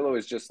mean, Zillow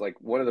is just like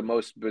one of the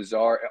most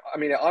bizarre. I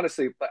mean,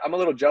 honestly, I'm a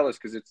little jealous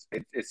because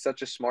it's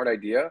such a smart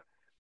idea,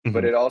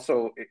 but Mhm. it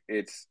also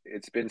it's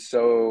been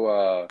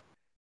so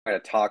kind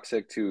of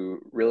toxic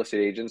to real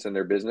estate agents and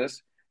their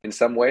business in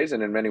some ways,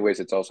 and in many ways,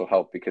 it's also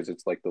helped because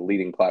it's like the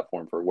leading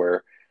platform for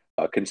where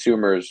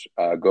consumers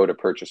go to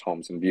purchase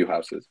homes and view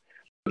houses.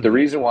 But the Mhm.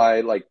 reason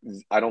why like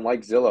I don't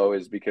like Zillow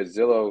is because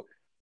Zillow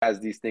has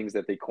these things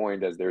that they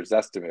coined as their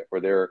Zestimate or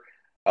their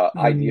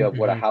idea of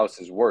what a Mhm. house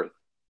is worth,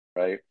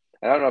 right?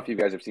 And I don't know if you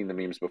guys have seen the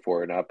memes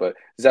before or not, but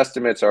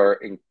Zestimates are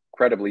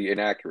incredibly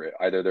inaccurate.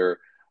 Either they're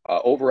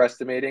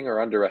overestimating or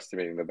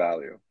underestimating the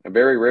value, and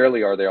very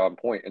rarely are they on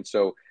point. And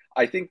so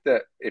I think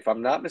that if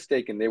I'm not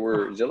mistaken,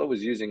 Zillow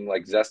was using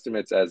like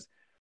Zestimates as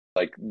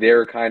like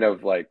their kind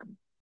of like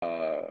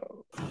uh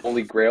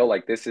holy grail,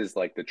 like this is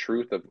like the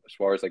truth of as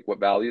far as like what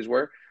values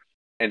were.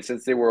 And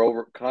since they were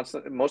over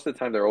constant, most of the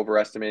time they're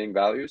overestimating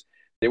values.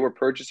 They were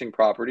purchasing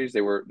properties.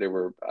 They were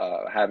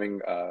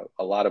having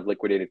a lot of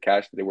liquidated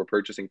cash. They were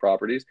purchasing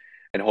properties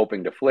and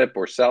hoping to flip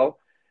or sell,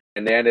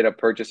 and they ended up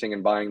purchasing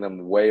and buying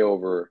them way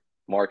over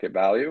market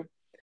value.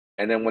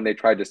 And then when they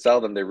tried to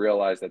sell them, they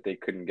realized that they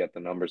couldn't get the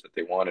numbers that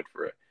they wanted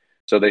for it.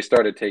 So they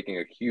started taking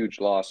a huge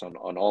loss on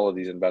all of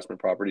these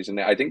investment properties. And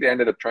I think they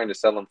ended up trying to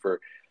sell them for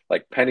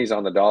like pennies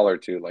on the dollar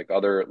to like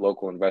other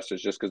local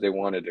investors just because they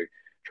wanted to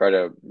try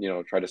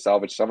to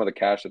salvage some of the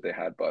cash that they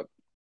had. But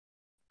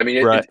I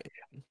mean, Right.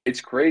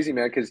 it's crazy,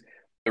 man, because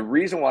the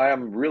reason why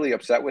I'm really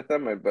upset with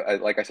them,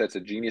 but like I said, it's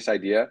a genius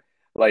idea.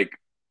 Like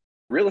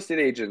real estate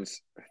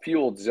agents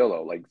fueled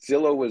Zillow. Like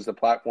Zillow was the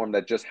platform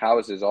that just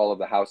houses all of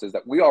the houses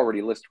that we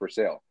already list for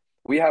sale.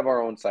 We have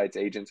our own sites.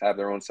 Agents have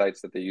their own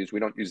sites that they use. We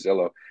don't use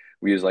Zillow.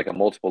 We use like a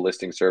multiple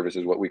listing service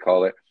is what we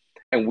call it.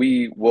 And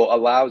we will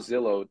allow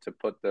Zillow to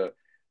put the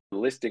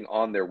listing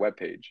on their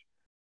webpage.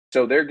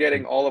 So they're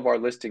getting all of our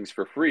listings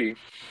for free.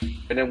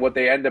 And then what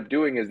they end up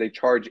doing is they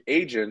charge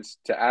agents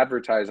to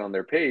advertise on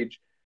their page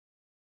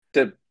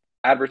to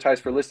advertise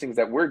for listings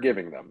that we're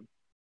giving them.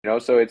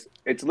 So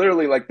it's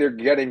literally like they're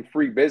getting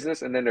free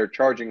business and then they're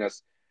charging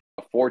us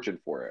a fortune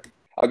for it.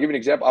 I'll give you an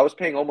example. I was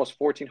paying almost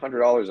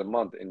 $1,400 a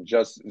month in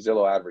just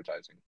Zillow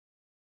advertising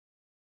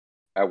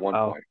at one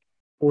Wow. point.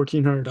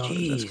 $1,400. That's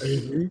Jeez.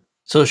 crazy.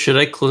 So should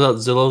I close out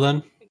Zillow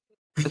then?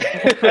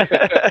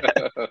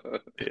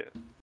 Yeah.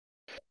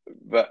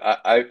 But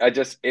I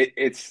just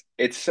it's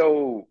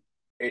so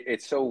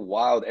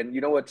wild. And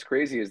you know what's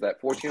crazy is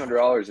that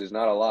 $1,400 is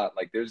not a lot.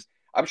 Like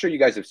I'm sure you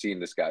guys have seen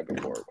this guy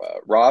before.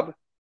 Rob,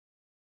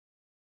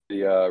 the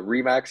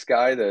Remax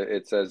guy.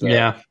 It says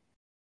Yeah.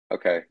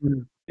 okay.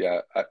 Mm.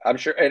 Yeah, I'm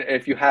sure. And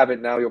if you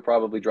haven't now, you'll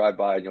probably drive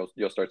by and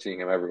you'll start seeing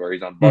him everywhere.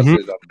 He's on Mhm.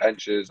 buses, on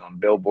benches, on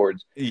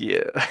billboards.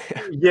 Yeah.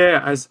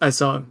 Yeah, I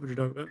saw what you're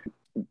talking about.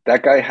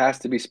 That guy has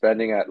to be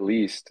spending at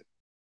least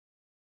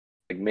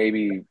like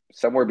maybe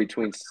somewhere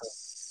between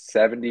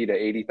 $70,000 to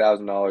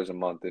 $80,000 a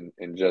month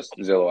in just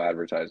Zillow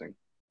advertising.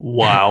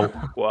 Wow.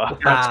 Wow.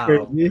 That's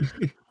Wow.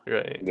 crazy.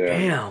 Right. Yeah,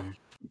 Damn.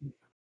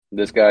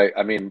 this guy.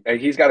 I mean,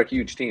 and he's got a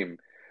huge team,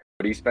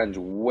 but he spends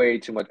way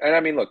too much. And I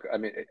mean, look, I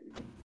mean,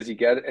 does he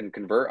get it and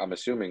convert? I'm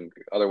assuming.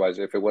 Otherwise,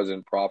 if it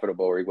wasn't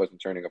profitable or he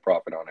wasn't turning a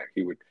profit on it,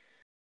 he would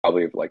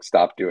probably have like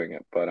stopped doing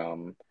it. But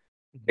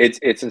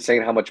it's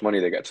insane how much money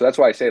they get. So that's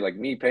why I say like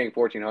me paying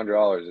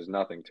 $1,400 is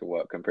nothing to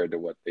what compared to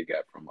what they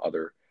get from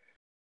other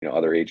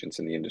agents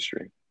in the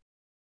industry.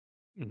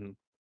 Mhm.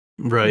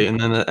 Right, and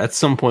then at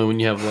some point when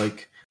you have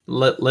like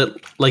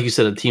you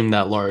said, a team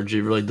that large,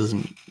 it really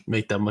doesn't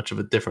make that much of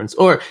a difference.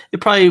 Or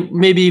it probably,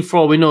 maybe for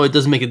all we know, it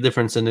does make a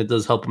difference, and it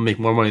does help him make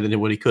more money than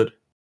what he could.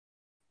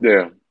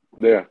 Yeah,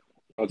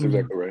 that's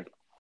exactly right.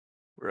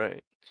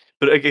 Right.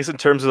 But I guess in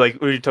terms of like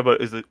what you talk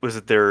about, was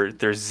it their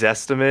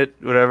Zestimate,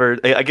 whatever?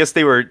 I guess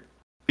they were,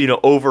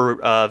 over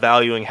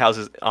valuing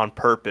houses on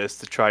purpose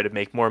to try to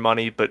make more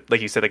money. But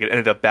like you said, like it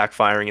ended up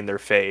backfiring in their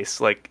face.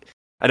 Like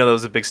I know that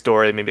was a big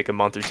story, maybe like a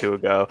month or two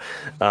ago,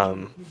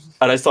 and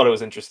I just thought it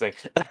was interesting.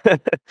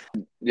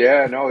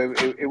 Yeah, no,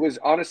 it was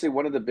honestly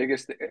one of the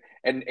biggest,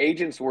 and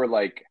agents were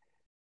like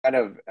kind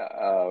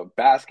of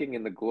basking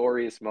in the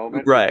glorious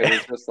moment Right. because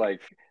it's just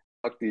like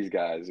fuck these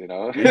guys.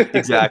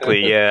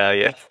 Exactly. Yeah.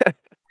 Yeah.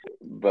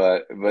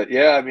 But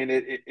yeah, I mean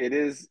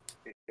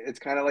it's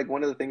kind of like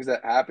one of the things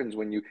that happens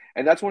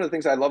and that's one of the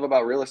things I love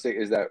about real estate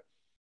is that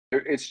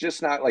it's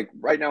just not like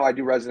right now I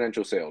do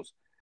residential sales.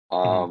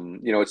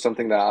 It's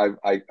something that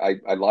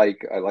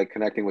I like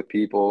connecting with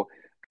people.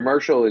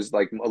 Commercial is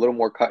like a little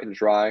more cut and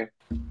dry,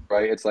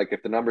 right? It's like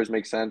if the numbers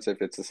make sense,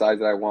 if it's the size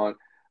that I want,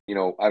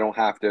 I don't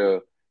have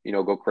to,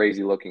 go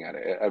crazy looking at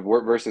it.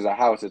 Versus a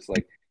house, it's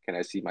like, can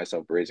I see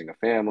myself raising a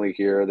family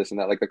here, this and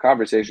that? Like the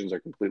conversations are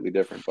completely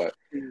different. But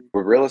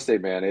with real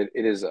estate, man, it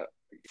is a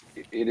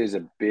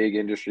big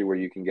industry where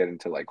you can get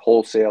into like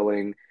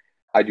wholesaling.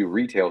 I do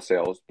retail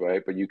sales,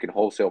 right? But you can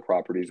wholesale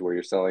properties where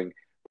you're selling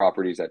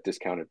properties at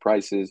discounted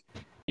prices.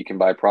 You can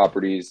buy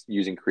properties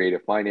using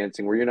creative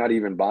financing where you're not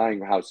even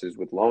buying houses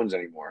with loans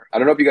anymore. I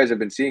don't know if you guys have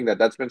been seeing that.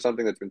 That's been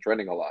something that's been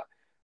trending a lot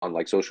on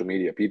like social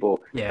media.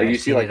 People Yeah, like you I've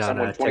see seen like it on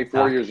someone 24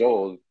 TikTok. years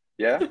old.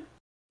 Yeah.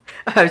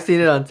 I've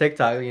seen it on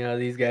TikTok. You know,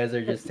 these guys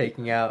are just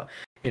taking out,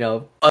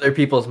 other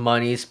people's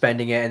money,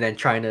 spending it, and then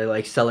trying to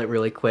like sell it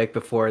really quick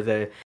before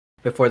the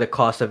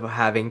cost of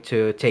having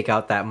to take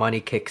out that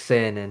money kicks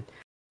in, and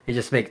they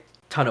just make a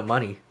ton of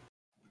money.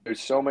 There's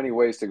so many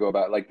ways to go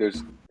about it. Like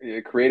there's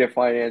creative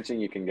financing.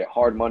 You can get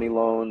hard money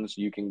loans.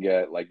 You can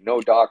get like no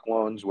doc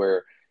loans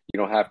where you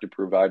don't have to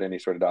provide any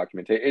sort of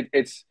documentation.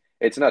 It's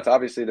nuts.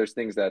 Obviously, there's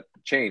things that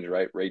change,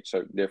 right? Rates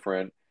are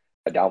different.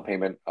 A down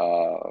payment,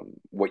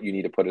 what you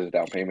need to put as a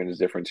down payment is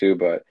different too.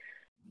 But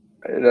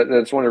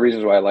that's one of the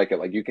reasons why I like it.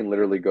 Like you can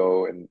literally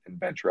go and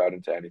venture out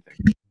into anything.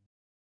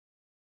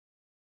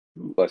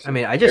 I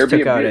mean, I just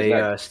took out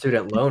Airbnb a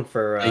student loan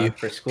for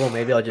school.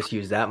 Maybe I'll just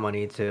use that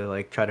money to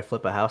like try to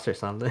flip a house or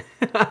something.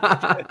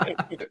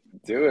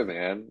 Do it,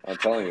 man. I'm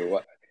telling you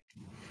what.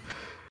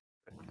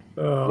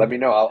 Oh. Let me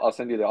know. I'll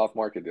send you the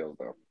off-market deals,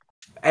 though.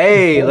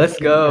 Hey, let's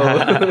go.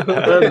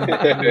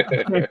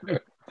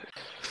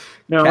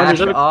 No, Cash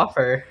there's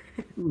offer.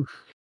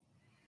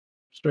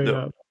 straight No.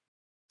 up.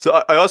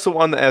 So I also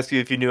wanted to ask you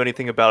if you knew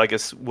anything about, I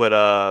guess, what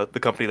the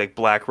company like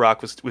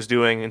BlackRock was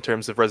doing in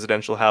terms of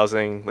residential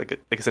housing,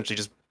 like essentially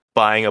just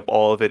buying up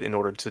all of it in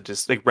order to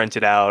just like rent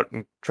it out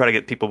and try to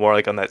get people more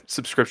like on that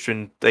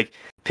subscription like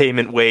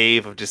payment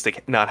wave of just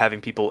like not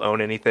having people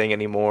own anything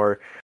anymore.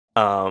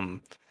 I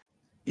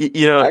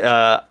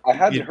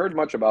hadn't heard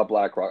much about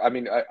BlackRock. I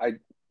mean,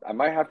 I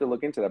might have to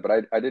look into that, but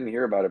I didn't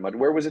hear about it much.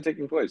 Where was it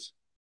taking place?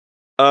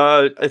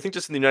 I think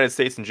just in the United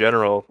States in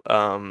general.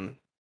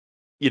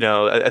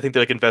 I think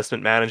they're like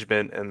investment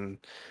management, and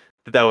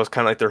that was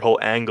kind of like their whole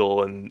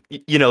angle. And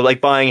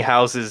like buying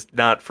houses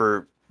not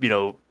for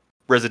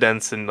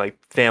residents and like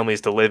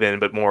families to live in,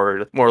 but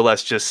more or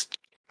less just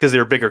because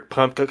they're a bigger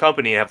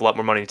company and have a lot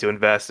more money to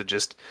invest, to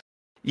just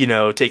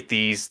take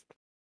these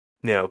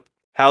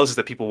houses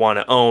that people want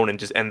to own and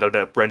just end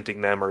up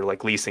renting them or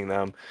like leasing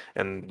them,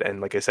 and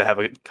like I said, have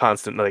a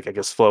constant like I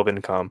guess flow of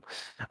income.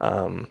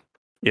 I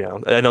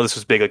know this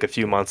was big like a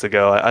few months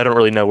ago. I don't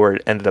really know where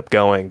it ended up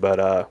going,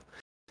 but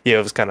it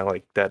was kind of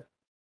like that.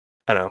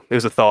 I don't know. It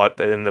was a thought,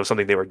 and it was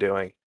something they were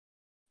doing.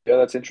 Yeah,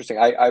 that's interesting.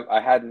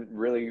 I hadn't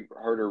really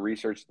heard or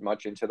researched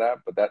much into that,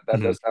 but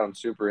that does sound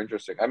super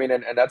interesting. I mean,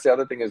 and that's the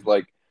other thing is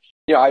like,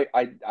 I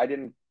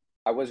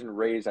wasn't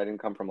raised, I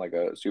didn't come from like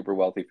a super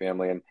wealthy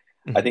family. And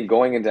I think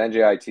going into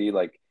NJIT,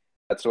 like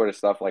that sort of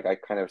stuff, like I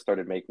kind of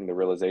started making the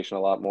realization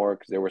a lot more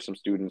because there were some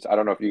students, I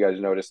don't know if you guys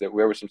noticed it,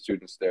 there were some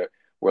students there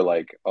were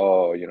like,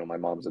 oh, my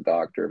mom's a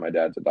doctor, my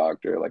dad's a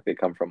doctor. Like they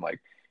come from like,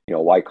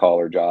 white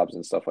collar jobs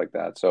and stuff like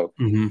that. So,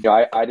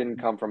 I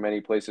didn't come from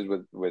many places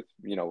with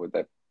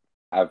that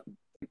have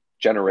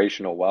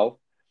generational wealth.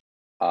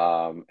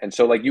 And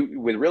so like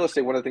with real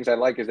estate, one of the things I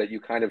like is that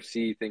you kind of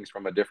see things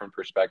from a different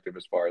perspective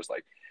as far as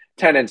like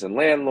tenants and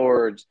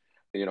landlords,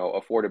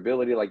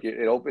 affordability. Like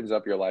it opens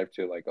up your life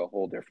to like a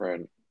whole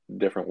different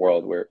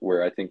world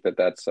where I think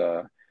that's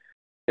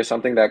is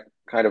something that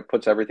kind of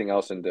puts everything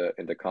else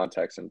into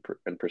context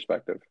and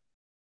perspective.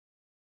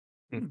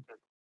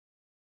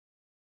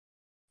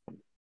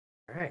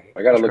 All right.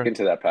 I got to look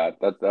into that, Pat.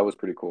 That was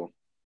pretty cool.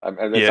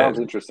 And it sounds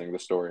interesting, the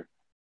story.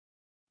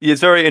 Yeah,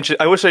 it's very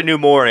interesting. I wish I knew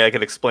more and I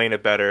could explain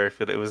it better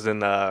if it was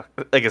in, I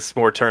guess,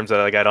 more terms that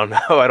like I don't know,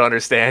 I don't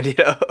understand.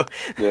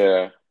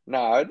 Yeah.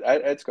 No,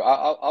 it's cool.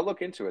 I'll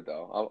look into it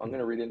though. I'm going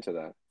to read into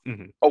that.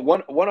 Mm-hmm. Oh,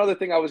 one other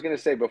thing I was going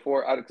to say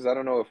before, because I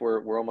don't know if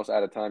we're almost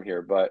out of time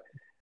here, but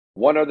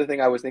one other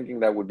thing I was thinking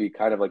that would be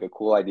kind of like a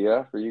cool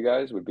idea for you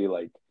guys would be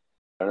like,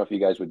 I don't know if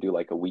you guys would do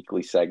like a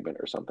weekly segment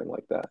or something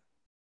like that.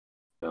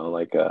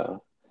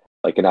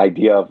 Like an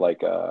idea of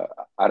like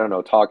I don't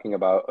know, talking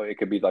about, it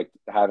could be like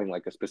having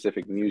like a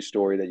specific news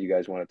story that you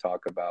guys want to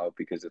talk about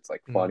because it's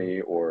like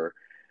funny, or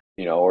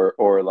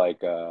or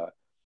like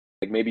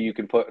maybe you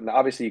can put, and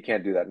obviously you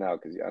can't do that now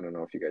because I don't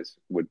know if you guys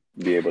would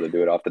be able to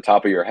do it off the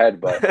top of your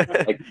head, but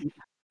like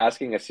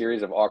asking a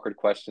series of awkward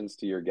questions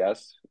to your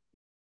guests,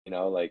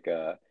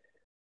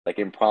 like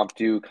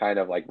impromptu kind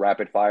of like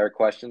rapid fire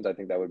questions. I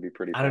think that would be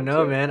pretty fun. I don't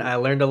know, too. man. I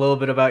learned a little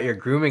bit about your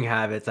grooming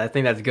habits. I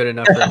think that's good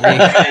enough for me.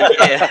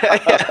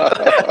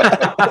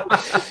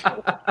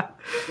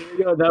 There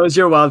you go. That was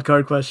your wild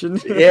card question.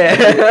 Yeah.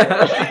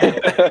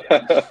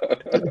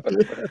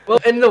 Well,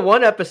 in the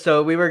one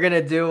episode, we were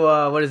gonna do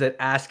what is it?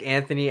 Ask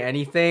Anthony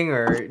anything,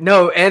 or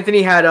no?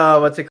 Anthony had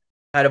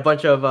had a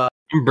bunch of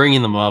I'm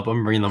bringing them up.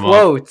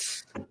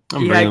 quotes.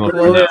 He had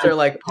quotes or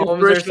like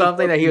poems or Personal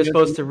something that he was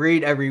quotes. supposed to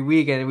read every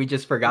week, and we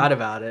just forgot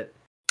about it.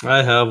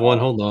 I have one.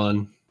 Hold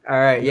on. All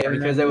right, yeah,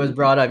 because it was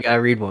brought up. You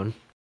gotta read one.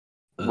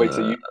 Wait,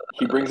 so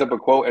he brings up a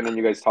quote and then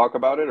you guys talk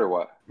about it, or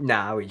what?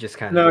 Nah, we just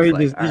kind No, of he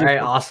like, just- he all just- right,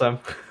 awesome.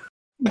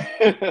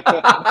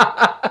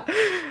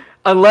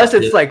 Unless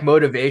it's like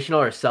motivational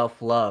or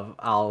self-love,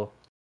 I'll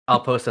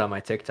post it on my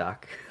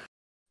TikTok.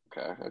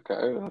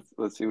 Okay.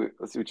 Let's see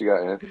what you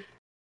got, Anthony.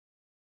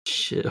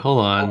 Shit,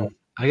 hold on.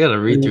 I gotta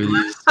read through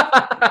these.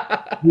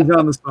 He's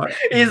on the spot.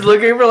 He's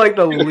looking for like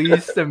the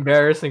least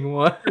embarrassing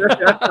one.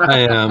 I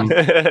am.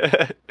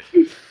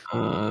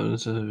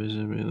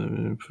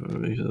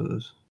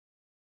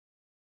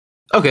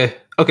 Okay.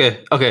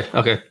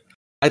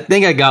 I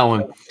think I got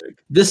one.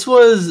 This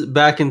was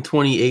back in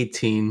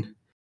 2018,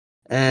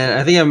 and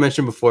I think I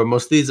mentioned before.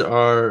 Most of these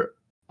are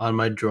on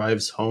my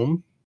drives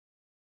home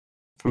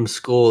from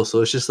school,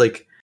 so it's just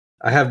like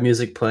I have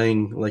music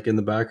playing like in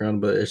the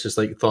background, but it's just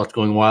like thoughts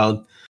going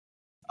wild.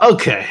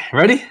 Okay,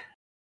 ready?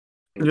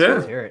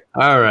 Let's hear it.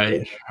 All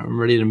right, I'm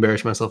ready to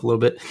embarrass myself a little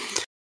bit.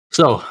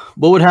 So,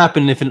 what would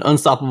happen if an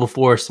unstoppable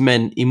force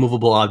meant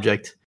immovable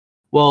object?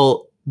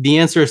 Well, the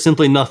answer is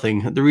simply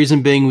nothing. The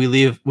reason being we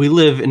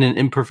live in an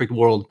imperfect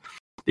world.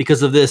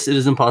 Because of this, it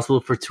is impossible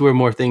for two or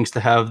more things to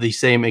have the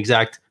same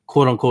exact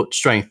quote-unquote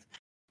strength,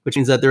 which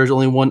means that there is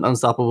only one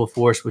unstoppable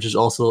force, which is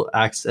also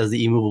acts as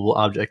the immovable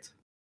object.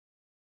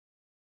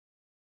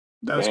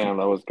 That was Damn,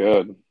 that was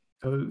good.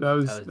 that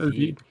was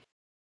deep.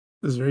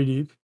 That was very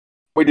deep.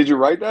 Wait, did you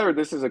write that, or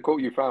this is a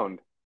quote you found?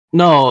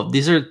 No,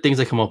 these are things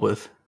I come up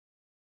with.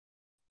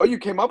 Oh, you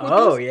came up with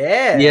Oh this?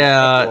 yeah.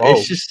 Yeah, Whoa.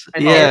 it's just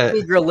An yeah.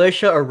 Anthony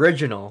Grisha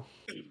original.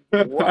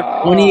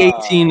 Wow.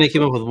 2018, they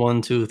came up with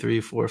 1, 2, 3,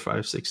 4,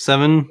 5, 6,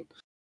 7.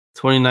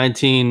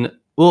 2019,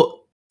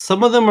 well,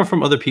 some of them are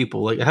from other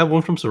people. Like I have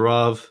one from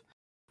Sarav.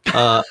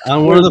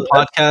 On one of the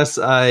podcasts,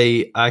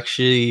 I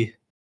actually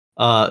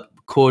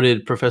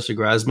quoted Professor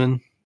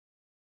Grasman,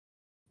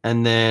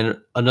 and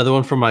then another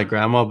one from my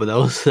grandma. But that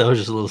was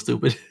just a little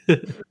stupid.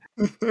 But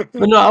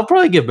no, I'll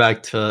probably get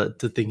back to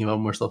thinking about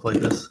more stuff like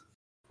this.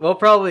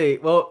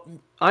 Well,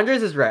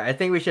 Andres is right. I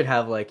think we should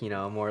have like,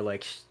 more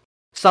like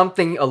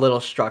something a little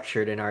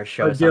structured in our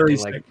show. A daily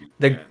Something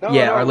like segment.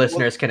 our well,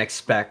 listeners can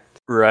expect.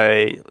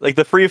 Right. Like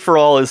the free for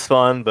all is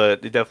fun,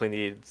 but it definitely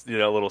needs, a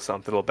little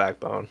something, a little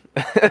backbone.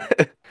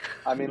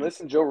 I mean,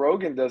 listen, Joe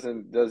Rogan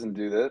doesn't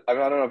do this. I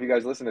mean, I don't know if you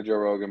guys listen to Joe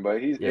Rogan,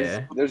 but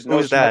there's no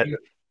Who's that?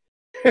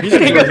 Who's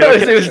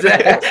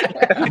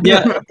that?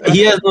 Yeah,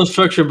 he has no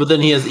structure, but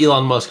then he has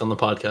Elon Musk on the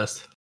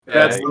podcast.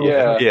 Yeah.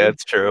 Yeah,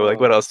 it's true. Like,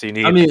 what else do you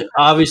need? I mean,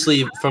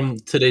 obviously, from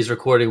today's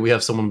recording, we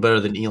have someone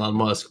better than Elon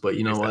Musk. But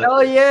you know what?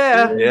 Hell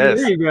yeah! Yes.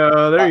 There you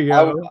go. There you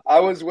go. I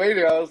was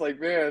waiting. I was like,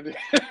 man.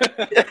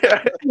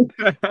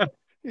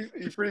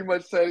 He pretty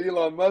much said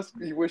Elon Musk.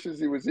 He wishes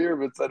he was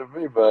here instead of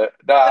me. But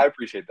no, I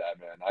appreciate that,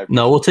 man.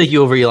 No, we'll take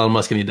you over Elon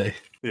Musk any day.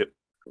 Yep.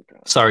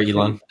 Sorry,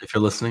 Elon, if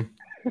you're listening.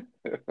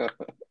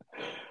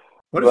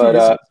 What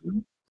But,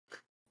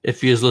 If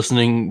he is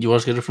listening, you want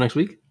to schedule for next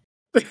week?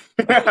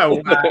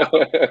 Wow.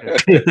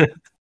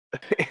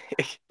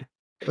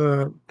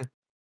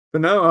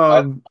 But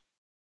no,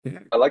 yeah.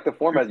 I like the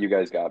format you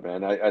guys got,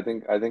 man. I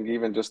think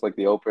even just like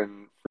the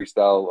open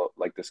freestyle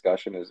like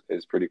discussion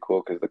is pretty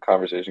cool because the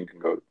conversation can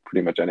go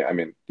pretty much any. I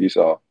mean, you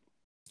saw.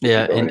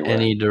 Yeah, Go in anywhere.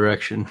 any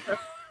direction.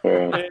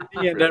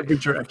 In every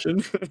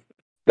direction.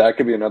 That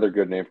could be another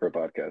good name for a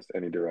podcast.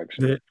 Any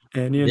direction.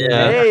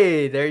 Yeah.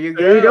 Hey, there you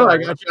go. There you go. I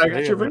got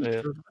your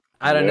Yeah.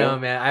 I don't Yeah. know,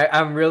 man.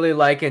 I'm really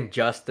liking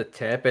just the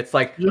tip. It's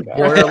like Yeah.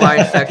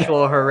 borderline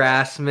sexual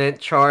harassment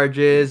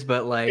charges,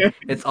 but like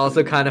it's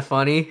also kind of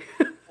funny.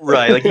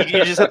 Right. Like, you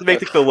just have to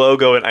make like, the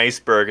logo an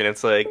iceberg, and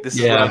it's like, this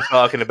is what Yeah. I'm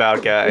talking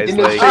about, guys. In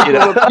the Like, shape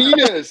of a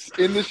penis.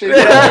 In the shape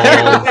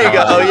of There you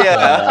go,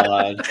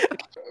 yeah.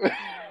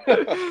 a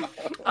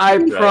I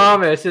Right.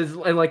 promise is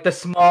and like the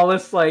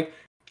smallest like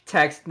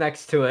text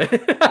next to it.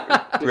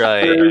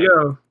 Right. There you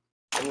go.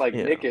 And like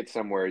Yeah. nick it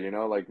somewhere,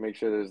 like make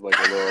sure there's like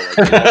a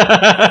little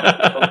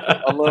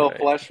a little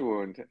flesh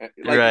wound.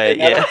 Like, Right, and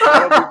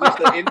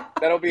yeah.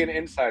 that'll be an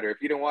insider.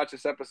 If you didn't watch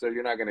this episode,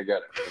 you're not gonna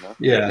get it.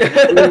 Yeah.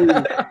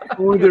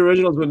 Only the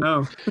originals would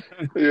know.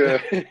 Yeah.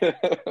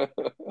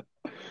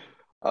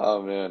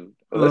 Oh man.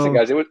 Well, listen,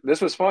 guys,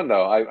 this was fun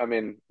though. I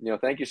mean,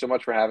 thank you so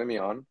much for having me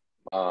on.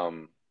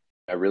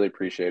 I really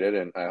appreciate it,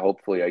 and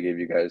hopefully I gave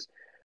you guys,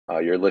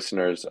 your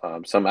listeners,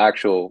 some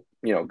actual,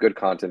 good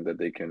content that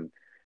they can,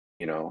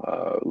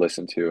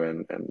 listen to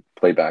and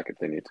play back if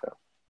they need to.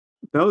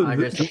 No,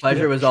 Andres, the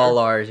pleasure was all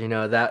ours.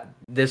 That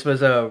this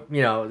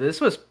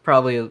was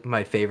probably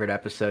my favorite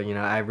episode.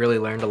 I really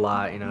learned a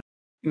lot.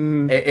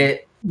 Mm,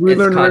 It's we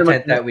learned very much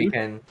content that about we you.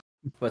 can.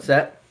 What's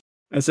that?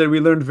 I said we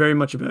learned very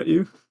much about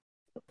you.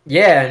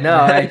 Yeah, no,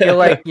 I feel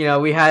like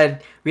we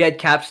had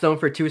capstone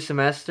for 2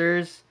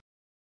 semesters,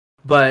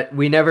 but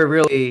we never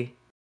really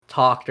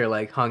talked or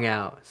like hung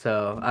out.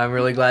 So I'm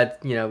really glad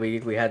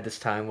we had this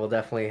time. We'll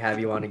definitely have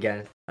you on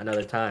again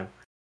another time.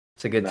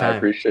 It's a good I time.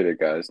 appreciate it,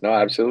 guys. No,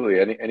 absolutely.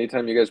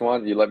 Anytime you guys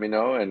want, you let me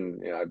know,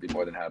 and I'd be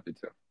more than happy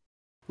to.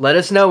 Let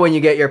us know when you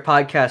get your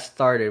podcast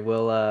started.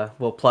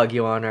 We'll plug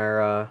you on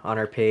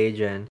our page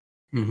and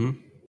Mm-hmm.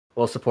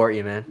 we'll support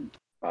you, man.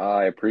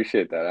 I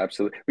appreciate that.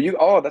 Absolutely.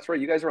 But that's right.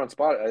 You guys are on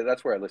Spotify.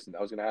 That's where I listened.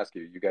 I was going to ask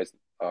you. You guys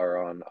are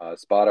on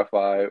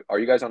Spotify. Are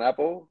you guys on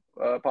Apple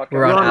Podcast?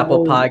 We're on on Apple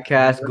all-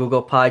 Podcasts,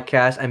 Google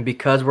Podcasts, and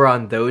because we're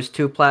on those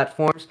 2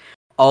 platforms,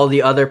 all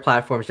the other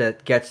platforms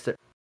that gets to.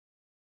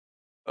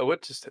 Oh,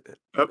 what just did it?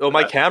 Oh,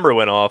 my camera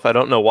went off. I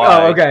don't know why.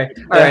 Oh, okay.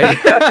 All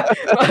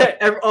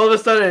right. All of a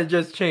sudden, it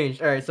just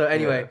changed. All right. So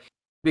anyway,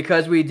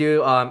 because we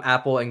do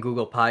Apple and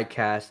Google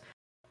Podcasts,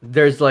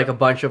 there's like a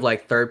bunch of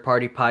like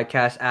third-party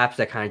podcast apps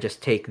that kind of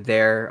just take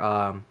their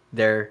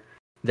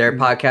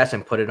podcast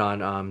and put it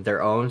on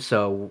their own.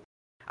 So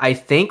I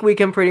think we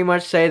can pretty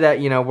much say that,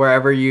 you know,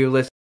 wherever you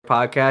listen to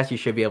podcasts, you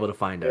should be able to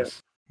find us.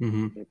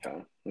 Mm-hmm.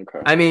 Okay.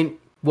 I mean,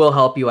 we'll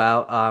help you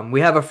out.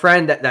 We have a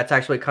friend that's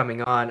actually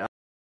coming on.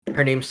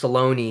 Her name's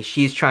Saloni.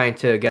 She's trying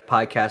to get a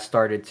podcast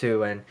started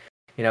too, and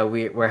you know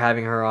we're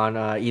having her on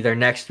either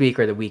next week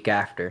or the week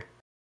after.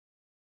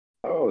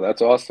 Oh,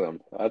 that's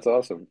awesome. That's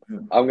awesome.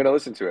 I'm gonna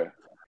listen to it.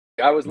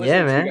 I was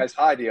listening to you guys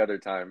high the other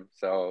time,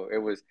 so it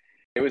was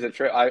a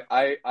trip.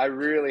 I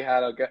really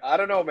had I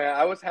don't know, man.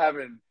 I was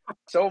having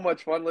so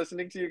much fun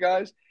listening to you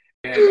guys,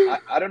 and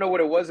I don't know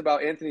what it was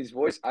about Anthony's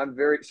voice. I'm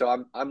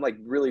like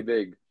really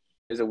big.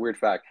 Is a weird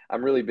fact.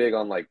 I'm really big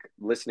on like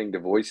listening to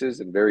voices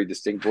and very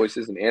distinct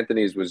voices, and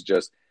Anthony's was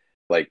just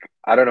like,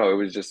 I don't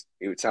know.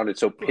 It sounded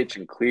so pitch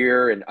and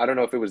clear, and I don't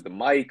know if it was the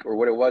mic or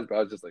what it was, but I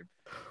was just like,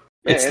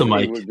 it's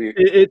Anthony the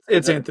mic.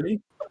 It's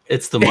Anthony.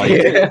 It's the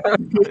mic.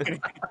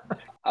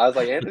 I was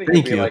like, Anthony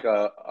could be like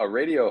a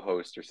radio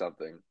host or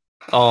something.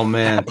 Oh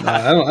man,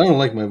 I don't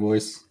like my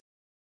voice.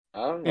 I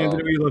don't know.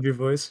 Anthony, we love your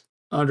voice.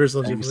 Andres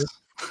loves your voice.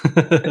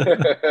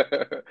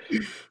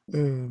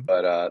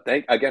 But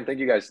thank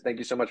you guys. Thank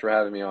you so much for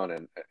having me on.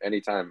 And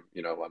anytime,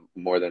 you know, I'm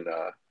more than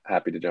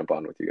happy to jump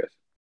on with you guys.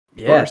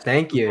 Yeah,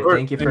 thank you.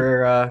 Thank you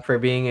for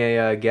being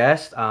a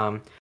guest.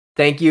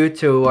 Thank you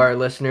to our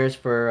listeners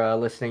for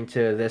listening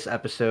to this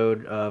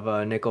episode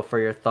of Nickel for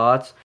Your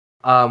Thoughts.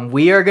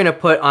 We are gonna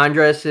put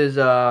Andres's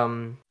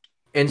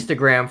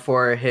Instagram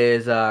for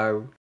his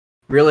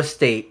real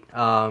estate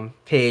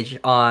page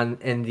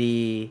in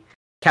the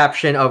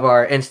caption of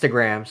our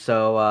Instagram,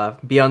 so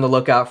be on the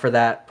lookout for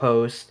that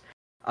post,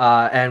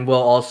 and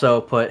we'll also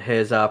put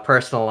his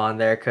personal on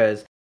there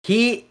because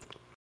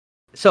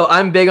so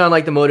I'm big on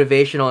like the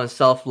motivational and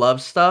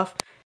self-love stuff.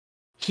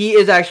 He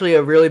is actually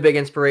a really big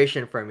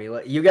inspiration for me.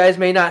 Like, you guys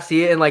may not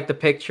see it in like the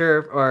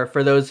picture or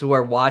for those who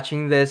are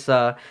watching this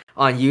on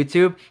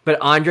YouTube,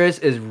 but Andres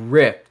is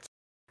ripped.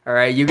 All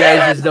right, you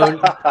guys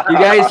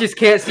just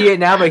can't see it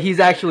now, but he's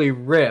actually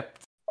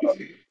ripped.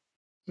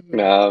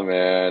 No,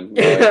 man.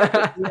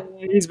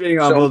 He's being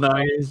humble now.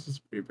 He's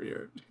just pretty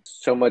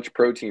so much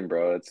protein,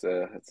 bro. It's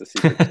a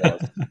secret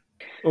sauce.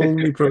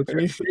 Only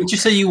protein. Didn't you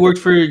say you worked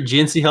for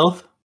GNC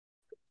Health?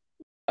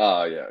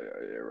 Oh yeah,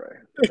 right.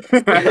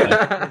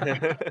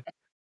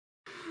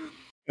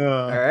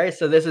 All right,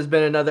 so this has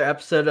been another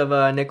episode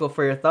of Nickel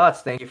for Your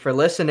Thoughts. Thank you for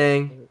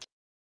listening.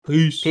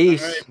 Peace. Right,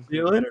 see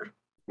you later.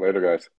 Later, guys.